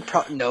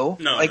Malignaggi? No.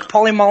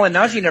 Paulie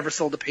Malignaggi never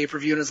sold a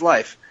pay-per-view in his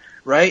life,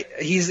 right?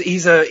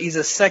 He's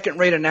a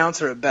second-rate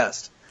announcer at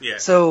best. Yeah.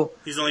 So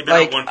he's only been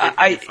on one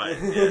pay-per-view fight.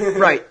 Yeah.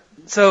 Right.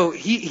 So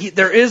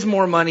there is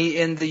more money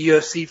in the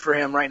UFC for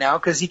him right now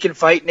because he can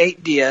fight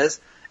Nate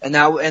Diaz and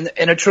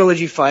a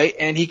trilogy fight,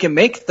 and he can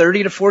make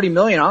 $30 to $40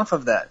 million off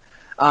of that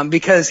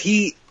because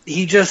he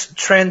just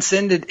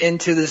transcended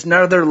into this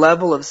another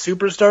level of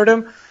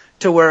superstardom.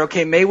 To where,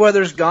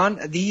 Mayweather's gone.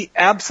 The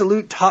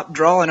absolute top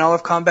draw in all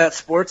of combat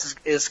sports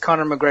is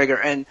Conor McGregor.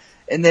 And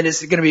then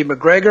it's going to be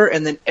McGregor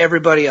and then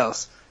everybody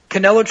else.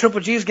 Canelo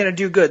Triple G is going to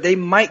do good. They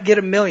might get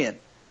 $1 million,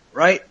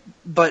 right?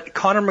 But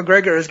Conor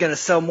McGregor is going to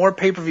sell more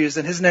pay-per-views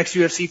in his next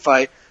UFC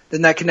fight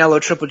than that Canelo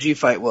Triple G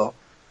fight will.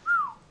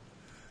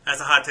 That's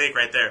a hot take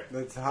right there.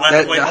 That's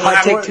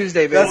hot take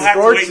Tuesday, baby. We'll have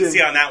to wait and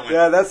see on that one.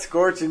 Yeah, that's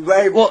scorching.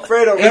 Hey, well,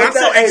 Fredo,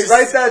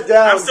 write that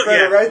down.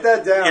 Fredo, write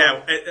that down.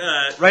 Yeah,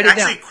 write it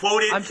down.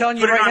 Quote it. I'm telling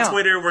you put right it on now.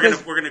 Twitter. We're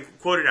gonna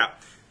quote it out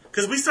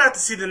because we still have to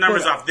see the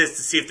numbers off this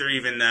to see if they're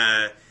even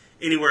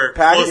anywhere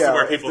close to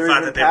where people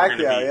thought that they were going to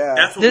be. Yeah.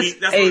 That's what we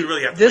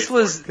really have to This wait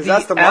was for.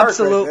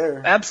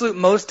 the absolute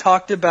most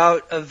talked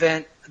about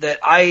event that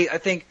I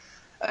think.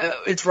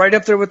 It's right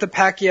up there with the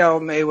Pacquiao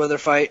Mayweather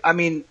fight. I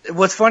mean,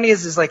 what's funny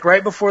is like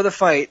right before the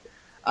fight.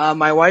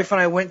 My wife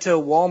and I went to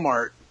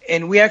Walmart,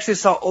 and we actually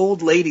saw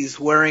old ladies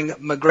wearing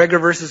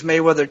McGregor versus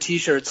Mayweather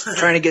T-shirts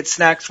trying to get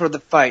snacks for the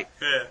fight.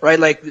 Yeah. Right?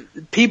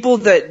 Like, people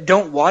that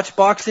don't watch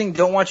boxing,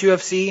 don't watch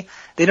UFC,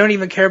 they don't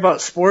even care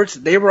about sports,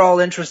 they were all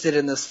interested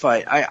in this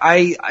fight.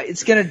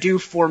 It's going to do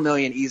 $4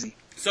 million easy.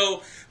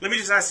 So, let me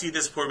just ask you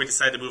this before we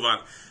decide to move on.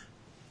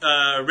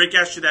 Rick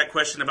asked you that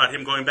question about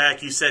him going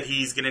back. You said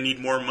he's going to need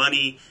more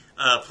money,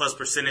 plus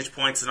percentage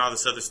points and all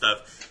this other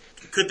stuff.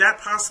 Could that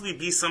possibly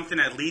be something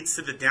that leads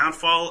to the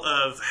downfall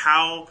of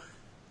how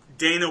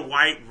Dana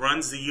White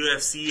runs the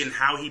UFC and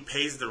how he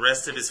pays the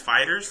rest of his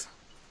fighters?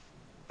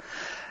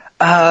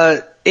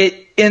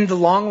 In the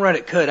long run,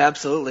 it could,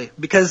 absolutely.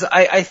 Because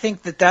I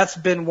think that's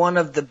been one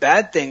of the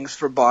bad things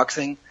for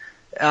boxing,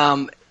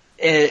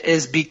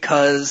 is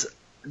because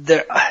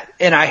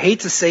and I hate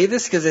to say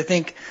this because I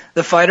think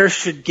the fighters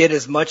should get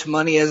as much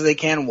money as they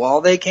can while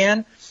they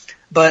can,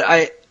 but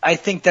I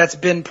think that's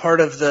been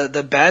part of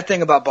the bad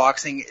thing about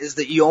boxing is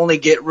that you only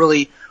get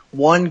really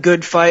one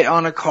good fight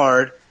on a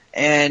card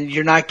and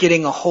you're not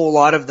getting a whole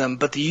lot of them.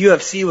 But the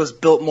UFC was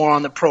built more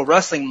on the pro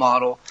wrestling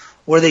model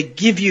where they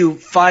give you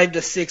 5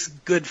 to 6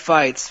 good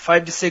fights,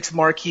 5 to 6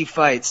 marquee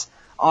fights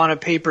on a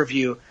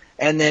pay-per-view,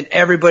 and then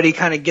everybody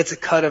kind of gets a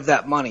cut of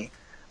that money.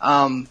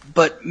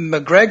 But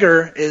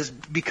McGregor has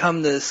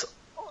become this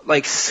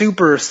like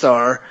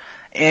superstar,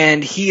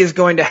 and he is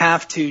going to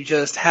have to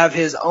just have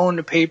his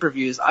own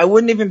pay-per-views. I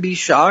wouldn't even be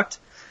shocked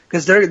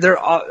because the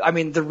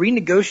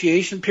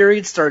renegotiation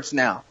period starts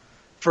now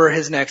for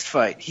his next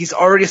fight. He's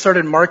already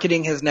started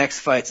marketing his next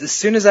fights. As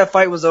soon as that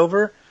fight was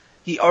over,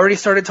 he already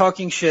started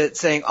talking shit,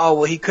 saying, "Oh,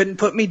 well, he couldn't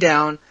put me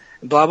down,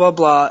 blah, blah,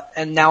 blah,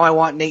 and now I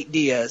want Nate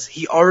Diaz."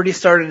 He already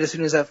started as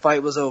soon as that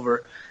fight was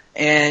over.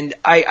 And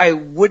I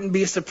wouldn't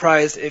be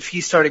surprised if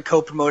he started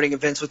co-promoting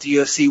events with the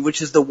UFC,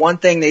 which is the one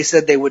thing they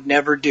said they would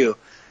never do.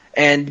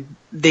 And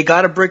they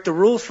got to break the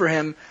rules for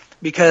him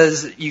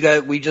because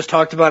we just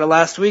talked about it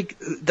last week.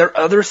 Their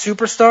other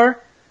superstar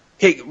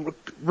hey,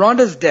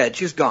 Ronda's dead.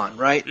 She's gone,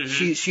 right?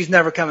 She's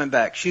never coming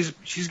back. She's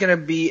gonna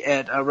be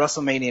at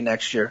WrestleMania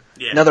next year.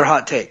 Yeah. Another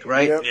hot take,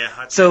 right? Yep. Yeah,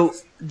 hot So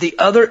takes. the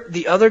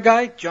other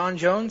guy, John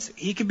Jones,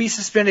 he could be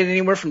suspended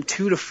anywhere from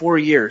 2 to 4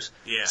 years.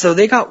 Yeah. So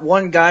they got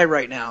one guy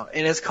right now,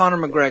 and it's Conor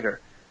McGregor,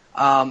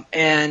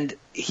 and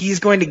he's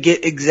going to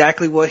get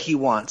exactly what he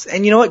wants.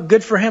 And you know what?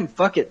 Good for him.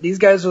 Fuck it. These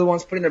guys are the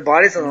ones putting their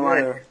bodies on the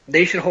line. Yeah.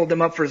 They should hold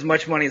them up for as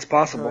much money as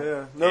possible. Oh,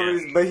 yeah.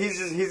 Nobody's, but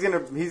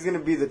he's gonna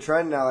be the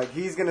trend now. Like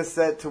he's gonna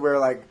set to where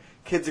like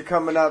kids are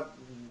coming up,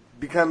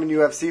 becoming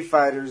UFC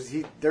fighters.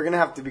 They're gonna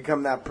have to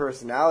become that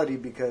personality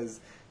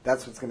because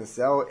that's what's gonna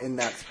sell in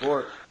that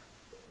sport.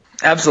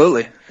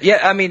 Absolutely.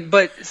 Yeah, I mean,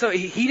 but so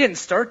he didn't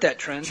start that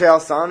trend.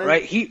 Chael Sonnen,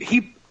 Right?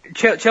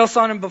 Chael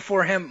Sonnen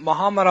before him,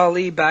 Muhammad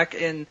Ali back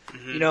in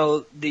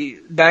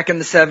back in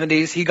the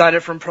 70s, he got it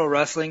from pro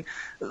wrestling.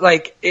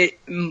 Like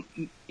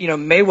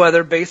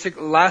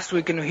Mayweather last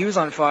week when he was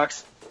on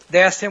Fox,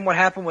 they asked him what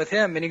happened with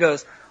him and he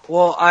goes,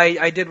 "Well,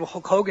 I did what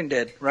Hulk Hogan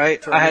did,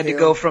 right? I had to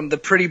go from the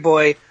pretty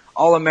boy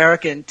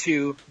All-American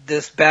to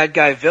this bad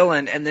guy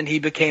villain, and then he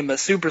became a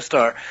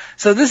superstar."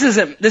 So this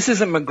isn't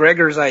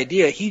McGregor's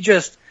idea. He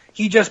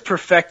just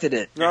perfected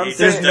it. No, I'm He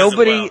saying just does it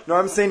well. No,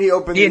 I'm saying he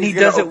opened. Yeah, and he's he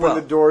gonna does it open well.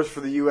 the doors for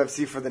the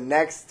UFC for the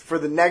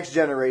next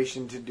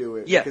generation to do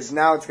it. Yes. Because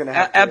now it's gonna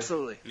have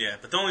Absolutely. Yeah,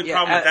 but the only Yeah,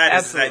 problem with that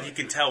is absolutely. that you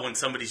can tell when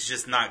somebody's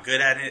just not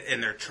good at it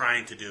and they're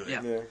trying to do it.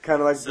 Yeah. kind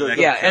of like So that-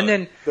 Yeah, and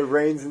then the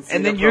Reigns and Cena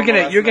And then you're promo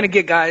gonna last you're gonna night.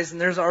 get guys, and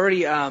there's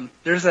already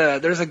there's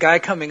a guy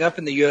coming up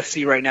in the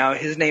UFC right now.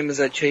 His name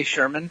is Chase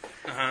Sherman,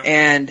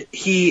 and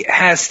he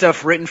has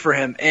stuff written for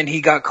him, and he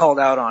got called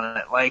out on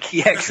it. Like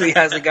he actually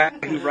has a guy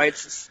who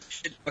writes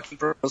shit fucking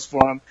promos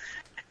for him,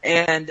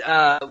 and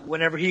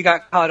whenever he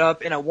got caught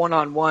up in a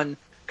one-on-one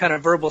kind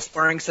of verbal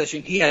sparring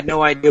session, he had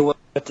no idea what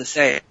to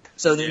say.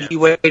 So then he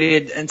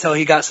waited until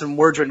he got some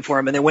words written for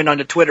him, and then went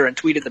onto Twitter and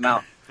tweeted them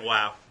out.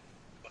 Wow.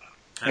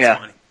 That's Yeah.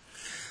 funny.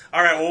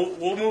 All right, well,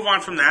 we'll move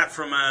on from that.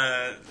 From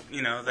that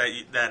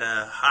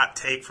hot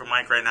take from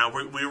Mike right now.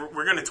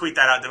 We're going to tweet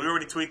that out. Did we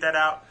already tweet that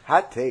out?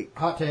 Hot take.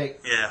 Hot take.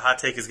 Yeah, hot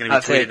take is going to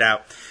be Hot take. tweeted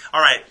out.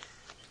 All right.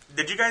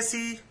 Did you guys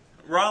see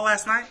Raw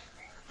last night?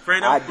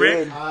 Fredo, I Rick?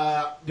 did.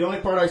 The only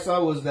part I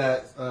saw was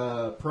that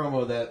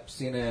promo that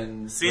Cena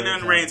and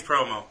Reigns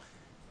promo.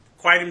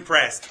 Quite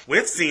impressed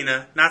with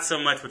Cena, not so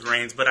much with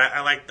Reigns, but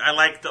I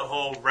like the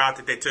whole route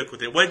that they took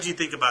with it. What did you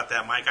think about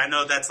that, Mike? I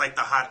know that's like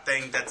the hot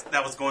thing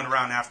that was going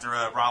around after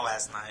Raw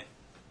last night.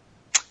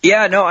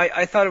 Yeah, no,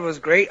 I thought it was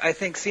great. I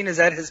think Cena's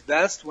at his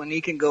best when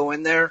he can go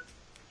in there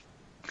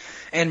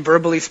and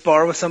verbally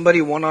spar with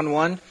somebody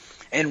one-on-one.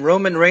 And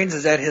Roman Reigns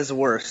is at his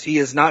worst. He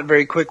is not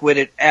very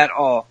quick-witted at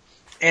all.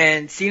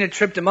 And Cena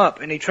tripped him up,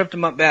 and he tripped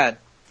him up bad.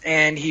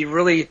 And he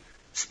really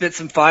spit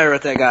some fire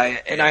at that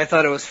guy, and I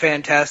thought it was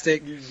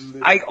fantastic.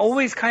 I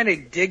always kind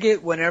of dig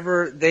it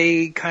whenever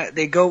they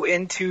go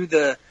into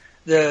the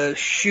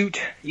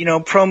shoot,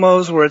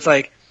 promos where it's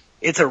like,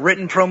 it's a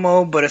written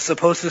promo, but it's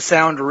supposed to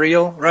sound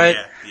real, right?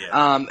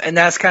 Yeah. And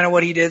that's kind of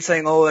what he did,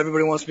 saying, "Oh,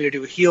 everybody wants me to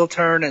do a heel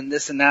turn and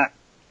this and that."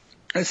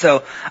 And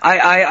so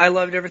I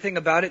loved everything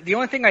about it. The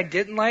only thing I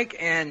didn't like,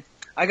 and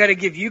I got to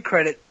give you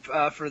credit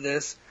for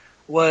this,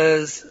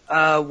 was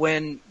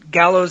when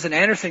Gallows and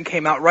Anderson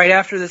came out right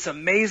after this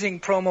amazing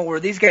promo where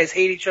these guys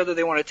hate each other,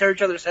 they want to tear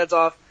each other's heads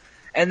off,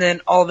 and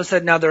then all of a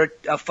sudden now they're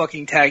a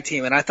fucking tag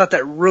team. And I thought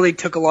that really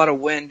took a lot of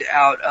wind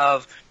out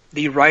of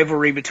the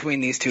rivalry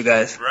between these two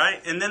guys. Right?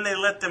 And then they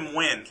let them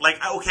win. Like,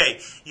 okay,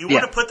 you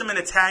want to put them in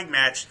a tag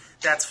match,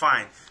 that's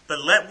fine.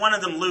 But let one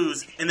of them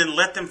lose and then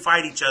let them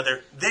fight each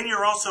other. Then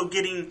you're also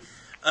getting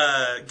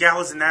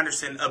Gallows and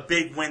Anderson a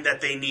big win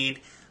that they need.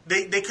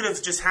 They could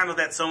have just handled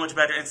that so much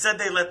better. Instead,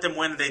 they let them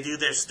win and they do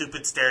their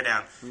stupid stare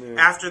down. Yeah.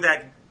 After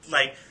that,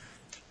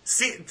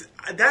 see,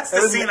 that's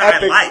the scene I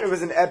like. It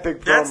was an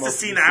epic promo. That's the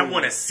scene I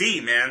want to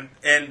see, man.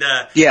 And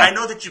yeah. I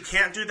know that you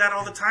can't do that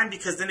all the time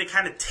because then it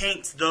kind of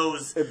taints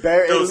those. It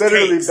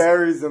literally takes.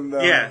 buries them,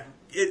 though. Yeah.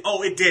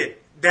 It did.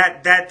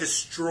 That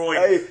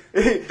destroyed.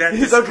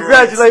 He's like,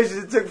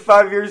 congratulations! It took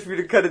 5 years for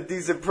you to cut a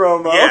decent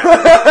promo. Yeah.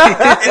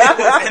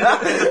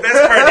 and the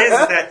best part is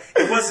that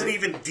it wasn't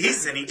even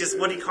decent. He just,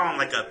 what do you call him,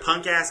 like a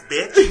punk ass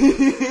bitch?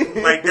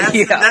 Like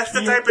that's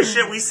the type of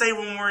shit we say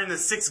when we're in the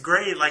 6th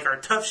grade, like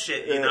our tough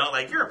shit. You know,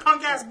 like you're a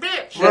punk ass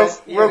bitch.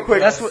 Real quick.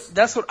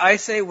 That's what I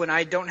say when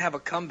I don't have a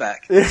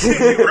comeback.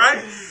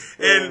 Right?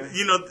 And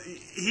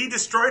he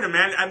destroyed him,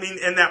 man. I mean,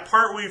 and that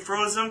part where he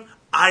froze him.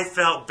 I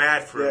felt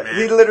bad for him, man.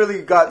 He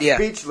literally got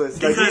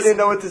speechless. Like, he didn't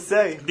know what to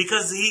say.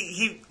 Because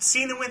he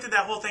Cena went through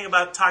that whole thing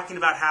about talking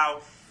about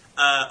how,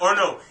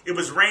 it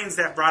was Reigns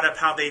that brought up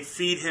how they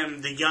feed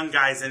him the young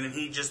guys and then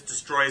he just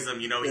destroys them.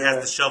 He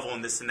has the shovel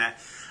and this and that.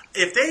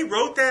 If they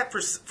wrote that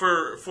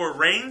for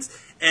Reigns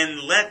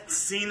and let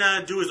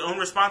Cena do his own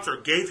response or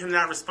gave him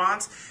that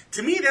response,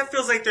 to me that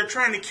feels like they're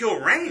trying to kill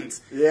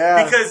Reigns.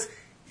 Yeah. Because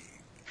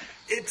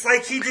it's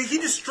like he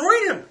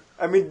destroyed him.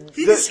 I mean,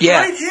 he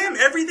destroyed him.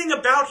 Everything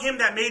about him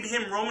that made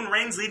him Roman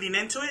Reigns leading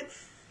into it,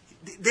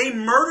 they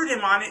murdered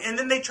him on it, and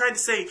then they tried to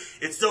say,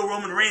 it's still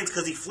Roman Reigns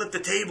because he flipped the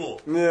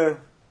table. Yeah.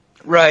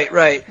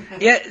 Right.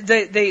 Yeah,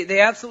 they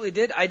absolutely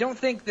did. I don't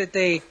think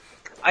that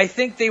I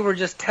think they were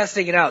just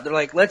testing it out. They're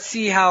like, let's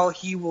see how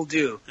he will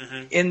do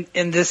in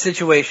this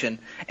situation.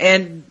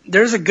 And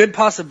there's a good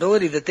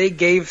possibility that they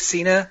gave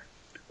Cena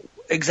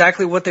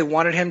exactly what they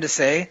wanted him to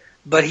say,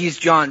 but he's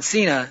John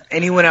Cena,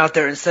 and he went out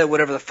there and said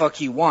whatever the fuck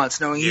he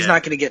wants, knowing he's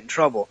not going to get in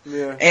trouble.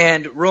 Yeah.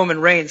 And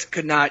Roman Reigns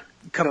could not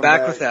come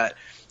back with that.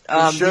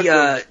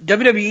 The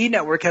WWE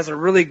Network has a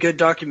really good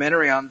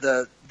documentary on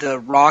the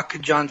Rock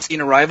John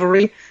Cena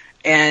rivalry,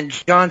 and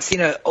John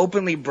Cena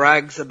openly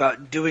brags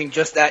about doing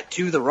just that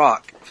to The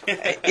Rock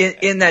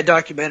in that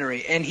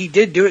documentary. And he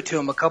did do it to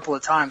him a couple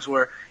of times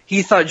where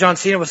he thought John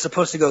Cena was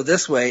supposed to go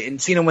this way,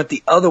 and Cena went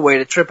the other way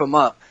to trip him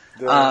up.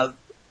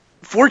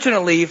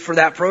 Fortunately for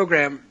that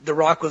program, The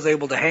Rock was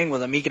able to hang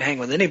with him. He can hang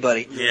with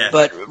anybody. Yeah.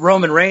 But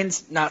Roman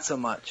Reigns, not so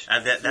much.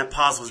 That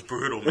pause was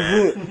brutal,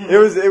 man.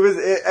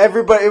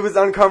 Everybody. It was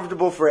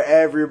uncomfortable for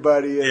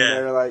everybody, and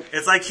they're like,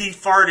 it's like he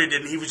farted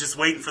and he was just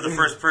waiting for the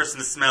first person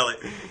to smell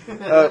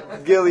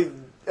it. Gilly,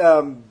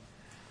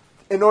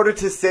 in order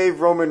to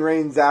save Roman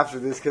Reigns after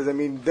this, because I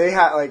mean they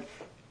had like,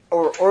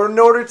 or in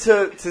order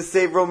to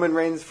save Roman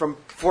Reigns from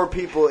 4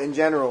 people in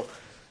general,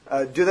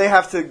 do they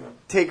have to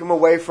take him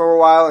away for a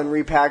while and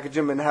repackage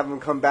him and have him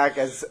come back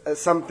as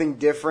something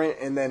different,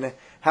 and then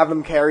have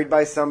him carried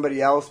by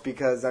somebody else?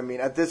 Because I mean,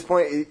 at this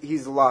point,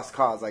 he's a lost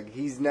cause. Like,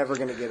 he's never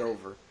going to get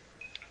over.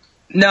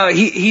 No,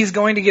 he's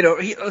going to get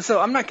over.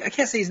 I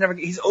can't say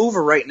he's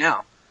over right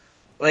now.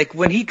 Like,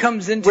 when he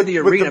comes into the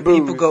arena,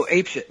 people go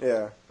apeshit.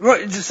 Yeah.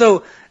 Right.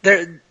 So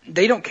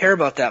they don't care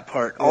about that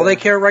part. All they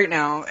care right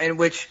now, and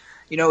which,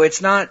 you know,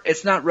 it's not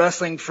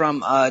wrestling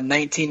from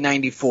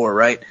 1994,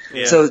 right?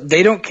 Yeah. So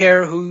they don't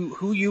care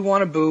who you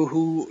want to boo,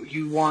 who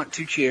you want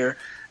to cheer.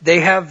 They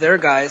have their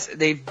guys.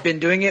 They've been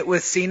doing it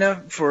with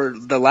Cena for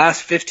the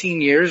last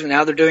 15 years, and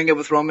now they're doing it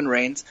with Roman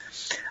Reigns.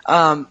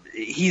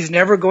 He's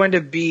never going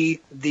to be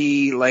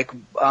the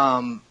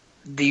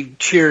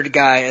cheered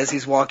guy as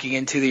he's walking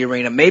into the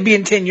arena. Maybe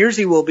in 10 years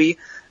he will be.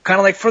 Kind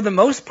of like, for the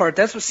most part,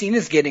 that's what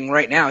Cena's getting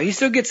right now. He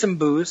still gets some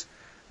boos,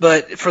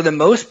 but for the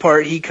most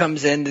part, he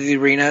comes into the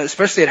arena,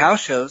 especially at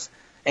house shows,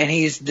 and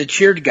he's the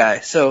cheered guy.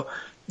 So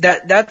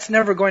that's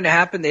never going to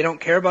happen. They don't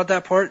care about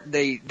that part.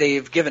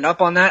 They've given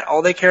up on that.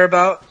 All they care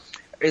about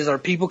is, are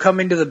people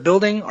coming to the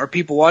building, are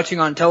people watching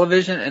on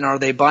television, and are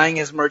they buying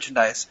his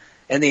merchandise?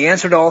 And the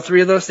answer to all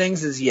 3 of those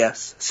things is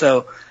yes.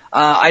 So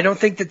I don't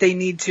think that they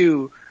need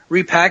to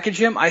repackage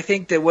him. I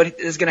think that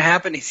what is going to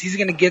happen is he's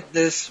going to get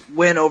this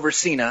win over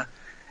Cena,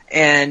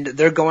 and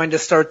they're going to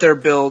start their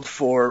build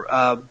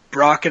for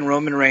Brock and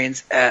Roman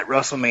Reigns at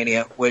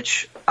WrestleMania,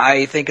 which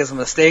I think is a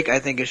mistake. I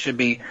think it should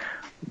be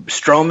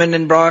Strowman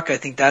and Brock. I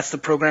think that's the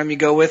program you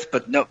go with,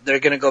 but nope, they're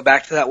going to go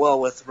back to that well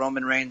with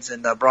Roman Reigns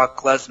and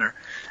Brock Lesnar,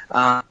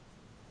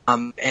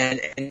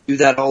 and do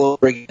that all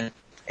over again.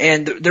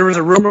 And there was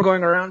a rumor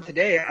going around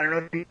today, I don't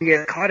know if you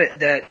guys caught it,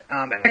 that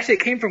actually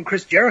it came from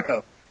Chris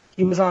Jericho.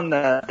 He was on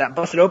that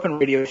Busted Open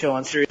radio show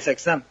on Sirius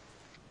XM,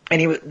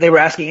 and they were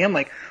asking him,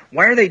 like,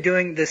 why are they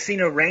doing the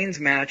Cena Reigns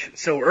match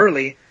so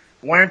early?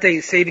 Why aren't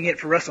they saving it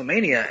for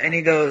WrestleMania? And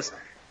he goes,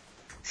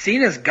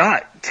 Cena's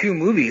got 2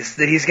 movies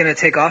that he's going to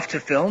take off to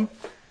film.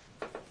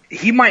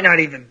 He might not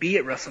even be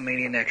at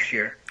WrestleMania next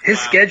year. His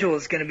schedule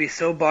is going to be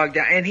so bogged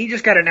down, and he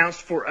just got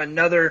announced for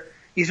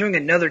he's doing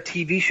another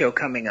TV show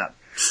coming up.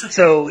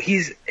 So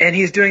he's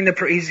going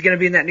to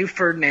be in that new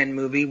Ferdinand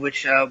movie,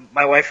 which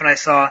my wife and I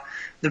saw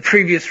the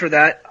previews for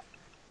that.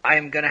 I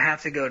am going to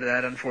have to go to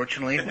that,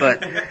 unfortunately,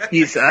 but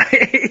he's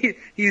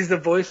the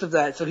voice of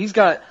that. So he's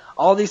got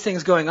all these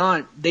things going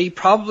on. They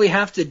probably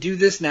have to do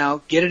this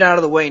now, get it out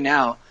of the way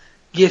now,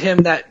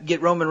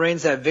 get Roman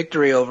Reigns that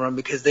victory over him,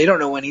 because they don't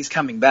know when he's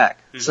coming back.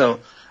 Mm-hmm.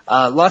 So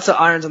lots of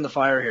irons on the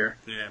fire here.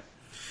 Yeah.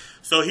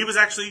 So he was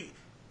actually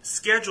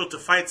scheduled to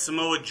fight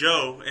Samoa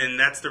Joe, and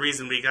that's the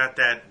reason we got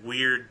that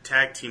weird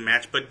tag team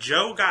match. But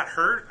Joe got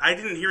hurt. I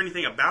didn't hear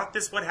anything about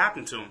this. What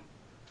happened to him?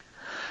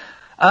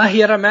 He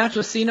had a match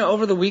with Cena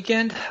over the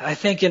weekend, I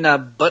think in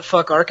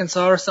Buttfuck,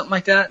 Arkansas, or something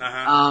like that.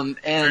 And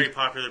very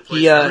popular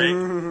place.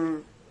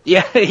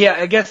 Yeah,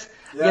 I guess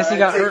he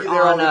got hurt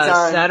on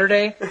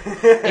Saturday.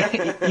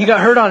 He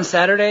got hurt on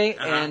Saturday,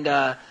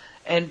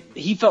 and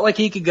he felt like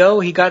he could go.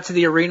 He got to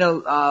the arena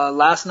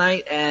last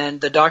night,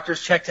 and the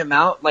doctors checked him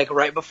out like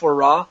right before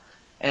Raw,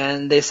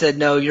 and they said,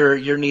 no,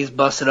 your knee's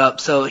busted up.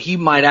 So he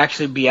might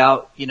actually be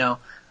out,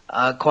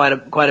 quite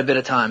a bit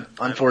of time,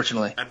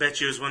 unfortunately. I bet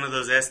you it was one of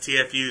those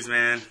STFUs,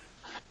 man.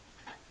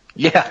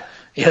 Yeah,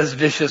 he has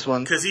vicious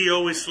ones. Because he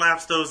always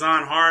slaps those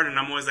on hard, and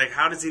I'm always like,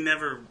 how does he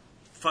never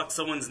fuck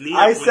someone's knee up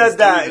I when said he's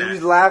that, doing and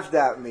you laughed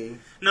at me.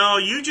 No,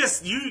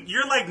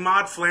 you're like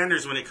Maud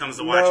Flanders when it comes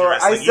to watching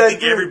wrestling. You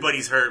think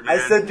everybody's hurt, man.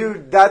 I said,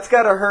 dude, that's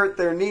got to hurt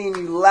their knee, and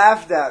you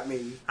laughed at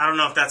me. I don't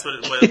know if that's what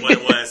it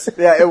was.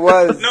 Yeah, it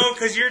was. No,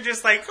 because you're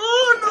just like,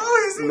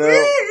 oh, no,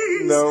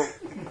 his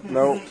knees.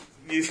 No.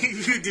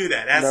 You do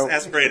that.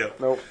 Ask Fredo.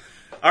 Nope.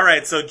 All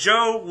right, so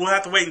Joe, we'll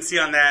have to wait and see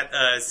on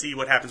that, see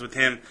what happens with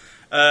him.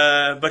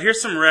 But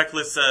here's some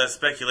reckless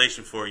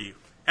speculation for you.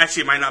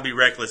 Actually, it might not be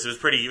reckless. It was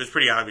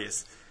pretty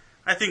obvious.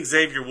 I think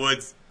Xavier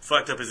Woods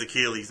fucked up his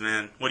Achilles,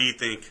 man. What do you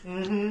think?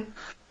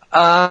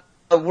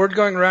 A word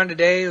going around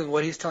today is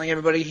what he's telling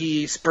everybody.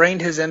 He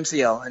sprained his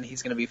MCL, and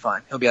he's going to be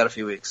fine. He'll be out a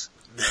few weeks.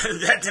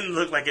 That didn't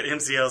look like an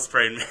MCL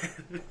sprain,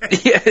 man.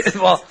 Yeah,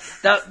 well,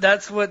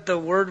 that's what the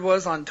word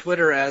was on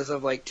Twitter as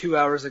of like 2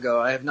 hours ago.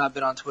 I have not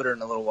been on Twitter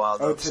in a little while.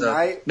 Though,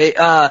 tonight?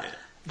 So,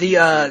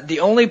 the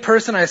only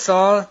person I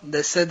saw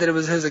that said that it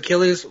was his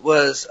Achilles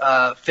was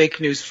fake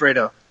news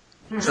Fredo.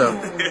 So,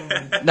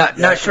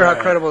 not sure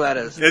how credible that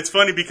is. It's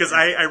funny because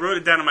I wrote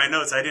it down in my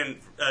notes. I didn't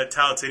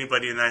tell it to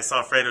anybody, and I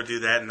saw Fredo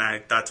do that, and I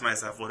thought to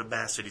myself, what a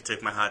bastard, he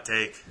took my hot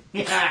take.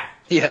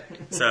 Yeah.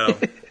 So,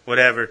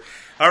 whatever.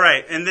 All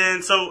right, and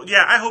then, so,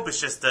 yeah, I hope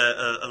it's just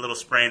a little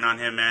sprain on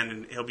him, man,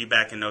 and he'll be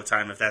back in no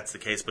time if that's the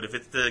case. But if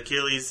it's the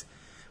Achilles,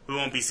 we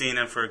won't be seeing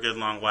him for a good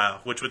long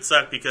while, which would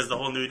suck because the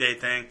whole New Day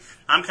thing,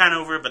 I'm kind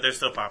of over it, but they're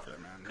still popular,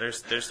 man. They're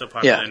still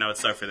popular. Yeah. I know it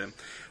sucked for them.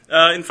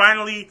 And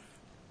finally,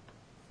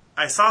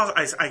 I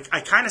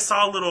kind of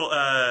saw a little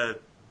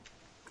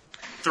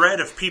thread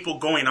of people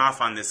going off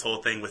on this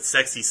whole thing with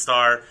Sexy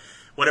Star.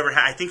 Whatever,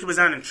 I think it was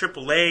out in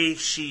AAA.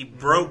 She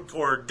broke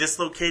or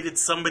dislocated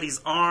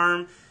somebody's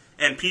arm,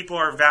 and people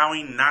are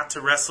vowing not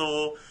to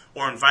wrestle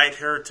or invite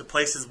her to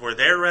places where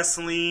they're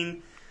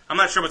wrestling. I'm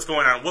not sure what's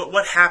going on.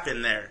 What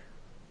happened there?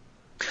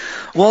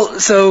 Well,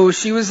 so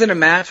she was in a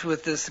match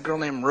with this girl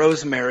named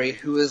Rosemary,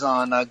 who is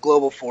on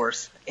Global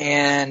Force,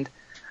 and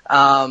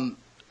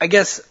I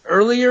guess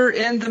earlier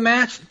in the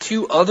match,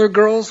 2 other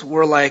girls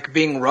were like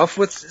being rough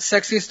with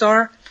Sexy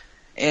Star,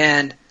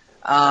 and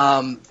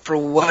for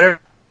whatever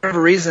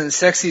reason,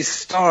 Sexy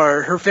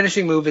Star, her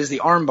finishing move is the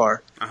armbar,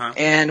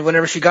 and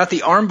whenever she got the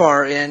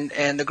armbar in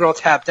and the girl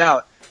tapped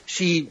out,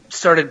 she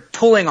started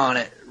pulling on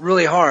it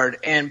really hard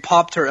and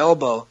popped her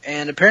elbow,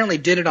 and apparently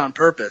did it on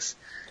purpose.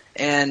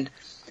 And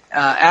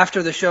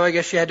after the show, I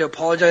guess she had to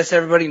apologize to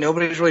everybody.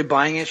 Nobody was really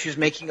buying it. She was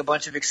making a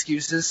bunch of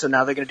excuses, so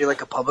now they're going to do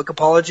like a public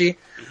apology.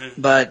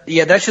 But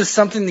yeah, that's just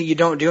something that you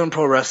don't do in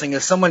pro wrestling.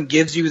 If someone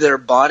gives you their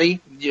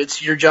body,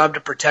 it's your job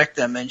to protect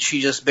them, and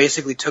she just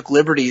basically took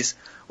liberties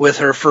with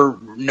her for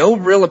no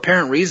real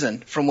apparent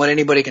reason from what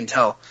anybody can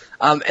tell.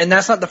 And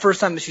that's not the first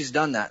time that she's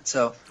done that,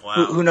 so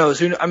who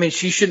knows? I mean,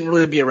 she shouldn't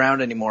really be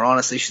around anymore,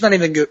 honestly. She's not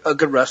even a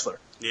good wrestler.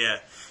 Yeah.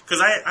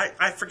 Because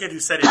I forget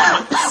who said it.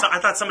 I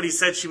thought somebody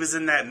said she was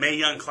in that Mae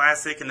Young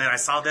Classic, and then I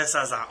saw this.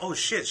 I was like, oh,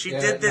 shit, she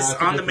did this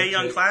on the Mae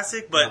Young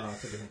Classic? But,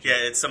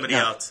 it's somebody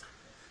else.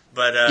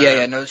 But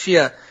No,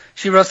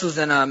 she wrestles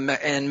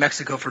in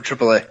Mexico for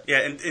AAA. Yeah,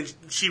 and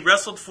she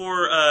wrestled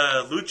for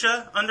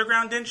Lucha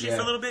Underground, didn't she,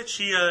 for a little bit?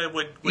 She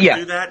would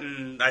do that,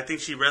 and I think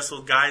she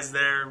wrestled guys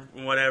there,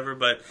 whatever.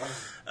 But,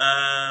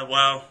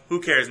 well,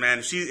 who cares, man?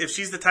 If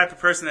she's the type of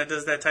person that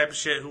does that type of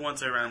shit, who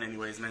wants her around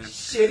anyways, man?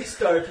 Shitty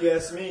Star, if you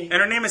ask me.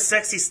 And her name is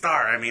Sexy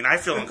Star. I mean, I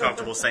feel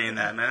uncomfortable saying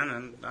that, man.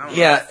 And I don't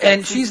Yeah, know.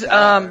 and she's,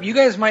 you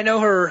guys might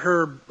know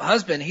her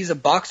husband. He's a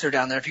boxer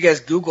down there. If you guys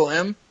Google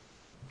him,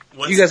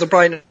 you guys will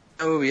probably know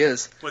who he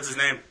is. What's his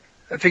name?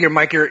 I figure,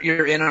 Mike,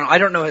 you're in on. I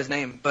don't know his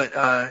name, but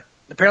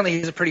apparently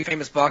he's a pretty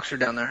famous boxer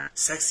down there.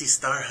 Sexy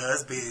Star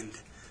husband.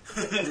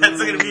 That's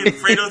going to be in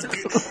Fredo's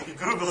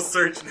Google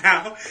search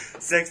now.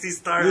 Sexy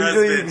Star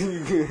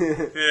husband.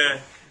 Yeah.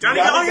 Johnny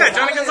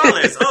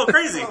Gonzalez. Oh,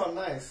 crazy. Oh,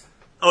 nice.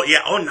 Oh, yeah.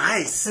 Oh,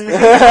 nice.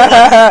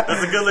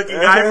 That's a good-looking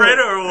guy,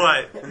 Fredo, or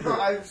what?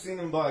 No, I've seen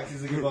him box.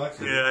 He's a good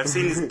boxer. Yeah, I've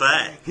seen his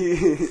butt.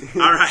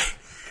 All right.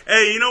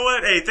 Hey, you know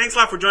what? Hey, thanks a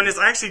lot for joining us.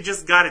 I actually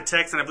just got a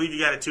text, and I believe you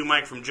got it too,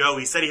 Mike, from Joe.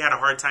 He said he had a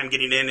hard time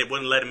getting in. It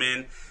wouldn't let him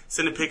in.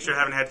 Send a picture.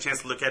 Haven't had a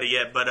chance to look at it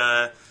yet. But,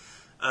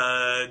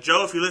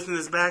 Joe, if you listen to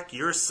this back,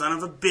 you're a son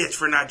of a bitch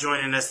for not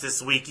joining us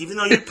this week, even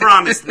though you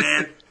promised,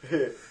 man.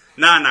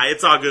 Nah,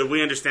 it's all good.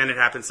 We understand it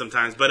happens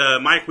sometimes. But,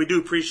 Mike, we do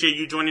appreciate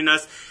you joining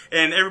us.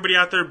 And everybody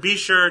out there, be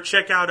sure,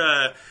 check out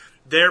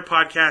their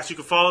podcast. You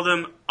can follow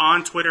them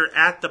on Twitter,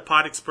 at The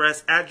Pod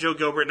Express, at Joe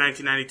Gilbert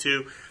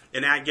 1992.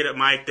 And at Get Up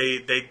Mike,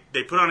 they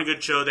put on a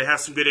good show. They have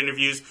some good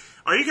interviews.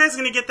 Are you guys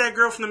going to get that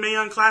girl from the Mae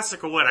Young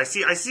Classic or what? I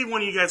see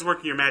one of you guys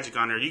working your magic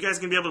on her. Are you guys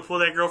going to be able to pull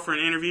that girl for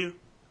an interview?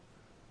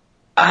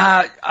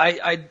 I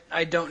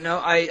don't know.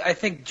 I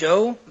think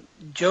Joe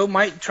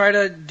might try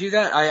to do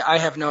that. I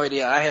have no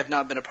idea. I have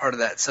not been a part of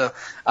that. So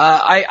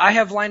I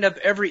have lined up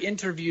every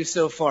interview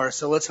so far.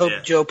 So let's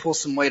hope Joe pulls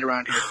some weight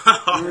around here.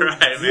 All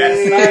right,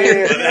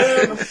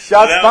 man.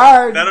 Shots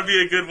fired. That'll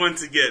be a good one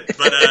to get.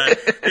 But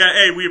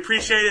hey, we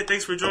appreciate it.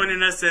 Thanks for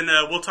joining us, and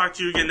we'll talk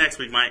to you again next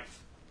week, Mike.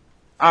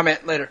 All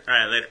right, later. All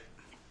right, later.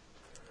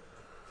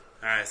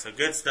 All right, so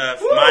good stuff,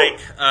 Woo!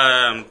 Mike.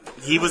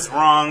 He was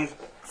wrong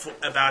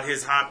about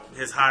his hot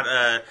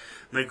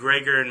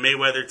McGregor and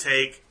Mayweather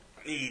take.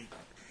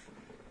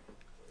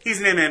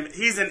 He's an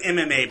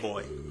MMA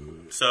boy,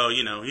 so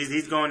you know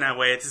he's going that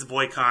way. It's his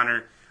boy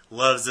Connor,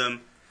 loves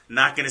him.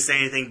 Not going to say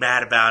anything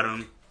bad about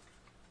him.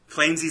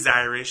 Claims he's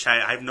Irish.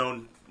 I've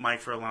known Mike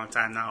for a long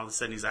time now. All of a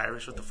sudden he's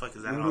Irish. What the fuck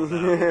is that all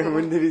about?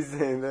 When did he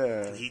say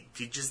that?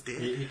 He just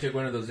did. He took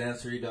one of those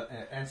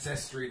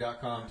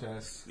Ancestry.com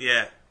tests.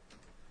 Yeah.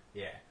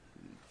 Yeah.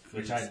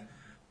 Which I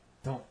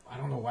don't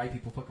know why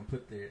people fucking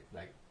put their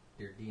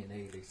their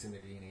DNA. They send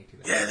their DNA to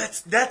them. Yeah,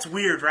 that's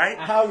weird, right?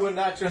 I would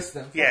not trust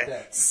them. Fuck Yeah,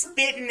 that.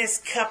 spit in this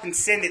cup and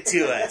send it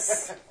to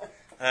us.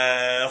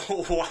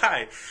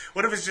 Why?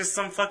 What if it's just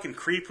some fucking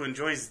creep who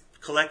enjoys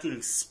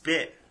collecting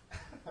spit?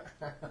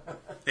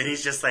 And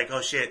he's just like,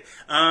 oh shit,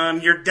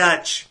 you're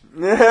Dutch.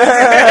 Make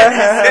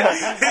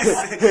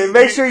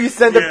sure you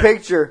send a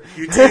picture.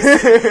 You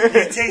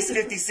taste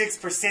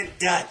 56%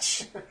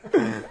 Dutch.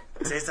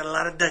 Tasted a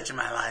lot of Dutch in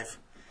my life.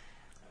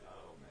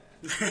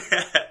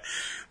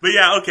 But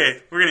yeah,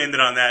 okay, we're gonna end it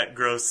on that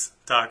gross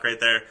talk right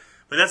there.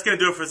 But that's gonna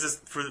do it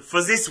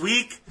for this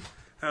week.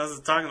 I was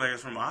talking like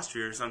it's from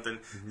Austria or something.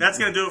 That's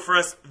gonna do it for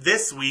us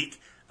this week.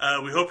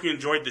 We hope you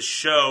enjoyed the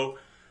show.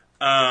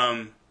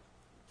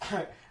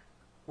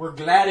 We're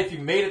glad if you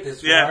made it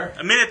this far. Yeah,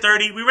 a minute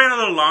 30. We ran a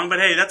little long, but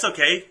hey, that's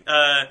okay.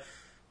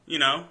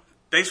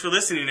 Thanks for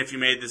listening if you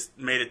made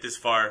it this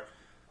far.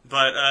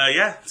 But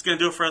yeah, it's gonna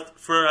do it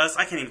for us.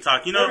 I can't even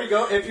talk. There we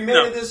go. If you made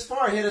it this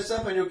far, hit us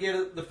up and you'll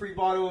get the free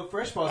bottle of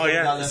Fresh Balls. Oh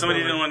yeah,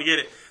 somebody didn't want to get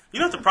it. You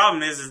know what the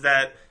problem is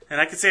that, and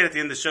I could say it at the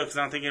end of the show because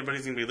I don't think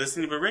anybody's gonna be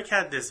listening. But Rick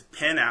had this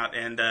pen out,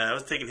 and I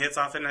was taking hits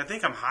off it, and I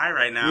think I'm high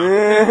right now.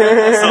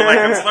 So like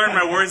I'm slurring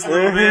my words a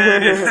little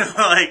bit, and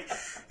like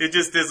it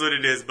just is what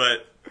it is.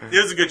 But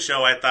it was a good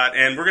show, I thought,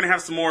 and we're gonna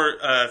have some more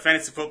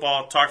fantasy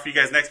football talk for you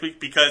guys next week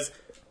because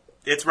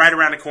it's right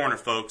around the corner,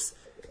 folks.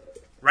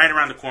 Right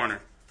around the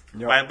corner.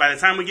 Yep. By the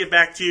time we get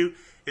back to you,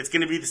 it's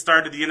going to be the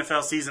start of the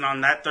NFL season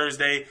on that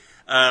Thursday.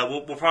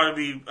 We'll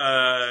probably be,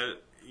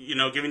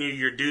 giving you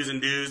your do's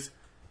and do's,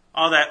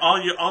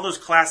 all those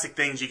classic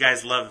things you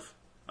guys love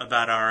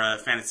about our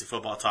fantasy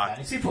football talk.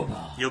 Fantasy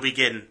football. You'll be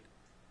getting.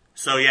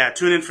 So yeah,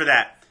 tune in for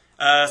that.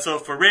 So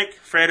for Rick,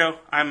 Fredo,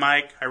 I'm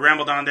Mike. I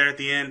rambled on there at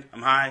the end.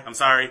 I'm high. I'm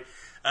sorry.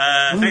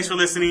 Thanks for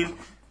listening.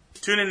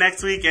 Tune in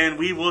next week, and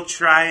we will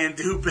try and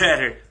do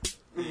better.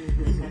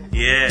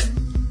 Yeah.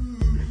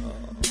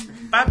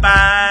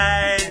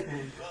 Bye-bye.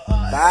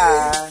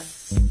 Bye.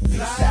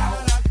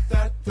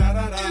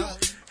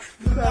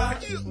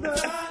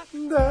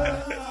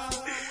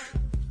 Bye.